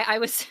that's why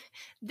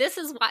this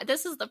is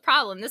the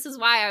problem. This is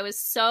why I was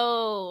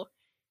so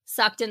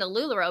sucked into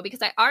LuLaRoe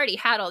because I already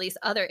had all these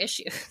other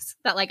issues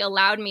that like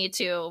allowed me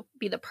to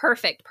be the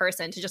perfect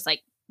person to just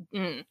like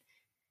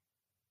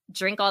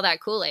drink all that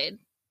Kool-Aid.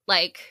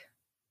 Like,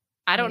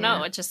 I don't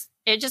know. It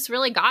just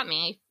really got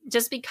me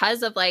just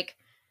because of like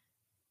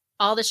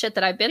all the shit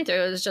that I've been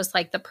through. It was just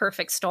like the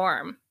perfect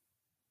storm.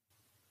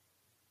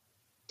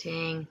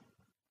 Dang.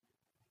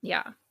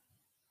 Yeah.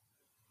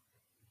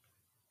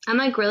 I'm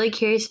like really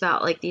curious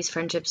about like these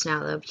friendships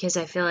now though, because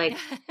I feel like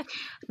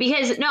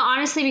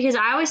honestly, because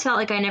I always felt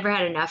like I never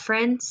had enough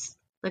friends.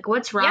 Like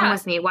what's wrong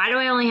with me? Why do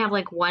I only have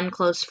like one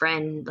close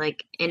friend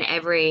like in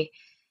every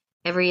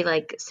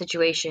like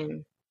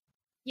situation?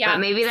 Yeah.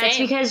 But maybe that's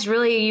because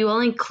really you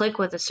only click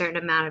with a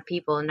certain amount of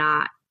people,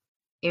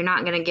 you're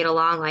not going to get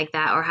along like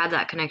that or have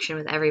that connection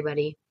with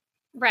everybody.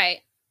 Right.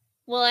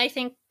 Well, I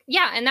think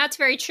and that's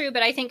very true.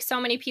 But I think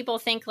so many people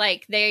think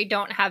like they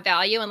don't have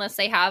value unless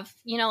they have,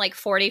 you know, like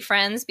 40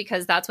 friends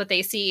because that's what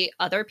they see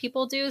other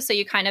people do. So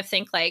you kind of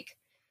think like,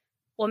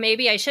 well,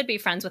 maybe I should be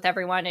friends with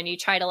everyone. And you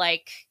try to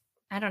like,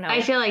 I don't know.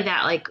 I feel like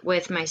that like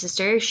with my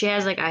sister, she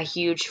has like a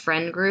huge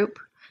friend group.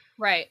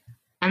 Right.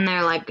 And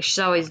they're like, she's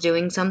always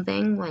doing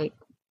something like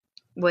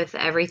with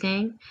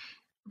everything.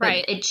 But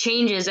right. It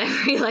changes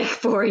every like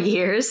 4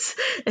 years.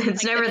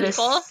 It's like never this.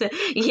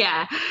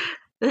 Yeah.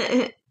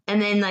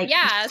 And then like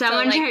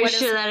someone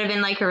that have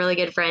been like a really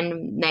good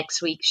friend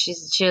next week, she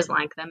doesn't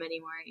like them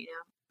anymore, you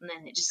know. And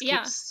then it just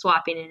keeps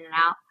swapping in and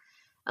out.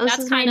 Oh, this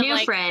is my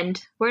new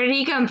friend. Where did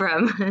he come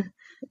from?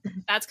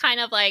 That's kind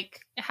of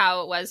like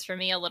how it was for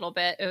me a little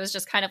bit. It was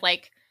just kind of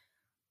like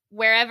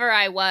wherever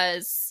I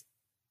was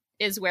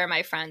is where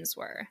my friends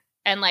were.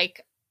 And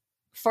like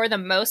for the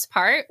most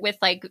part, with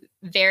like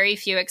very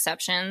few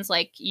exceptions,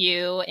 like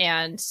you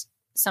and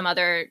some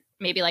other,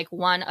 maybe like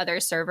one other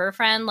server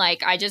friend,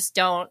 like I just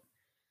don't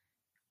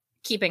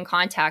keep in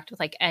contact with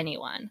like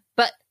anyone.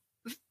 But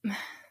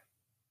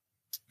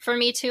for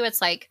me too,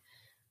 it's like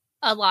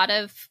a lot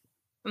of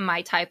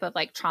my type of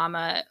like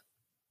trauma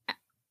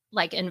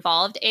like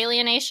involved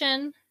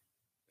alienation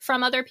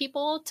from other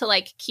people to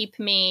like keep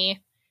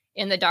me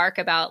in the dark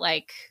about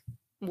like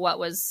what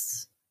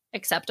was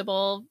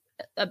acceptable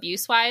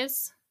abuse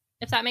wise,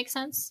 if that makes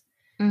sense.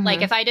 Mm-hmm.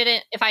 Like if I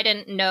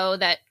didn't know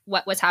that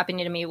what was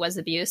happening to me was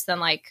abuse, then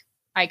like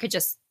I would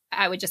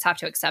just have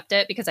to accept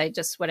it because I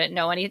just wouldn't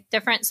know any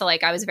different. So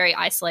like I was very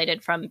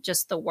isolated from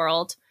just the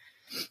world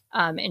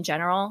in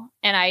general.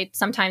 And I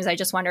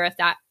just wonder if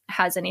that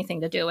has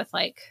anything to do with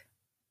like,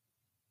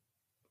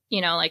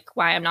 you know, like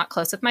why I'm not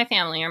close with my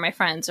family or my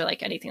friends or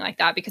like anything like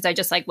that, because I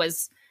just like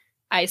was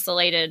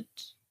isolated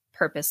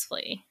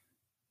purposefully.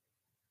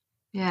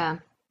 Yeah.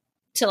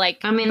 To like,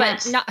 I mean,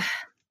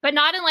 but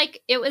not in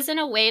like, it was in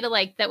a way to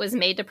like, that was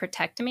made to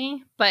protect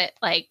me, but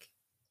like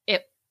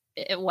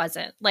it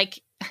wasn't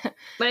like,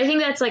 but I think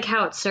that's like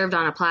how it's served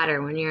on a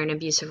platter when you're in an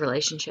abusive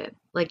relationship.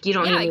 Like you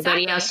don't need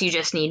anybody else. You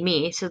just need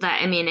me. So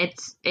that, I mean,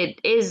 it's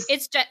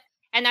just,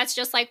 and that's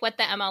just like what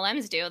the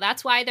MLMs do.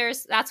 That's why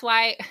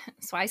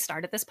I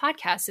started this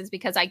podcast, is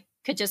because I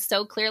could just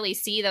so clearly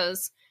see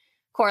those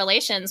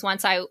correlations.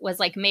 Once I was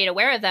like made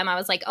aware of them, I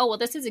was like, oh, well,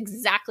 this is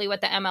exactly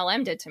what the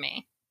MLM did to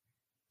me.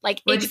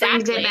 Like, which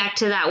brings it back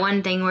to that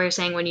one thing we were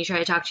saying, when you try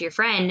to talk to your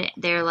friend,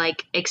 they're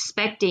like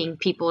expecting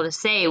people to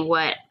say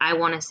what I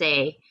want to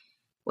say,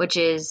 which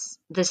is,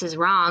 this is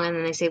wrong. And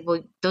then they say,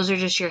 well, those are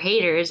just your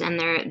haters and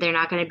they're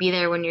not going to be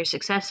there when you're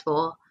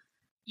successful.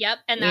 Yep.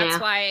 And that's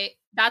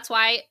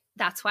why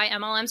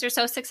MLMs are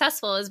so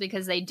successful, is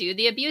because they do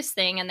the abuse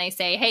thing and they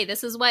say, hey,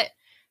 this is what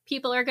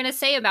people are going to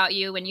say about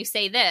you when you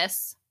say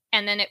this.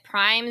 And then it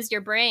primes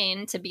your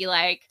brain to be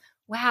like,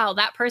 wow,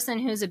 that person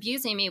who's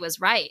abusing me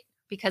was right,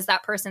 because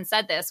that person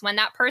said this, when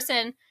that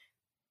person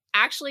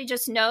actually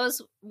just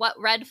knows what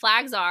red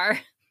flags are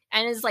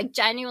and is like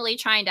genuinely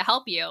trying to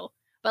help you.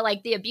 But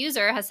like the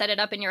abuser has set it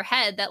up in your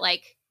head that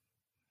like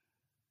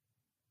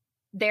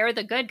they're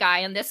the good guy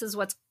and this is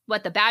what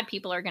the bad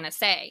people are going to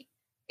say.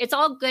 It's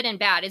all good and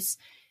bad. It's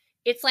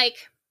like,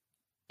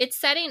 it's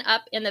setting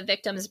up in the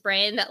victim's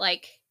brain that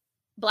like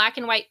black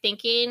and white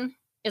thinking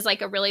is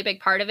like a really big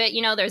part of it.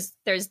 You know,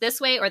 there's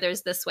this way or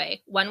there's this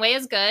way. One way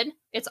is good.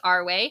 It's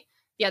our way.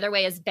 The other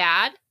way is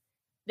bad.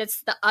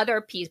 That's the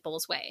other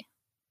people's way.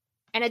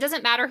 And it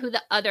doesn't matter who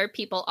the other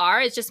people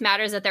are. It just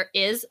matters that there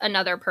is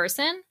another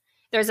person.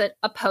 There's an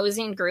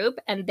opposing group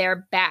and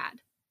they're bad.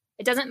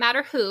 It doesn't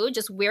matter who,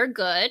 just we're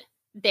good,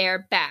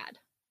 they're bad.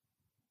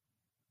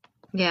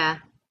 Yeah.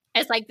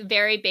 It's like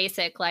very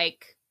basic,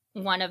 like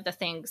one of the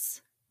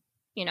things,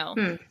 you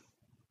know.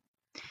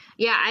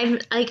 Yeah,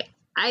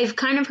 I've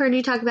kind of heard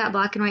you talk about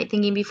black and white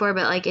thinking before,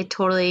 but like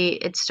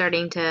it's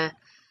starting to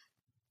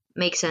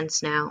make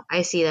sense now.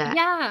 I see that.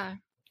 Yeah.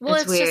 Well,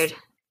 it's weird.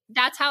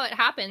 That's how it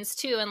happens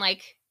too. And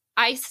like,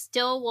 I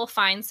still will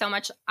find so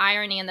much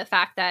irony in the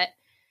fact that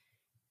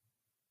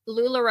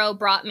LuLaRoe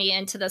brought me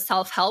into the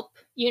self-help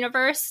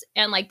universe.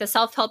 And like the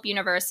self-help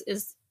universe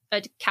is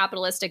a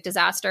capitalistic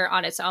disaster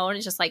on its own.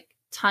 It's just like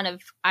a ton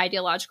of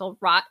ideological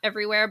rot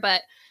everywhere.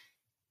 But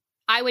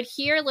I would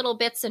hear little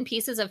bits and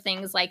pieces of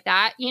things like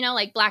that, you know,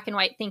 like black and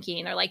white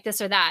thinking or like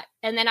this or that.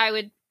 And then I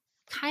would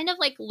kind of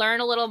like learn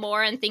a little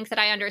more and think that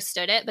I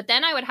understood it. But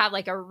then I would have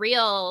like a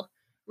real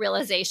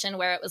realization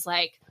where it was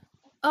like,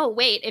 oh,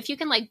 wait, if you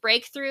can like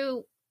break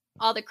through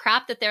all the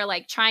crap that they're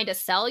like trying to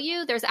sell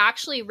you, there's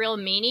actually real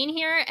meaning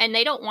here. And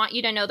they don't want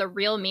you to know the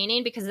real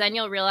meaning, because then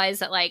you'll realize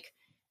that like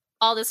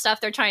all the stuff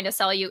they're trying to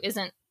sell you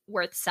isn't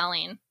worth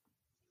selling.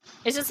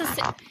 It's just,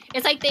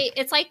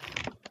 it's like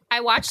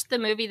I watched the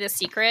movie The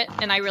Secret,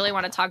 and I really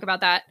want to talk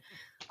about that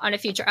on a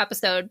future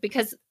episode,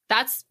 because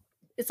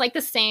it's like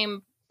the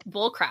same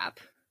bullcrap.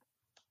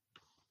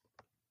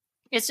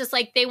 It's just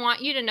like they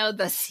want you to know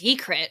the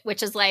secret,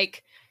 which is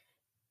like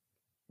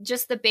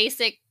just the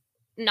basic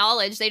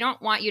knowledge. They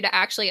don't want you to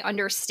actually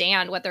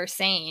understand what they're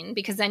saying,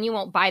 because then you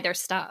won't buy their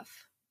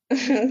stuff.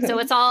 So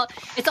it's all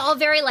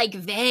very like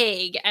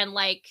vague and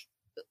like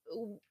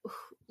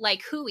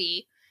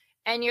hooey.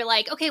 And you're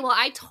like, okay, well,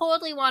 I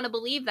totally want to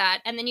believe that.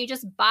 And then you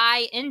just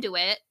buy into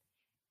it.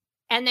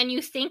 And then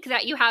you think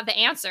that you have the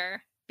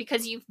answer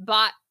because you've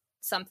bought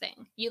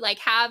something. You like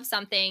have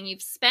something,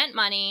 you've spent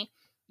money,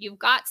 you've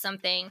got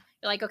something.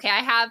 You're like, okay, I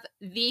have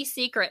the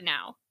secret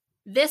now.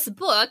 This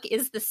book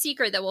is the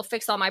secret that will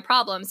fix all my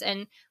problems.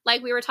 And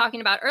like we were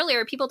talking about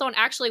earlier, people don't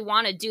actually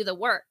want to do the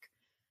work.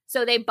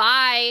 So they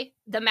buy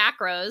the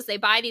macros, they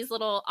buy these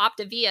little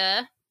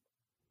Optavia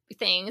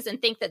things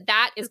and think that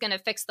that is going to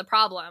fix the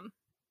problem.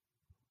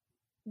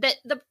 That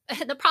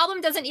the problem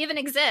doesn't even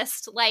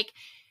exist. Like,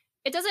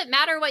 it doesn't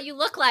matter what you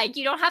look like.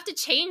 You don't have to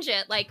change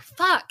it. Like,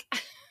 fuck.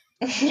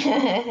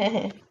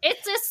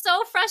 It's just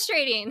so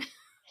frustrating.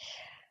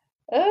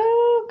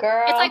 Oh,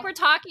 girl. It's like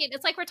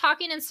we're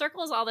talking in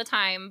circles all the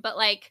time, but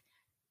like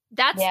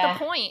that's the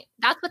point.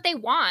 That's what they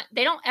want.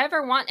 They don't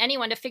ever want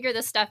anyone to figure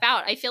this stuff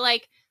out. I feel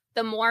like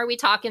the more we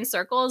talk in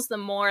circles, the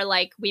more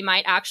like we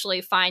might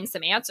actually find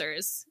some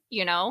answers,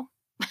 you know?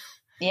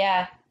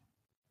 Yeah.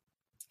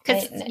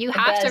 Because you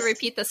have to best.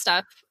 repeat the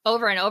stuff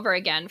over and over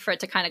again for it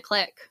to kind of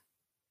click.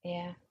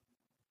 Yeah.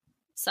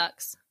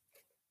 Sucks.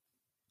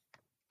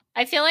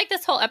 I feel like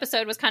this whole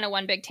episode was kind of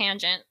one big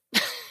tangent.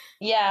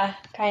 Yeah,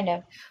 kind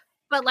of.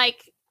 But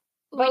like,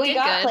 But we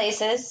got good.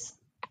 places.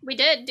 We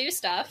did do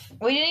stuff.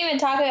 We didn't even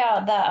talk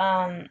about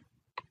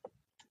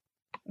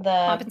the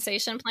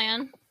compensation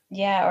plan.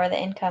 Yeah, or the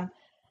income.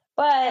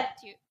 But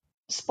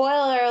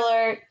spoiler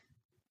alert,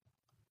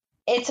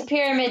 it's a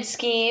pyramid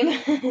scheme.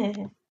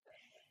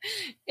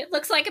 It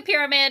looks like a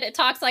pyramid, it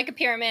talks like a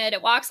pyramid,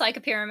 it walks like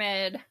a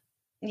pyramid.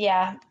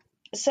 Yeah.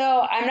 So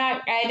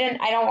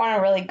I don't want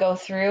to really go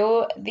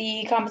through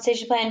the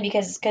compensation plan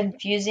because it's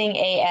confusing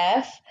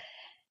AF.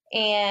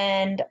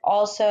 And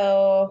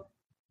also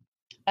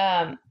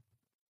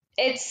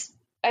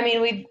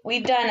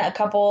we've done a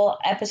couple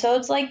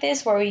episodes like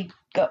this where we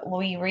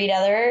read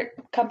other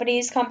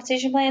companies'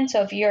 compensation plans.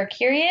 So if you're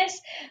curious,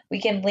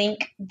 we can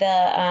link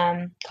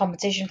the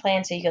compensation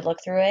plan so you could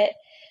look through it.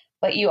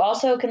 But you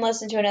also can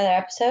listen to another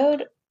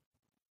episode.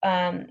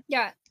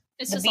 Yeah,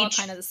 it's just all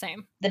kind of the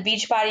same. The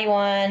Beachbody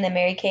one, the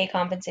Mary Kay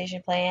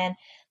compensation plan,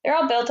 they're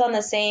all built on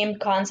the same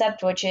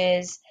concept, which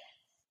is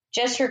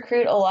just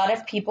recruit a lot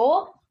of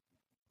people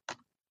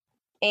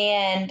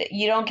and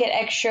you don't get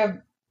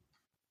extra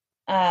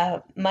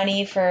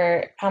money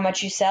for how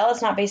much you sell.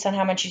 It's not based on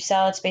how much you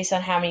sell. It's based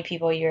on how many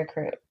people you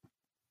recruit.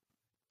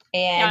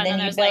 And then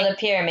you build a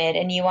pyramid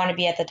and you want to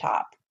be at the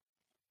top.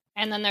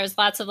 And then there's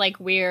lots of like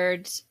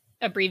weird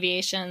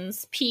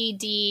abbreviations,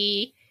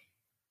 PD,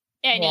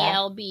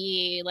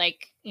 NELB,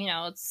 like,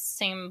 it's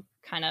same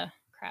kind of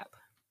crap.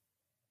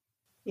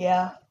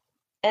 Yeah.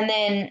 And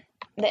then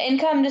the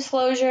income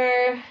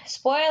disclosure,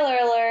 spoiler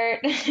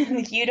alert,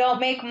 you don't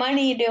make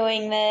money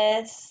doing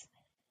this.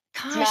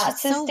 Gosh, it's not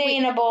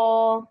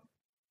sustainable.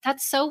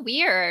 That's so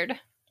weird.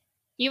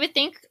 You would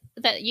think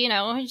that, you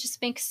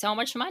just make so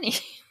much money.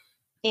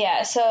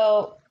 Yeah,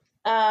 so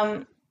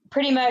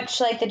pretty much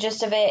like the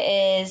gist of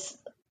it is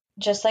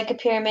just like a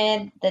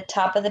pyramid, the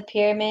top of the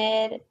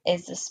pyramid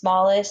is the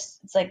smallest.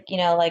 It's like,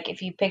 like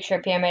if you picture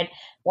a pyramid,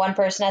 one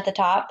person at the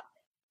top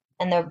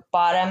and the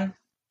bottom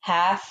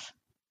half,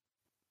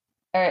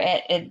 or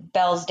it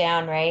bells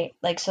down, right?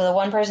 Like, so the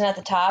one person at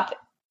the top,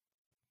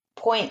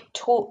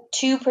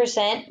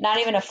 0.2%, not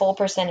even a full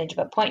percentage,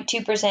 but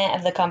 0.2%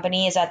 of the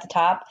company is at the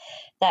top.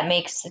 That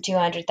makes the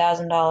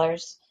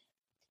 $200,000.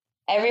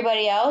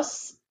 Everybody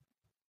else,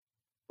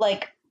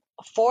 like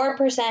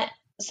 4%.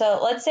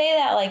 So let's say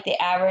that like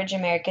the average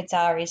American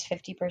salary is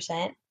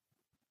 50%.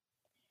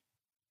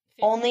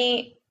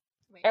 Only,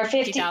 or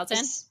 50,000.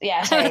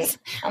 Yeah, sorry.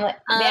 I'm like,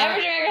 the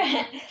average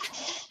American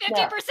 50%.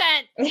 No.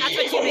 That's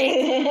what you make.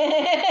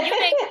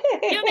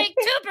 You make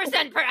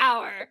 2% per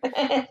hour.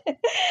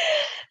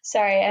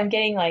 Sorry, I'm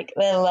getting like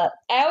little.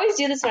 I always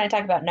do this when I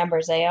talk about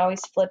numbers. I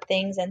always flip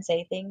things and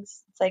say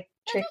things. It's like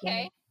tricks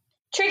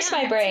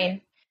my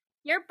brain.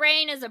 Your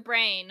brain is a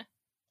brain.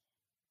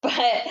 But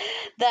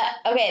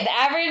the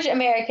average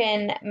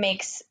American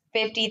makes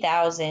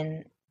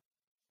 50,000,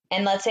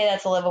 and let's say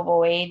that's a livable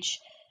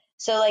wage.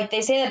 So like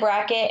they say the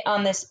bracket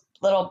on this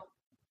little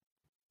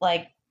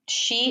like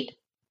sheet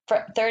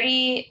for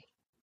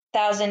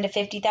 30,000 to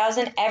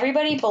 50,000.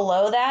 Everybody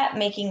below that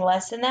making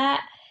less than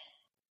that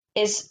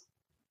is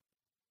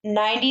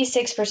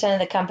 96% of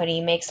the company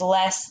makes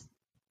less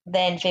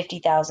than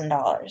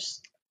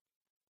 $50,000.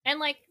 And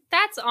like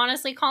that's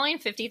honestly calling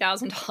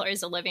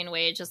 $50,000 a living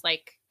wage is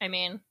like, I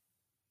mean,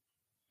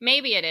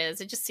 maybe it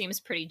is. It just seems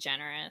pretty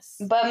generous.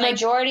 But like,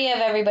 majority of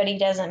everybody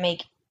doesn't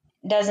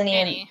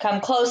even come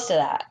close to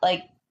that.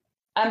 Like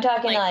I'm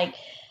talking like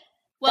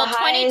well,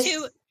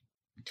 22%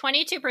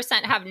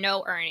 have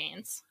no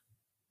earnings.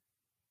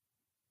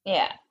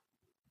 Yeah.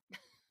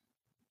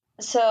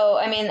 So,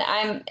 I mean,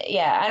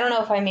 I don't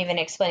know if I'm even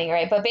explaining it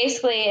right, but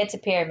basically it's a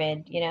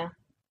pyramid, Yeah.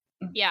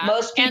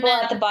 Most people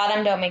at the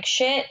bottom don't make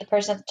shit. The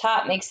person at the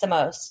top makes the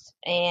most.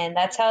 And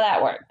that's how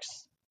that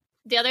works.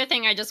 The other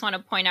thing I just want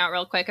to point out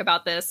real quick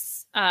about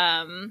this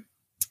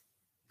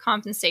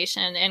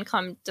compensation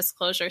income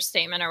disclosure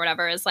statement or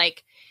whatever is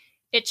like,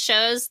 it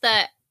shows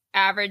the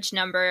average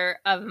number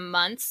of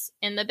months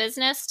in the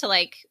business to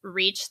like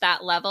reach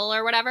that level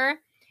or whatever.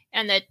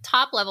 And the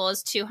top level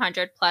is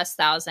 200 plus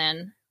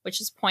thousand,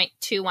 which is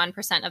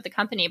 0.21% of the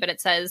company. But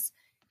it says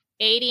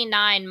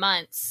 89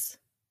 months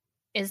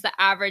is the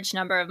average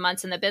number of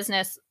months in the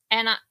business.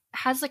 And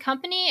has the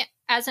company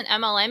as an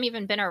MLM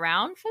even been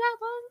around for that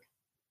long?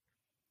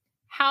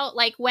 How,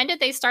 like, when did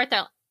they start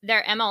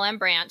their MLM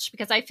branch?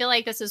 Because I feel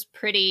like this is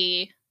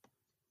pretty...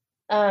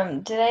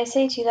 did I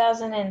say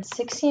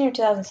 2016 or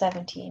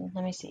 2017?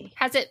 Let me see.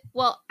 Has it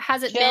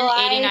been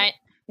 89?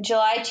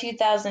 July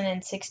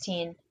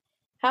 2016.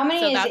 How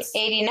many is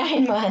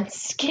 89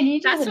 months? Can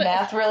you do the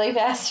math really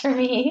fast for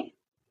me?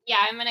 Yeah,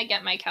 I'm going to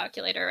get my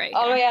calculator right here.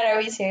 Oh my God, are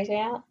we serious right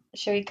now?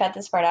 Should we cut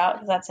this part out?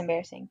 Because that's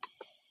embarrassing.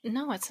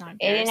 No, it's not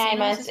embarrassing. 89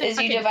 months is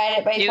you divide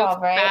it by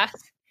 12, right?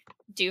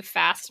 Do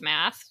fast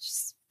math.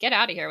 Just get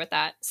out of here with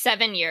that.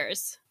 7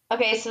 years.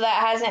 Okay, so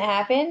that hasn't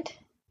happened?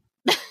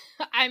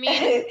 I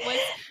mean,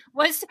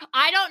 was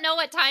I don't know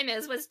what time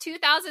is. Was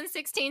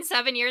 2016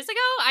 7 years ago?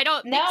 I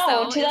don't think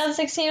so. No,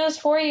 2016 was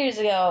 4 years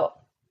ago.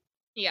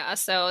 Yeah,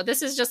 so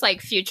this is just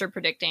like future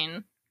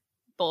predicting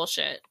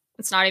bullshit.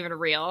 It's not even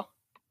real.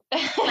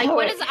 Like,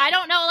 what is? I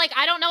don't know. Like,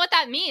 I don't know what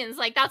that means.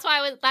 Like, that's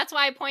why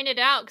I pointed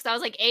it out, because I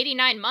was like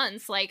 89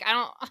 months. Like, I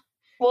don't.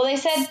 Well, they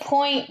said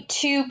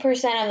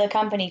 0.2% of the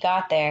company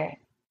got there.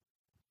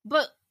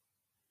 But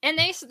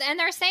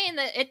they're saying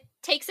that it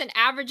takes an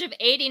average of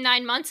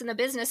 89 months in the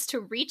business to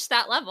reach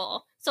that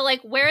level. So,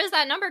 like, where is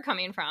that number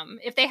coming from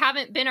if they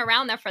haven't been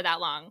around there for that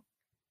long?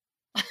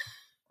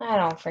 I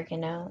don't freaking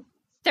know.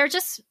 They're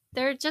just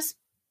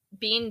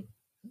being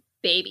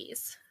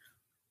babies.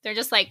 They're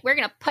just like, we're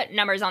gonna put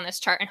numbers on this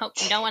chart and hope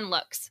no one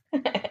looks.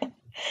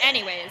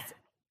 Anyways,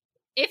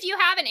 if you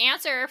have an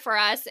answer for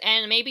us,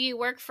 and maybe you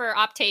work for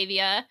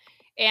Optavia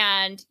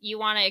and you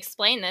want to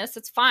explain this,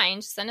 it's fine.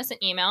 Just send us an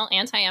email,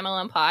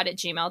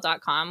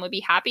 antimlmpod@gmail.com. We'd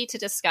be happy to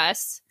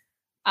discuss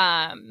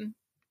anything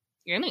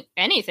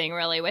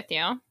really with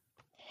you.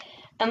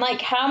 And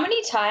like, how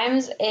many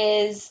times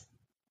is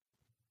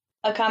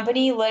a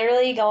company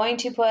literally going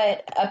to put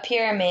a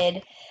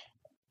pyramid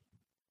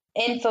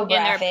infographic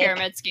in their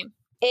pyramid scheme?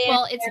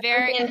 Well, it's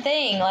very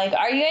thing. Like,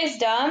 are you guys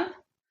dumb?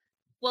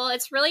 Well,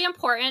 it's really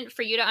important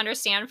for you to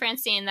understand,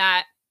 Francine,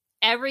 that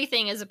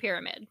everything is a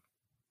pyramid.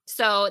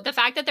 So the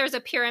fact that there's a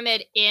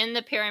pyramid in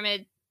the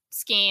pyramid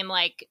scheme,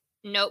 like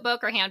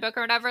notebook or handbook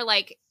or whatever,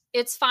 like,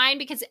 it's fine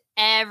because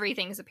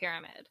everything's a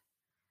pyramid.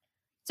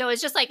 So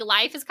it's just like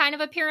life is kind of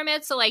a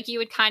pyramid. So like you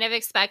would kind of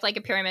expect like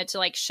a pyramid to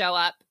like show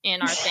up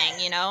in our thing,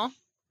 you know?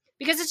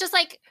 Because it's just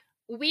like,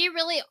 we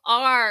really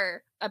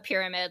are a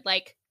pyramid.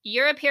 Like,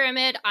 you're a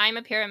pyramid, I'm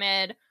a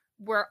pyramid,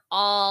 we're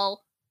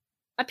all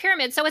a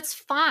pyramid, so it's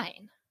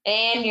fine.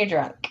 And you're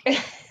drunk. I'm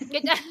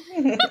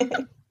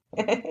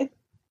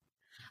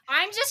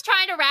just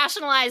trying to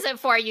rationalize it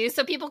for you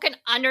so people can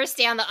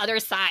understand the other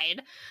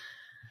side.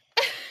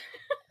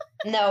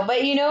 No,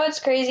 but you know what's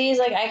crazy is,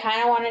 like, I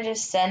kind of want to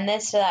just send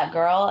this to that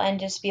girl and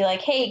just be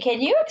like, hey,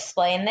 can you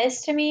explain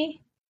this to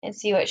me? And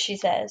see what she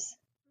says.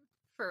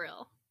 For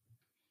real.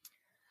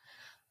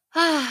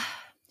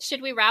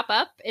 Should we wrap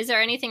up? Is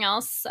there anything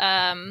else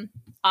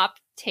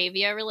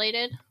Optavia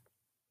related?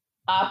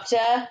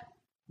 Optavia.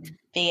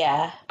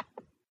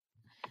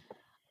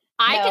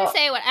 I can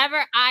say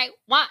whatever I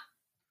want.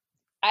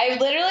 I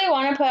literally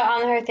want to put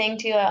on her thing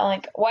too. I'm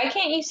like, why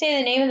can't you say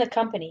the name of the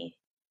company?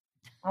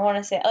 I want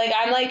to say, like,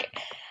 I'm like.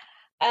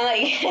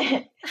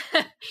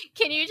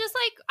 Can you just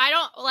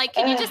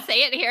can you just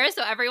say it here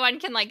so everyone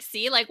can like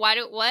see, like,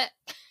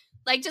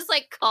 like, just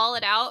like call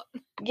it out?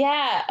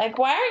 Yeah, like,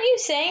 why aren't you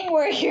saying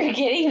where you're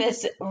getting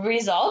this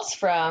results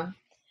from?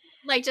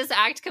 Like, just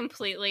act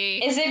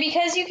completely. Is it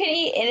because you can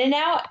eat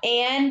In-N-Out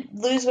and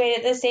lose weight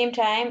at the same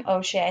time?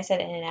 Oh shit, I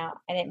said In-N-Out.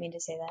 I didn't mean to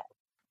say that.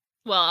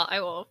 Well, I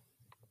will.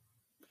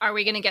 Are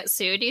we gonna get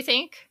sued, do you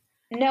think?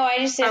 No, I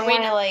just didn't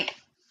want to like,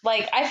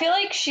 I feel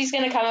like she's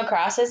gonna come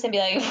across this and be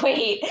like,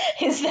 wait,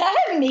 is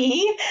that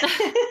me?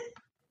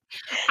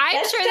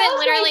 I'm sure that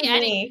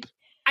literally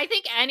I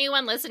think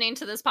anyone listening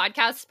to this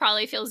podcast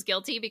probably feels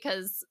guilty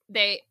because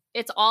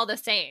it's all the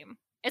same.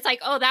 It's like,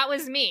 oh, that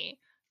was me.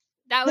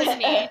 That was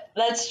me.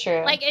 That's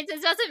true. Like, it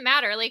doesn't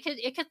matter. Like,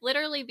 it could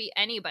literally be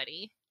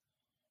anybody.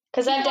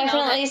 Because I've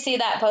definitely seen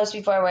that post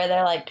before where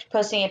they're like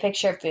posting a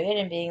picture of food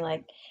and being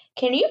like,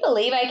 can you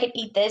believe I could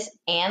eat this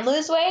and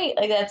lose weight?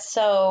 Like, that's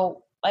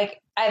so,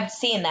 like, I've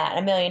seen that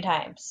a million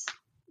times.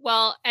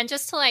 Well, and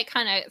just to like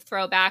kind of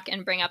throw back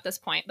and bring up this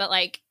point, but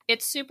like,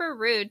 it's super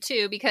rude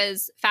too,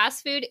 because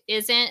fast food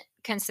isn't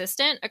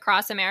consistent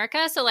across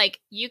America. So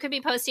like, you could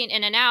be posting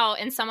In-N-Out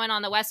and someone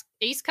on the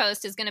East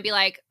Coast is going to be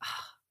like,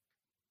 oh,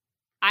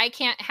 I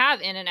can't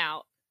have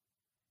In-N-Out.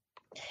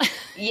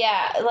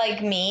 Yeah,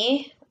 like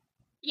me.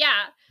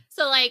 Yeah.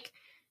 So like,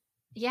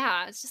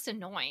 yeah, it's just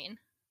annoying.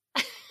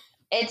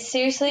 It's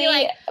seriously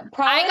like,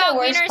 probably the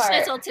worst part.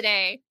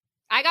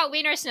 I got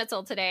Wiener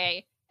Schnitzel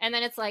today. And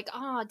then it's like,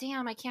 oh,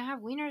 damn, I can't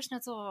have Wiener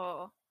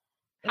Schnitzel.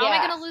 How am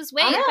I going to lose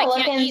weight if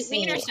I can't eat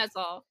Wiener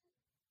Schnitzel?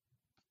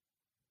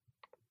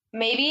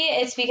 Maybe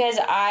it's because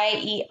I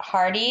eat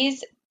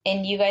Hardee's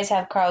and you guys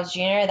have Carl's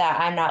Jr.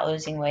 that I'm not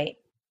losing weight.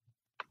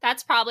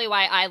 That's probably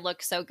why I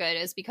look so good,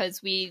 is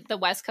because the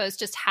West Coast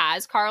just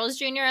has Carl's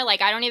Jr.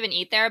 Like, I don't even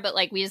eat there, but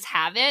like, we just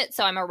have it.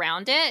 So I'm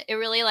around it. It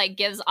really like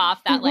gives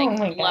off that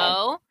like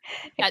glow,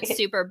 that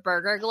super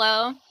burger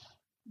glow.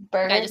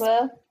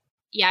 Glow?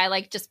 Yeah, I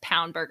like just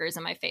pound burgers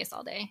in my face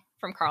all day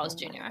from Carl's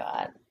Jr.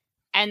 God.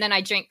 And then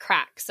I drink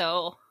crack,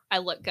 so I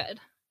look good.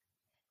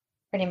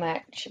 Pretty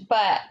much.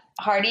 But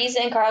Hardee's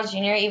and Carl's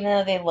Jr., even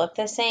though they look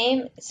the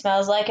same,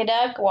 smells like a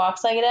duck,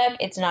 walks like a duck,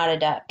 it's not a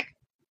duck.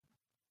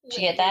 Did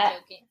you get that?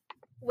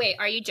 Wait,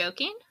 are you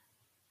joking?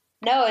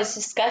 No, it's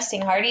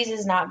disgusting. Hardee's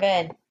is not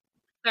good.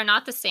 They're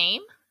not the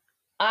same?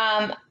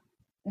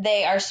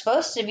 They are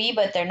supposed to be,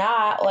 but they're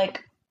not.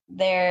 Like,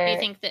 they're...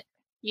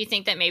 You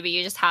think that maybe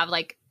you just have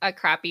like a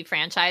crappy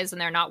franchise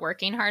and they're not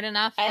working hard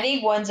enough? I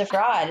think one's a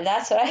fraud.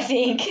 That's what I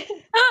think.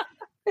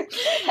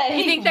 I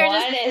think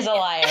one is a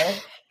liar.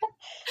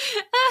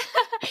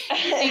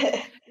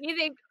 You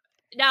think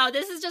no,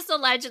 this is just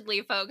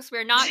allegedly, folks.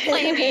 We're not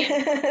claiming.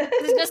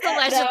 This is just No,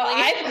 allegedly.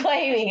 I'm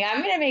claiming.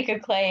 I'm going to make a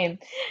claim.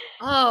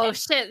 Oh,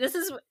 shit.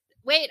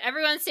 Wait,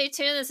 everyone stay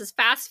tuned. This is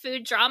fast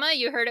food drama.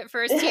 You heard it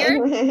first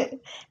here.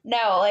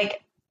 No,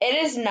 like,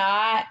 it is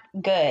not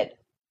good.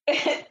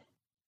 Like,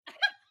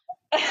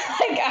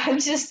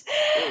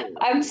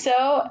 I'm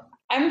so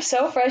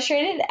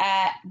frustrated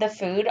at the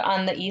food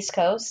on the East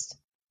Coast.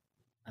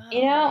 Oh,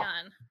 You know,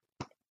 man.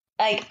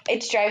 like,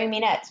 it's driving me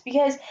nuts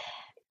because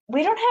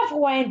we don't have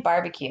Hawaiian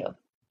barbecue.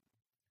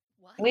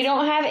 What? We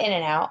don't have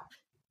In-N-Out.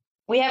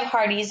 We have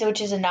Hardee's,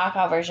 which is a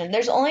knockout version.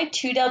 There's only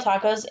 2 Del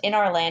Tacos in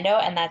Orlando,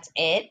 and that's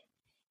it.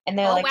 And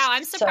they're like, wow.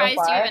 I'm so surprised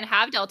you far. even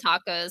have Del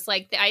Tacos.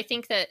 Like, I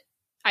think that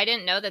I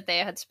didn't know that they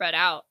had spread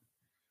out.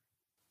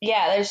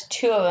 Yeah, there's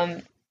 2 of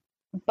them.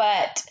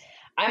 But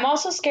I'm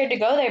also scared to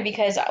go there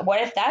because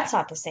what if that's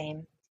not the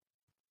same?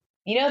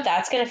 You know what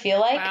that's going to feel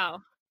like?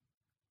 Wow.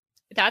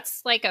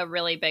 That's like a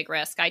really big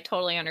risk. I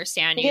totally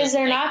understand you. Because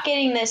they're like, not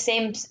getting the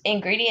same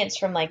ingredients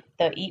from like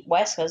the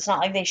West Coast. It's not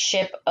like they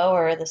ship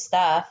over the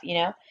stuff, you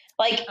know?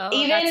 Like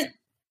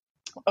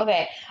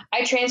okay,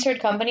 I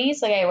transferred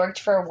companies. Like I worked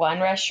for one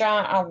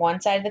restaurant on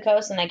one side of the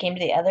coast and I came to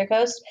the other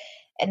coast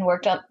and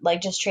worked up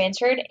like just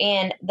transferred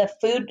and the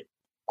food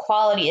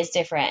quality is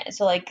different.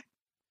 So like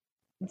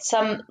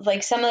some of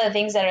the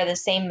things that are the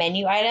same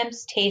menu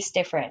items taste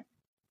different.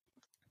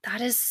 That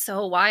is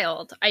so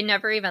wild. I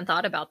never even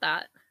thought about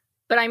that.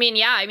 But I mean,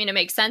 yeah, it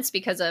makes sense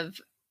because of,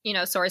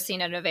 sourcing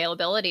and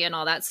availability and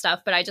all that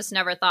stuff. But I just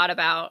never thought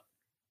about,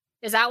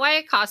 is that why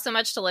it costs so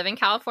much to live in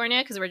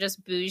California? Because we're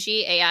just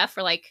bougie AF,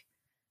 or like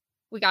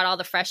we got all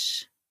the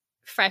fresh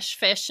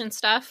fish and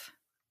stuff.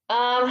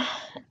 I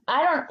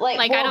don't like,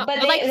 like, well, I don't,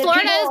 but like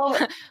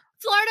Florida's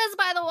Florida's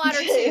by the water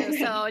too.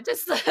 So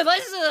just let's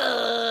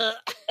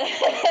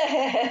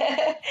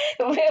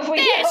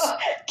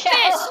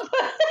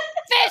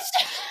fish.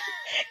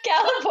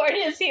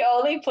 California is the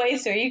only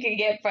place where you can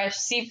get fresh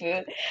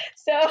seafood.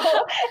 So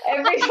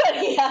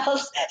everybody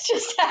else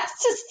just has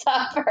to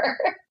suffer.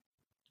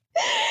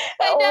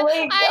 I never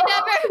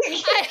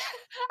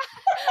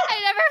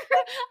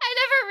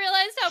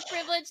realized how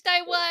privileged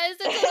I was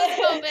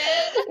until this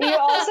moment. You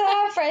also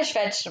have fresh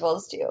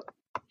vegetables too.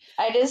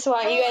 I just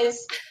want you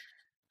guys,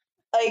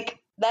 like,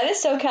 that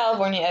is so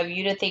California of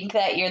you to think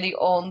that you're the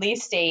only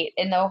state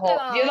in the whole,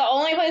 you're the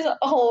only place in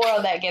the whole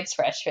world that gets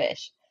fresh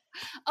fish.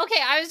 Okay,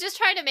 I was just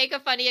trying to make a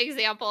funny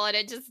example and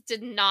it just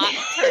did not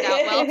turn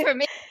out well for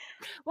me.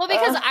 Well,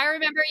 because I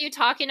remember you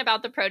talking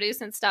about the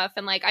produce and stuff,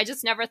 and like I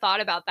just never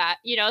thought about that,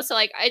 so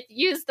like I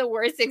used the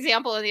worst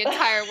example in the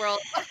entire world.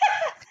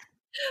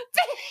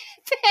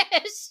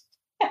 Fish.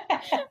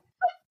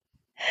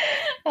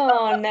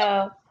 Oh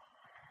no.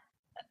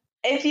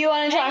 If you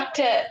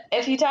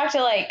talk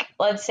to like,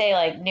 let's say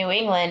like New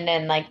England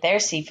and like their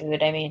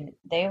seafood, I mean,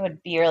 they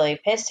would be really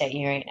pissed at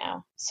you right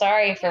now.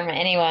 Sorry from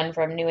anyone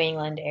from New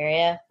England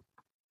area.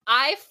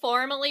 I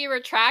formally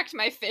retract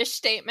my fish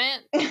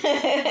statement.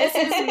 This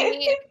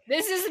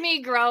is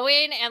me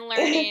growing and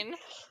learning.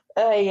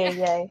 Oh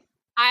yeah.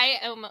 I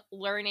am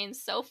learning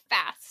so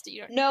fast.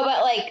 No,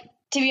 but like,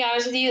 to be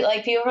honest with you,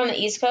 like people from the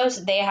East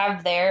Coast, they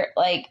have their,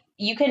 like,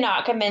 you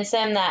cannot convince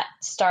them that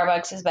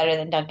Starbucks is better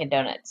than Dunkin'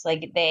 Donuts.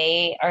 Like,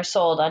 they are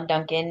sold on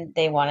Dunkin'.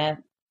 They want to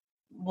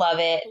love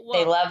it.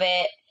 They love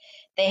it.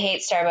 They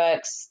hate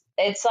Starbucks.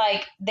 It's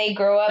like they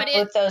grow up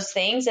with those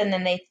things, and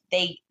then they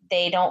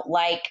don't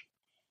like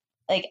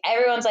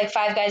everyone's like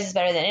Five Guys is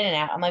better than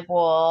In-N-Out. I'm like,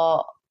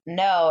 well,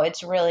 no,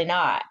 it's really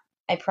not.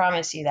 I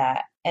promise you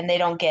that. And they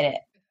don't get it.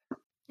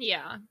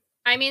 Yeah.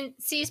 I mean,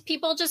 see,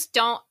 people just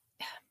don't.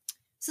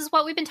 This is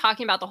what we've been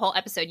talking about the whole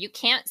episode. You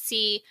can't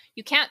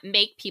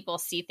make people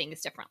see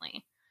things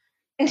differently.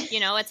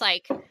 It's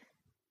like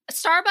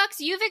Starbucks,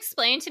 you've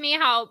explained to me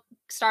how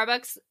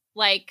Starbucks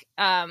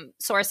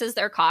sources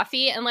their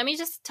coffee. And let me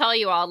just tell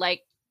you all,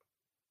 like,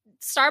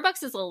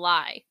 Starbucks is a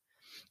lie.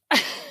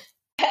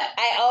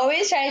 I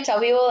always try to tell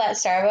people that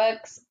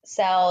Starbucks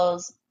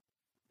sells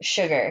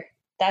sugar.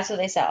 That's what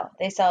they sell.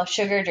 They sell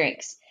sugar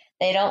drinks.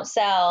 They don't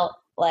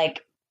sell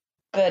like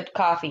good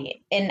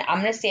coffee. And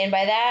I'm going to stand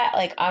by that.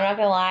 Like, I'm not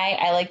going to lie.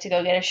 I like to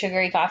go get a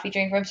sugary coffee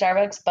drink from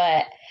Starbucks,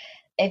 but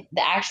if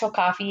the actual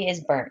coffee is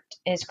burnt,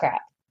 it's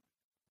crap.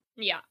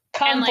 Yeah.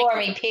 Come for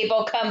me,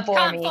 people. Come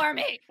for me. Come for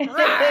me.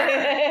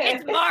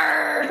 It's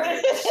March.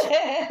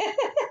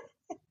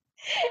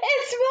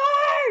 It's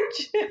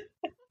March.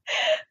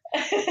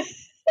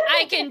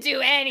 I can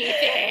do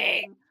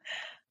anything.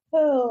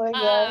 Oh my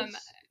gosh.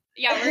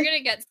 Yeah, we're going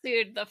to get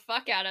sued the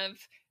fuck out of.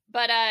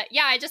 But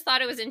yeah, I just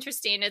thought it was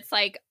interesting. It's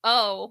like,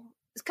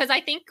 because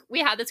I think we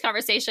had this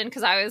conversation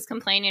because I was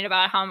complaining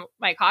about how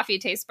my coffee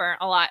tastes burnt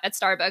a lot at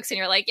Starbucks. And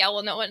you're like, yeah,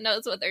 well, no one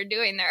knows what they're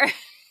doing there.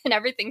 And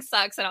everything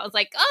sucks. And I was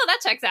like, oh, that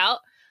checks out.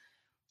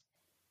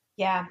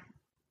 Yeah.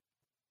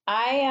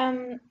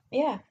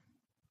 Yeah.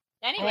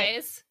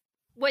 Anyways,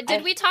 what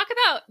did we talk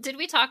about? Did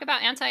we talk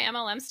about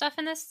anti-MLM stuff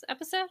in this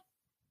episode?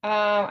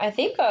 I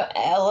think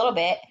a little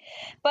bit.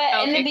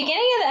 But in the Okay, cool.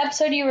 beginning of the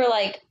episode, you were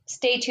like,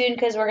 stay tuned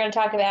because we're going to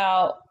talk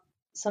about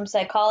some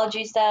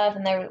psychology stuff.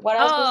 And there, what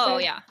else was Oh,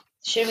 there? yeah.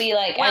 Should we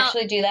like Well,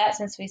 actually do that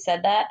since we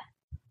said that?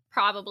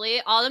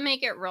 probably. I'll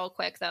make it real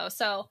quick though.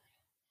 So,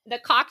 the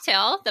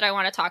cocktail that I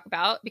want to talk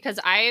about, because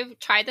I've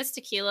tried this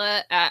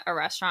tequila at a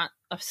restaurant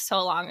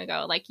so long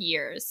ago, like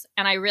years,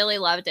 and I really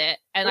loved it.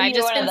 And Are I've you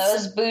just one of been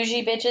those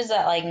bougie bitches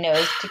that like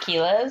knows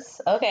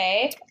tequilas?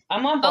 Okay,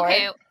 I'm on board.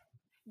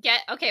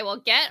 okay.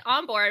 Well, get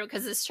on board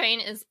because this train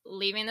is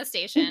leaving the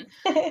station.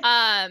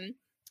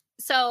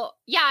 So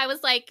yeah, I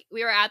was like,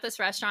 we were at this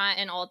restaurant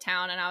in Old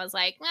Town, and I was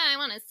like, I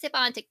want to sip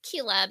on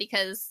tequila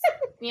because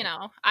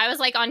I was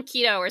like on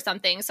keto or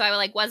something, so I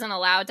like wasn't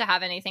allowed to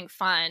have anything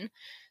fun.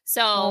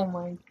 Oh So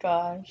my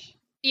gosh.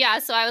 yeah,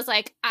 so I was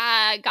like,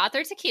 I got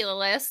their tequila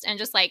list and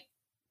just like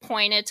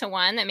pointed to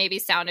one that maybe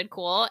sounded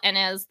cool, and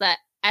it was the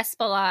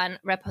Espolon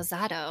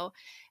Reposado.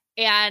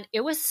 And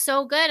it was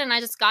so good. And I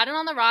just got it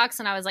on the rocks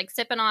and I was like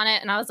sipping on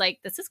it. And I was like,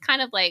 this is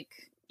kind of like,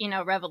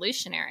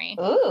 revolutionary.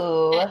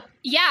 Ooh.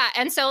 Yeah.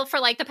 And so for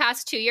like the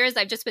past 2 years,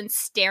 I've just been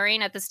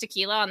staring at this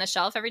tequila on the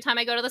shelf every time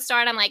I go to the store.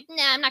 And I'm like,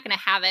 nah, I'm not going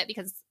to have it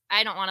because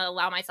I don't want to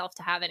allow myself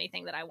to have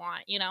anything that I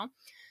want.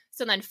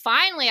 So then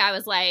finally I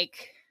was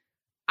like,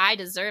 I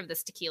deserve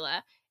this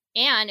tequila.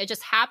 And it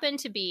just happened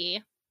to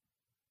be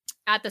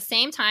at the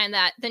same time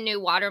that the new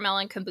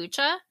watermelon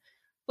kombucha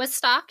was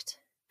stocked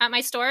at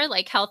my store.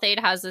 Like Health Aid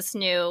has this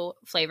new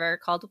flavor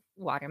called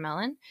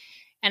watermelon.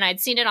 And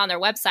I'd seen it on their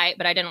website,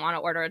 but I didn't want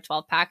to order a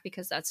 12 pack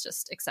because that's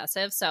just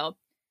excessive. So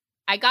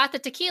I got the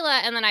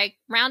tequila and then I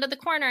rounded the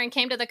corner and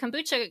came to the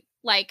kombucha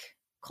like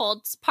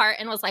cold part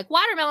and was like,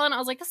 watermelon. I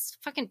was like, this is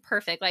fucking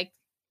perfect. Like,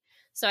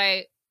 so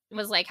I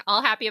was like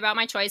all happy about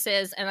my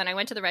choices. And then I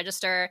went to the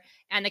register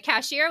and the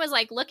cashier was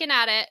like looking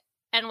at it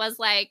and was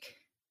like,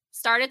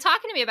 started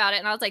talking to me about it.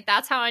 And I was like,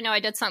 that's how I know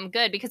I did something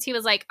good, because he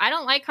was like, I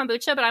don't like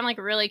kombucha, but I'm like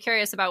really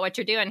curious about what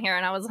you're doing here.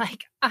 And I was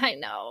like, I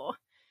know.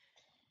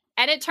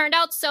 And it turned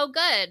out so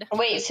good.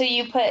 Wait, so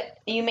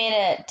you made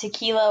a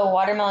tequila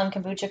watermelon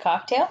kombucha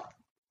cocktail?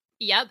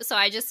 Yep. So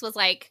I just was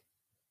like,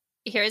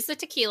 here's the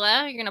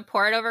tequila. You're going to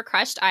pour it over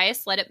crushed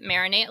ice, let it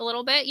marinate a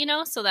little bit,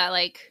 so that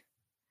like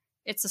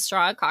it's a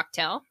strong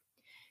cocktail.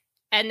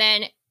 And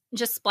then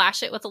just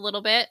splash it with a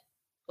little bit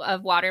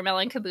of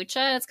watermelon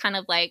kombucha. It's kind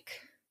of like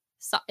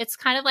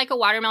a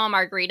watermelon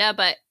margarita,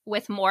 but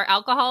with more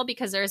alcohol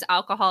because there's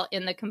alcohol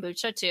in the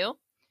kombucha too.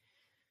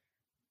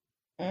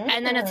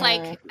 And then it's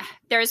like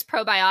there's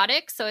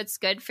probiotics, so it's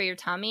good for your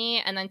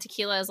tummy. And then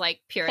tequila is like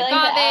pure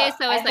agave,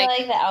 so it's I feel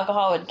like the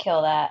alcohol would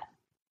kill that.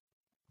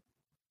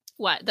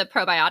 What, the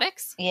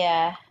probiotics?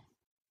 Yeah.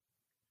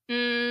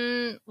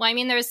 Well, I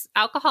mean, there's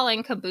alcohol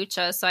in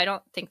kombucha, so I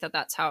don't think that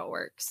that's how it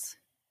works.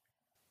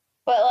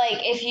 But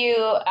like, if you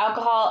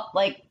alcohol,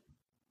 like,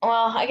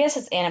 well, I guess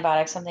it's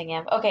antibiotics. Something.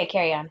 Okay,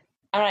 carry on.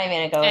 I'm not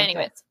even gonna go.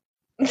 Anyways,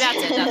 that's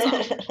it.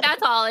 That's all.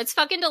 That's all. It's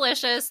fucking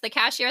delicious. The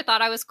cashier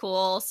thought I was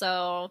cool,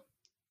 so.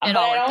 But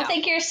I don't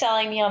think you're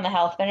selling me on the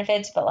health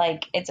benefits. But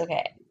like, it's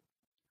okay.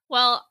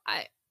 Well,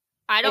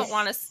 I don't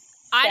want to.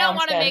 I don't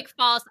want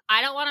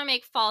to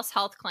make false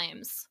health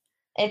claims.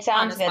 It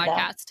sounds on this good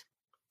podcast. though.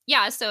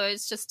 Yeah, so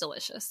it's just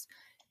delicious,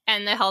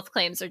 and the health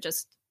claims are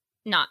just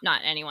not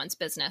anyone's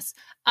business.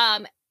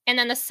 And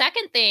then the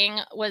second thing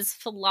was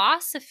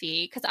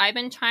philosophy, because I've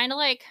been trying to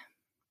like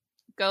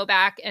go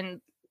back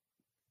and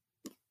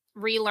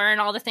relearn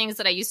all the things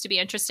that I used to be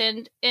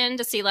interested in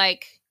to see,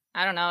 like,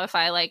 I don't know if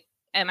I like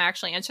am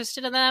actually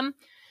interested in them.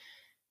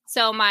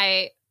 So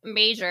my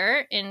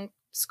major in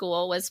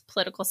school was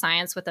political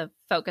science with a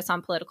focus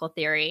on political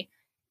theory.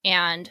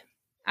 And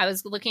I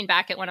was looking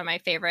back at one of my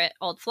favorite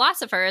old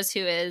philosophers,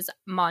 who is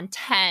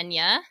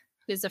Montaigne,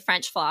 who's a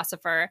French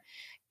philosopher.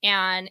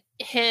 And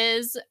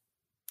his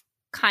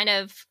kind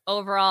of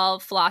overall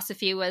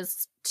philosophy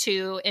was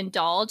to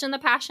indulge in the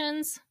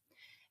passions.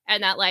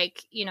 And that,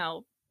 like,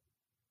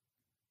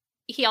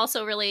 he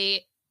also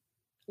really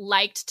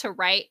liked to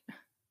write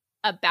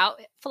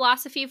about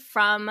philosophy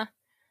from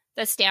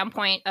the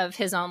standpoint of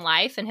his own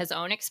life and his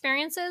own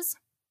experiences.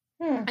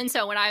 And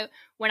so when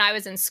I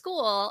was in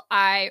school,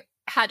 I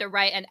had to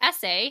write an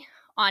essay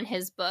on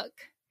his book.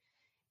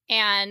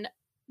 And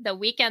the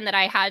weekend that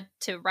I had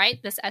to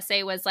write this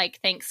essay was like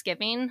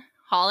Thanksgiving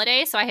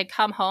holiday. So I had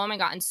come home and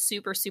gotten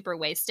super, super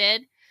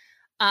wasted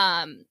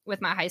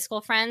with my high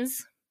school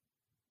friends.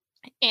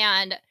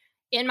 And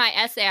in my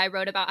essay, I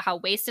wrote about how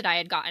wasted I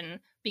had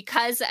gotten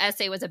because the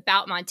essay was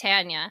about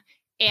Montaigne.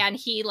 And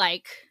he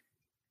like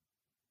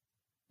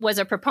was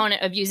a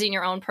proponent of using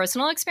your own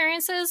personal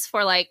experiences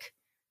for like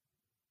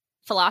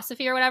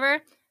philosophy or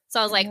whatever. So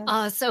I was like,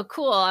 oh, it's so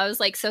cool. I was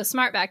like so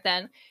smart back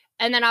then.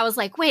 And then I was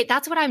like, wait,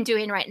 that's what I'm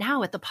doing right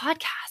now with the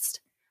podcast.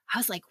 I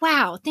was like,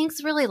 wow,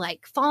 things really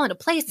like fall into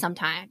place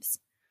sometimes.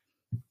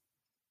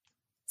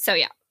 So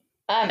yeah.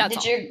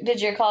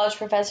 Did your college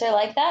professor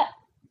like that?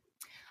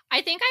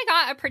 I think I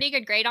got a pretty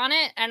good grade on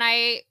it, and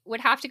I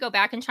would have to go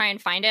back and try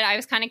and find it. I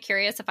was kind of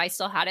curious if I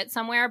still had it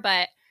somewhere,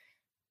 but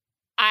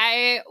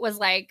I was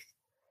like,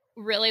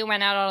 really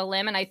went out on a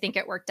limb, and I think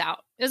it worked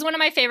out. It was one of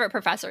my favorite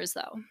professors,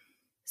 though.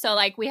 So,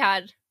 like, we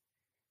had,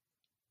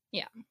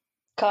 yeah.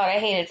 God, I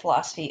hated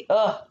philosophy.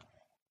 Ugh.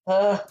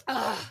 Ugh.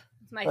 Ugh,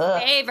 it's my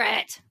Ugh.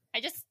 favorite. I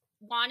just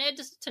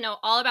wanted to know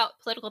all about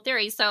political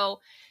theory. So,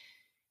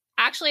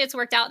 actually, it's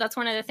worked out. That's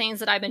one of the things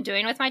that I've been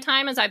doing with my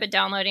time is I've been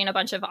downloading a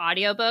bunch of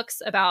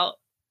audiobooks about,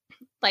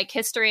 like,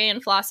 history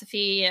and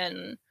philosophy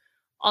and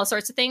all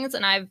sorts of things.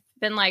 And I've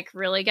been, like,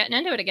 really getting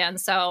into it again.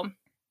 So,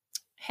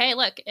 hey,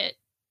 look,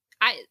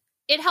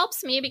 it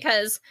helps me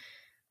because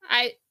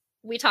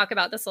we talk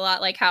about this a lot,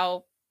 like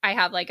how I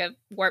have like a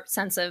warped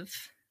sense of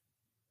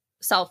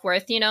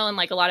self-worth, you know, and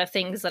like a lot of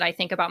things that I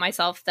think about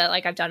myself that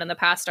like I've done in the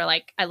past are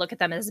like I look at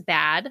them as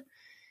bad.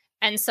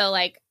 And so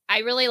like I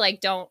really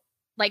like don't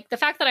like the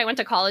fact that I went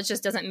to college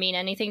just doesn't mean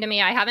anything to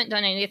me. I haven't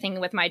done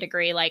anything with my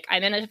degree. Like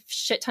I'm in a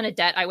shit ton of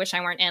debt I wish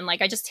I weren't in.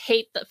 Like I just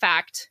hate the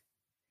fact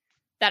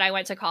that I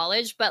went to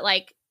college, but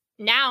like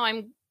now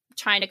I'm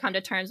trying to come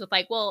to terms with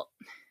like, well,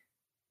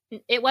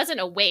 it wasn't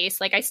a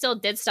waste. Like I still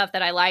did stuff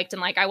that I liked,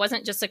 and like I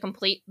wasn't just a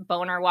complete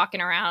boner walking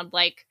around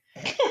like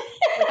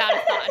without a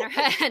thought in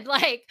her head.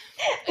 Like,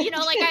 you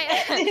know, like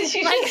Did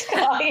you like, just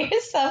call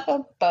yourself a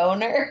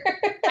boner?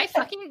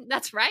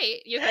 That's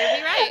right. You heard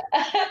me right.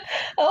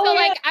 Oh so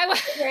my like God. I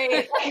was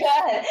Great. Oh my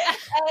God.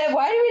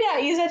 Why do we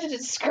not use that to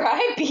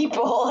describe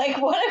people? Like,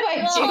 what am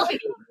I doing?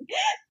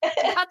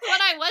 That's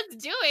what I was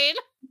doing.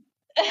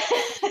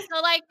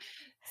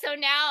 So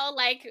now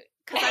like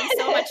because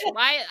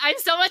I'm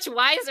so much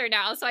wiser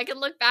now, so I can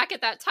look back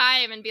at that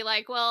time and be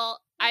like, well,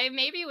 I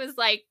maybe was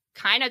like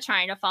kind of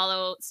trying to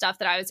follow stuff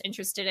that I was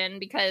interested in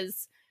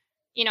because,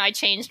 you know, I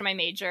changed my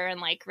major and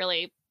like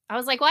really, I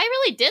was like, well, I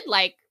really did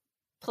like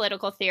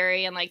political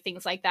theory and like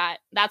things like that.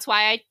 That's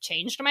why I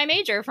changed my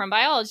major from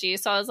biology.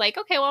 So I was like,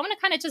 okay, well, I'm going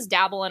to kind of just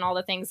dabble in all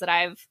the things that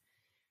I've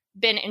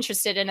been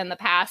interested in the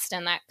past.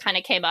 And that kind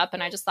of came up.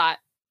 And I just thought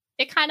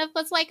it kind of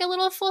was like a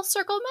little full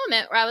circle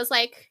moment where I was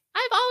like,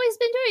 I've always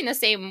been doing the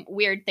same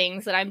weird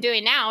things that I'm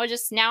doing now.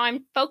 Just now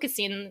I'm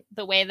focusing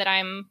the way that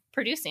I'm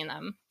producing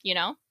them, you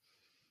know?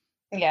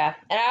 Yeah.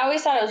 And I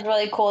always thought it was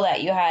really cool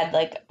that you had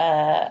like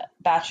a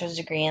bachelor's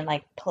degree in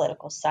like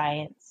political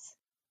science.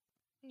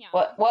 Yeah.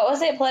 What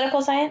was it?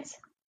 Political science?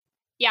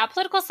 Yeah,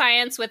 political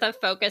science with a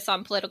focus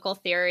on political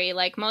theory.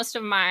 Like most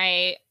of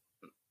my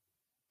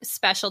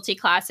specialty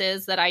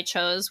classes that I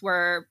chose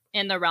were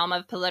in the realm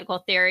of political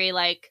theory.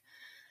 Like,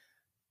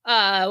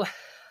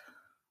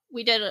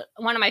 we did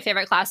one of my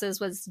favorite classes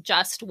was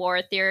just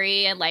war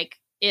theory and like,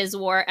 is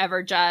war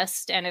ever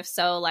just? And if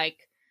so,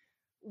 like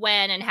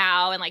when and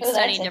how, and like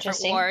studying different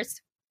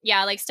wars.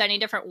 Yeah, like studying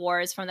different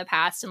wars from the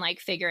past and like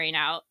figuring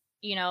out,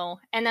 you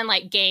know, and then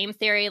like game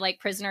theory, like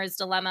prisoner's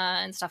dilemma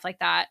and stuff like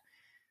that.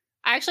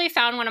 I actually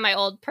found one of my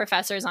old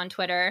professors on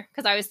Twitter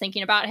because I was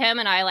thinking about him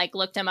and I like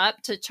looked him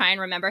up to try and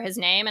remember his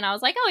name. And I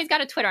was like, oh, he's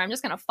got a Twitter. I'm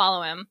just going to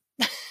follow him.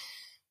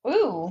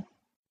 Ooh.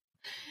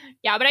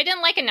 Yeah, but I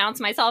didn't like announce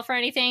myself or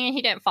anything. And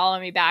he didn't follow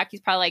me back.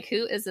 He's probably like,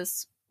 who is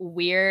this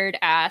weird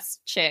ass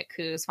chick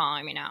who's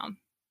following me now?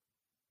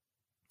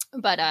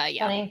 But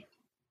yeah. Funny.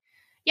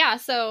 Yeah,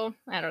 so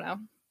I don't know.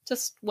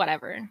 Just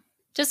whatever.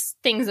 Just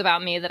things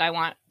about me that I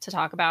want to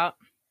talk about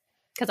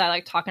because I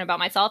like talking about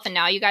myself, and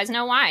now you guys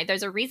know why.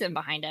 There's a reason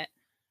behind it.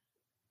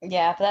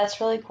 Yeah, but that's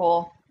really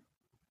cool.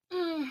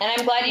 And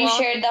I'm glad you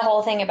shared the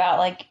whole thing about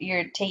like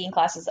you're taking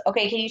classes.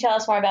 Okay, can you tell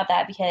us more about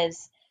that?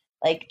 Because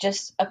like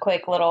just a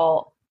quick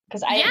little,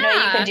 because I didn't know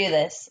you could do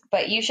this,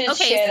 but you should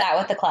share that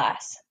with the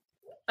class.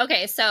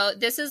 Okay, so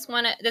this is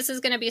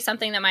going to be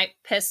something that might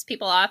piss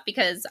people off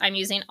because I'm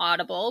using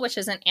Audible, which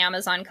is an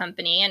Amazon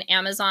company, and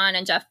Amazon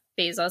and Jeff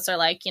Bezos are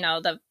like, you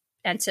know, the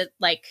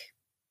like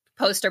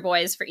poster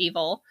boys for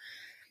evil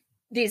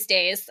these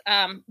days.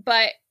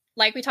 But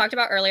like we talked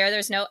about earlier,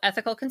 there's no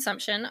ethical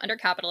consumption under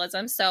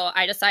capitalism. So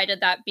I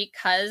decided that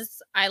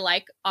because I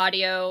like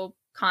audio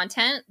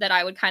content, that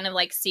I would kind of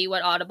like see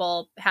what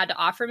Audible had to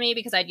offer me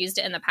because I'd used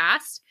it in the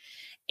past.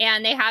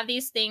 And they have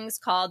these things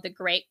called the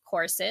Great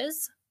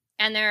Courses.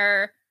 And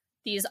they're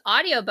these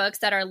audiobooks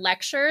that are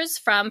lectures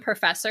from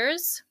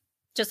professors,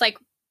 just like,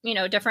 you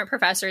know, different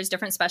professors,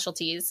 different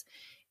specialties.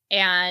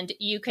 And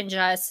you can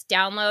just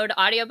download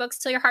audiobooks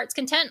till your heart's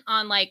content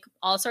on like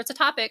all sorts of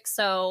topics.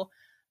 So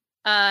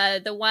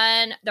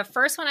the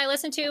first one I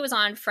listened to was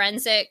on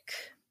forensic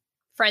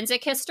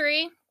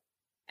history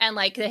and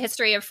like the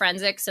history of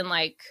forensics and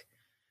like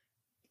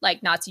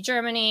Nazi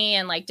Germany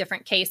and like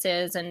different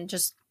cases and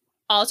just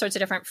all sorts of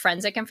different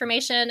forensic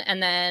information.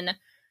 And then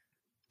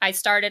I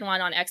started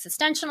one on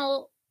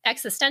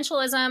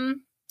existentialism,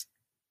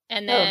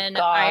 and then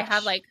I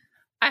have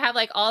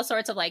like all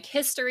sorts of like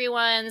history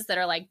ones that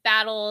are like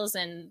battles,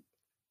 and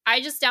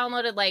I just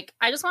downloaded like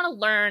I just want to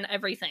learn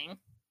everything.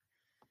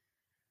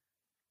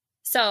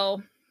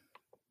 So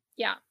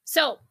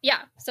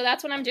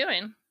that's what I'm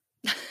doing.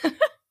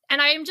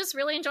 And I'm just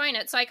really enjoying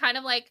it. So I kind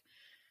of like,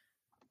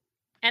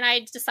 and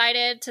I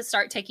decided to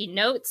start taking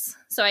notes.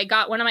 So I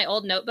got one of my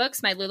old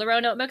notebooks, my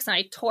LuLaRoe notebooks, and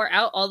I tore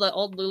out all the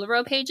old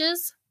LuLaRoe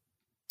pages.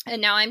 And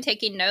now I'm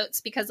taking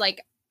notes because like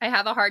I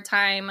have a hard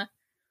time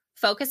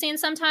focusing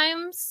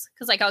sometimes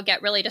because like I'll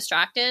get really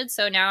distracted.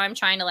 So now I'm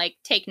trying to like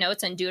take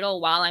notes and doodle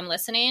while I'm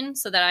listening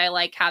so that I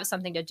like have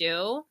something to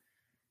do,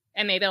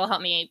 and maybe it'll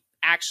help me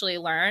actually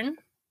learn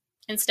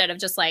instead of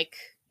just like,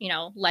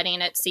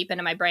 letting it seep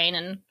into my brain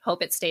and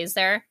hope it stays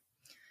there.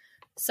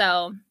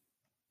 So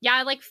yeah,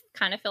 I like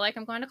kind of feel like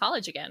I'm going to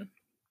college again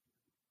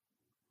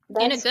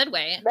in a good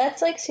way.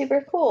 That's like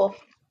super cool.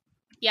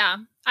 Yeah.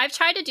 I've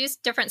tried to do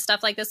different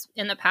stuff like this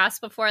in the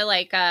past before.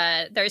 Like,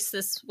 there's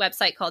this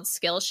website called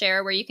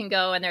Skillshare where you can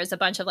go and there's a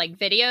bunch of like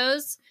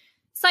videos.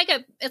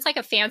 It's like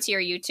a fancier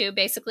YouTube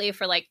basically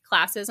for like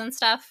classes and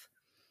stuff.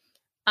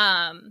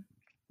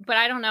 But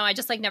I don't know. I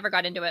just like never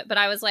got into it. But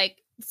I was like,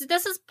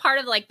 this is part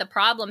of like the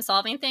problem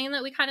solving thing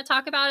that we kind of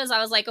talk about is I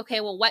was like,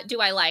 okay, well, what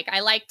do I like? I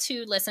like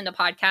to listen to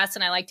podcasts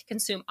and I like to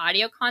consume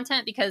audio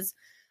content because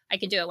I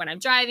can do it when I'm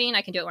driving.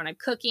 I can do it when I'm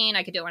cooking.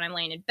 I can do it when I'm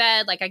laying in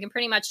bed. Like I can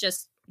pretty much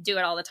just do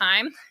it all the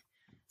time.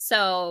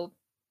 So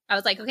I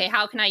was like, okay,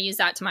 how can I use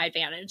that to my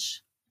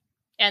advantage?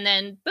 And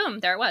then boom,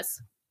 there it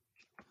was.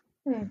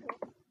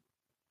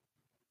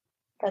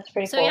 That's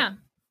pretty so, cool. So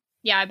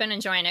yeah, I've been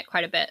enjoying it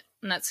quite a bit.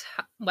 And that's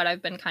what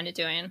I've been kind of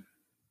doing.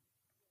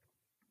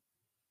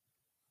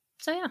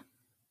 So yeah,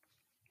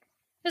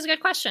 it was a good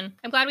question.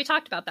 I'm glad we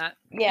talked about that.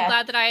 Yeah.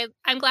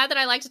 I'm glad that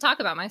I like to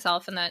talk about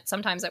myself and that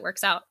sometimes it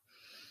works out.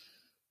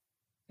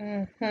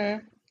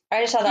 Mm-hmm.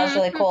 I just thought that was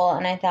really cool,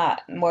 and I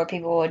thought more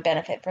people would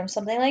benefit from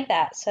something like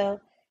that. So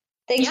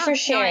thanks for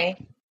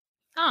sharing.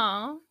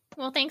 Oh,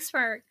 well, thanks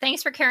for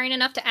caring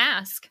enough to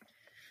ask.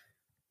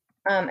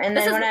 And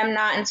then when I'm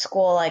not in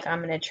school, like I'm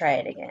gonna try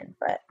it again,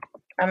 but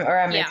I'm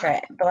gonna try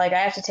it. But like I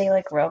have to take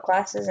like real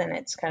classes, and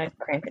it's kind of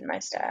cramping my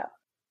style.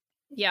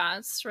 Yeah,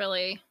 it's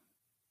really,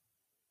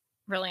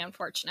 really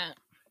unfortunate.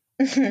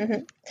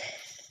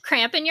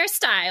 Cramping your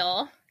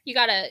style. You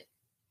gotta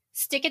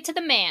stick it to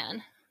the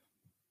man.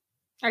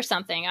 Or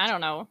something. I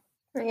don't know.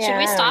 Yeah, should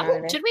we stop?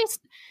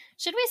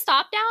 Should we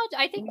stop now?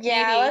 I think maybe.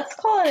 Let's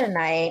call it a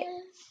night.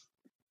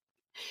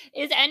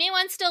 Is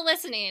anyone still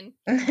listening?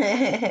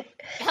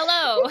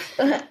 Hello.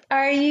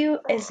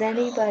 Is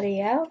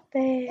anybody out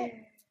there?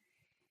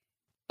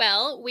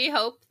 Well, we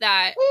hope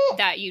that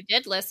you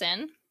did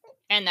listen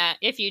and that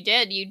if you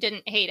did, you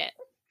didn't hate it.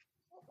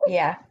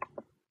 Yeah.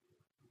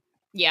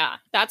 Yeah,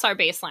 that's our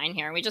baseline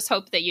here. We just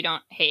hope that you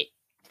don't hate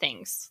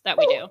things that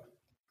we do.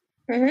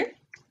 Mm-hmm.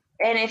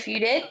 And if you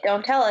did,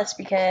 don't tell us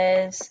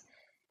because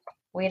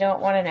we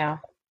don't want to know.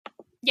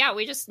 Yeah,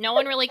 no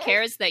one really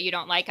cares that you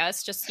don't like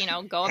us. Just,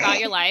 go about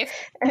your life.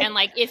 And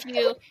like, if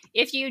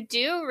you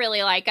do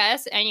really like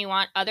us and you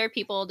want other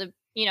people to,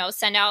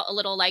 send out a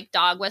little like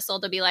dog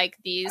whistle to be like,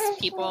 these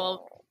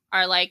people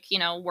are like,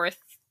 worth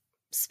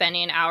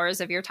spending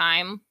hours of your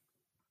time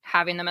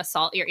having them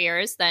assault your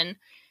ears, then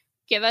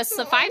give us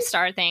a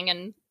 5-star thing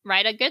and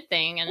write a good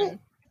thing. And,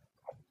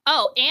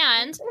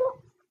 and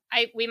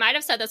we might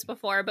have said this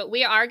before, but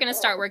we are going to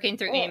start working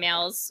through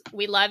emails.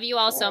 We love you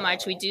all so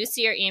much. We do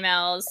see your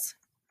emails.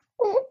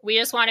 We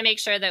just want to make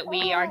sure that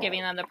we are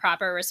giving them the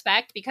proper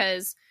respect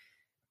because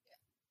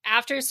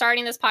after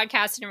starting this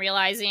podcast and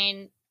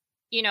realizing,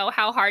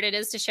 how hard it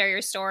is to share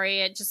your story,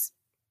 it just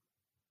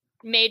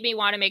made me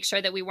want to make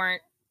sure that we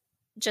weren't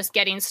just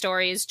getting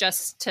stories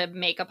just to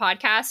make a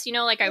podcast.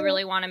 I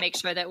really want to make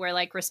sure that we're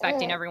like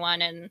respecting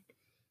everyone and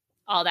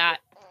all that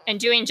and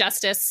doing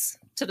justice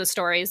to the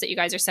stories that you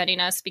guys are sending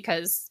us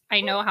because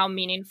I know how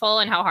meaningful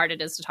and how hard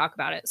it is to talk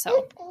about it.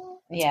 So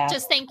yeah,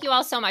 just thank you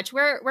all so much.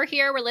 We're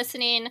here, we're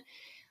listening.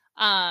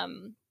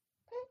 And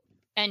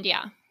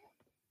yeah,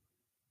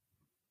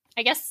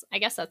 I guess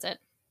that's it.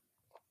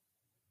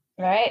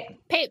 All right.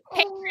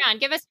 Patreon,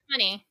 give us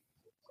money.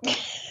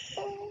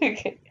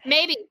 Okay.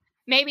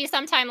 Maybe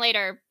sometime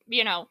later,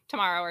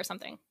 tomorrow or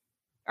something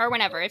or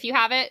whenever. If you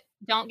have it,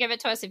 don't give it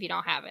to us if you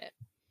don't have it.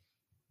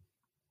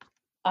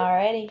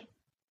 Alrighty.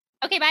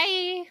 Okay,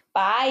 bye.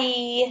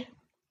 Bye.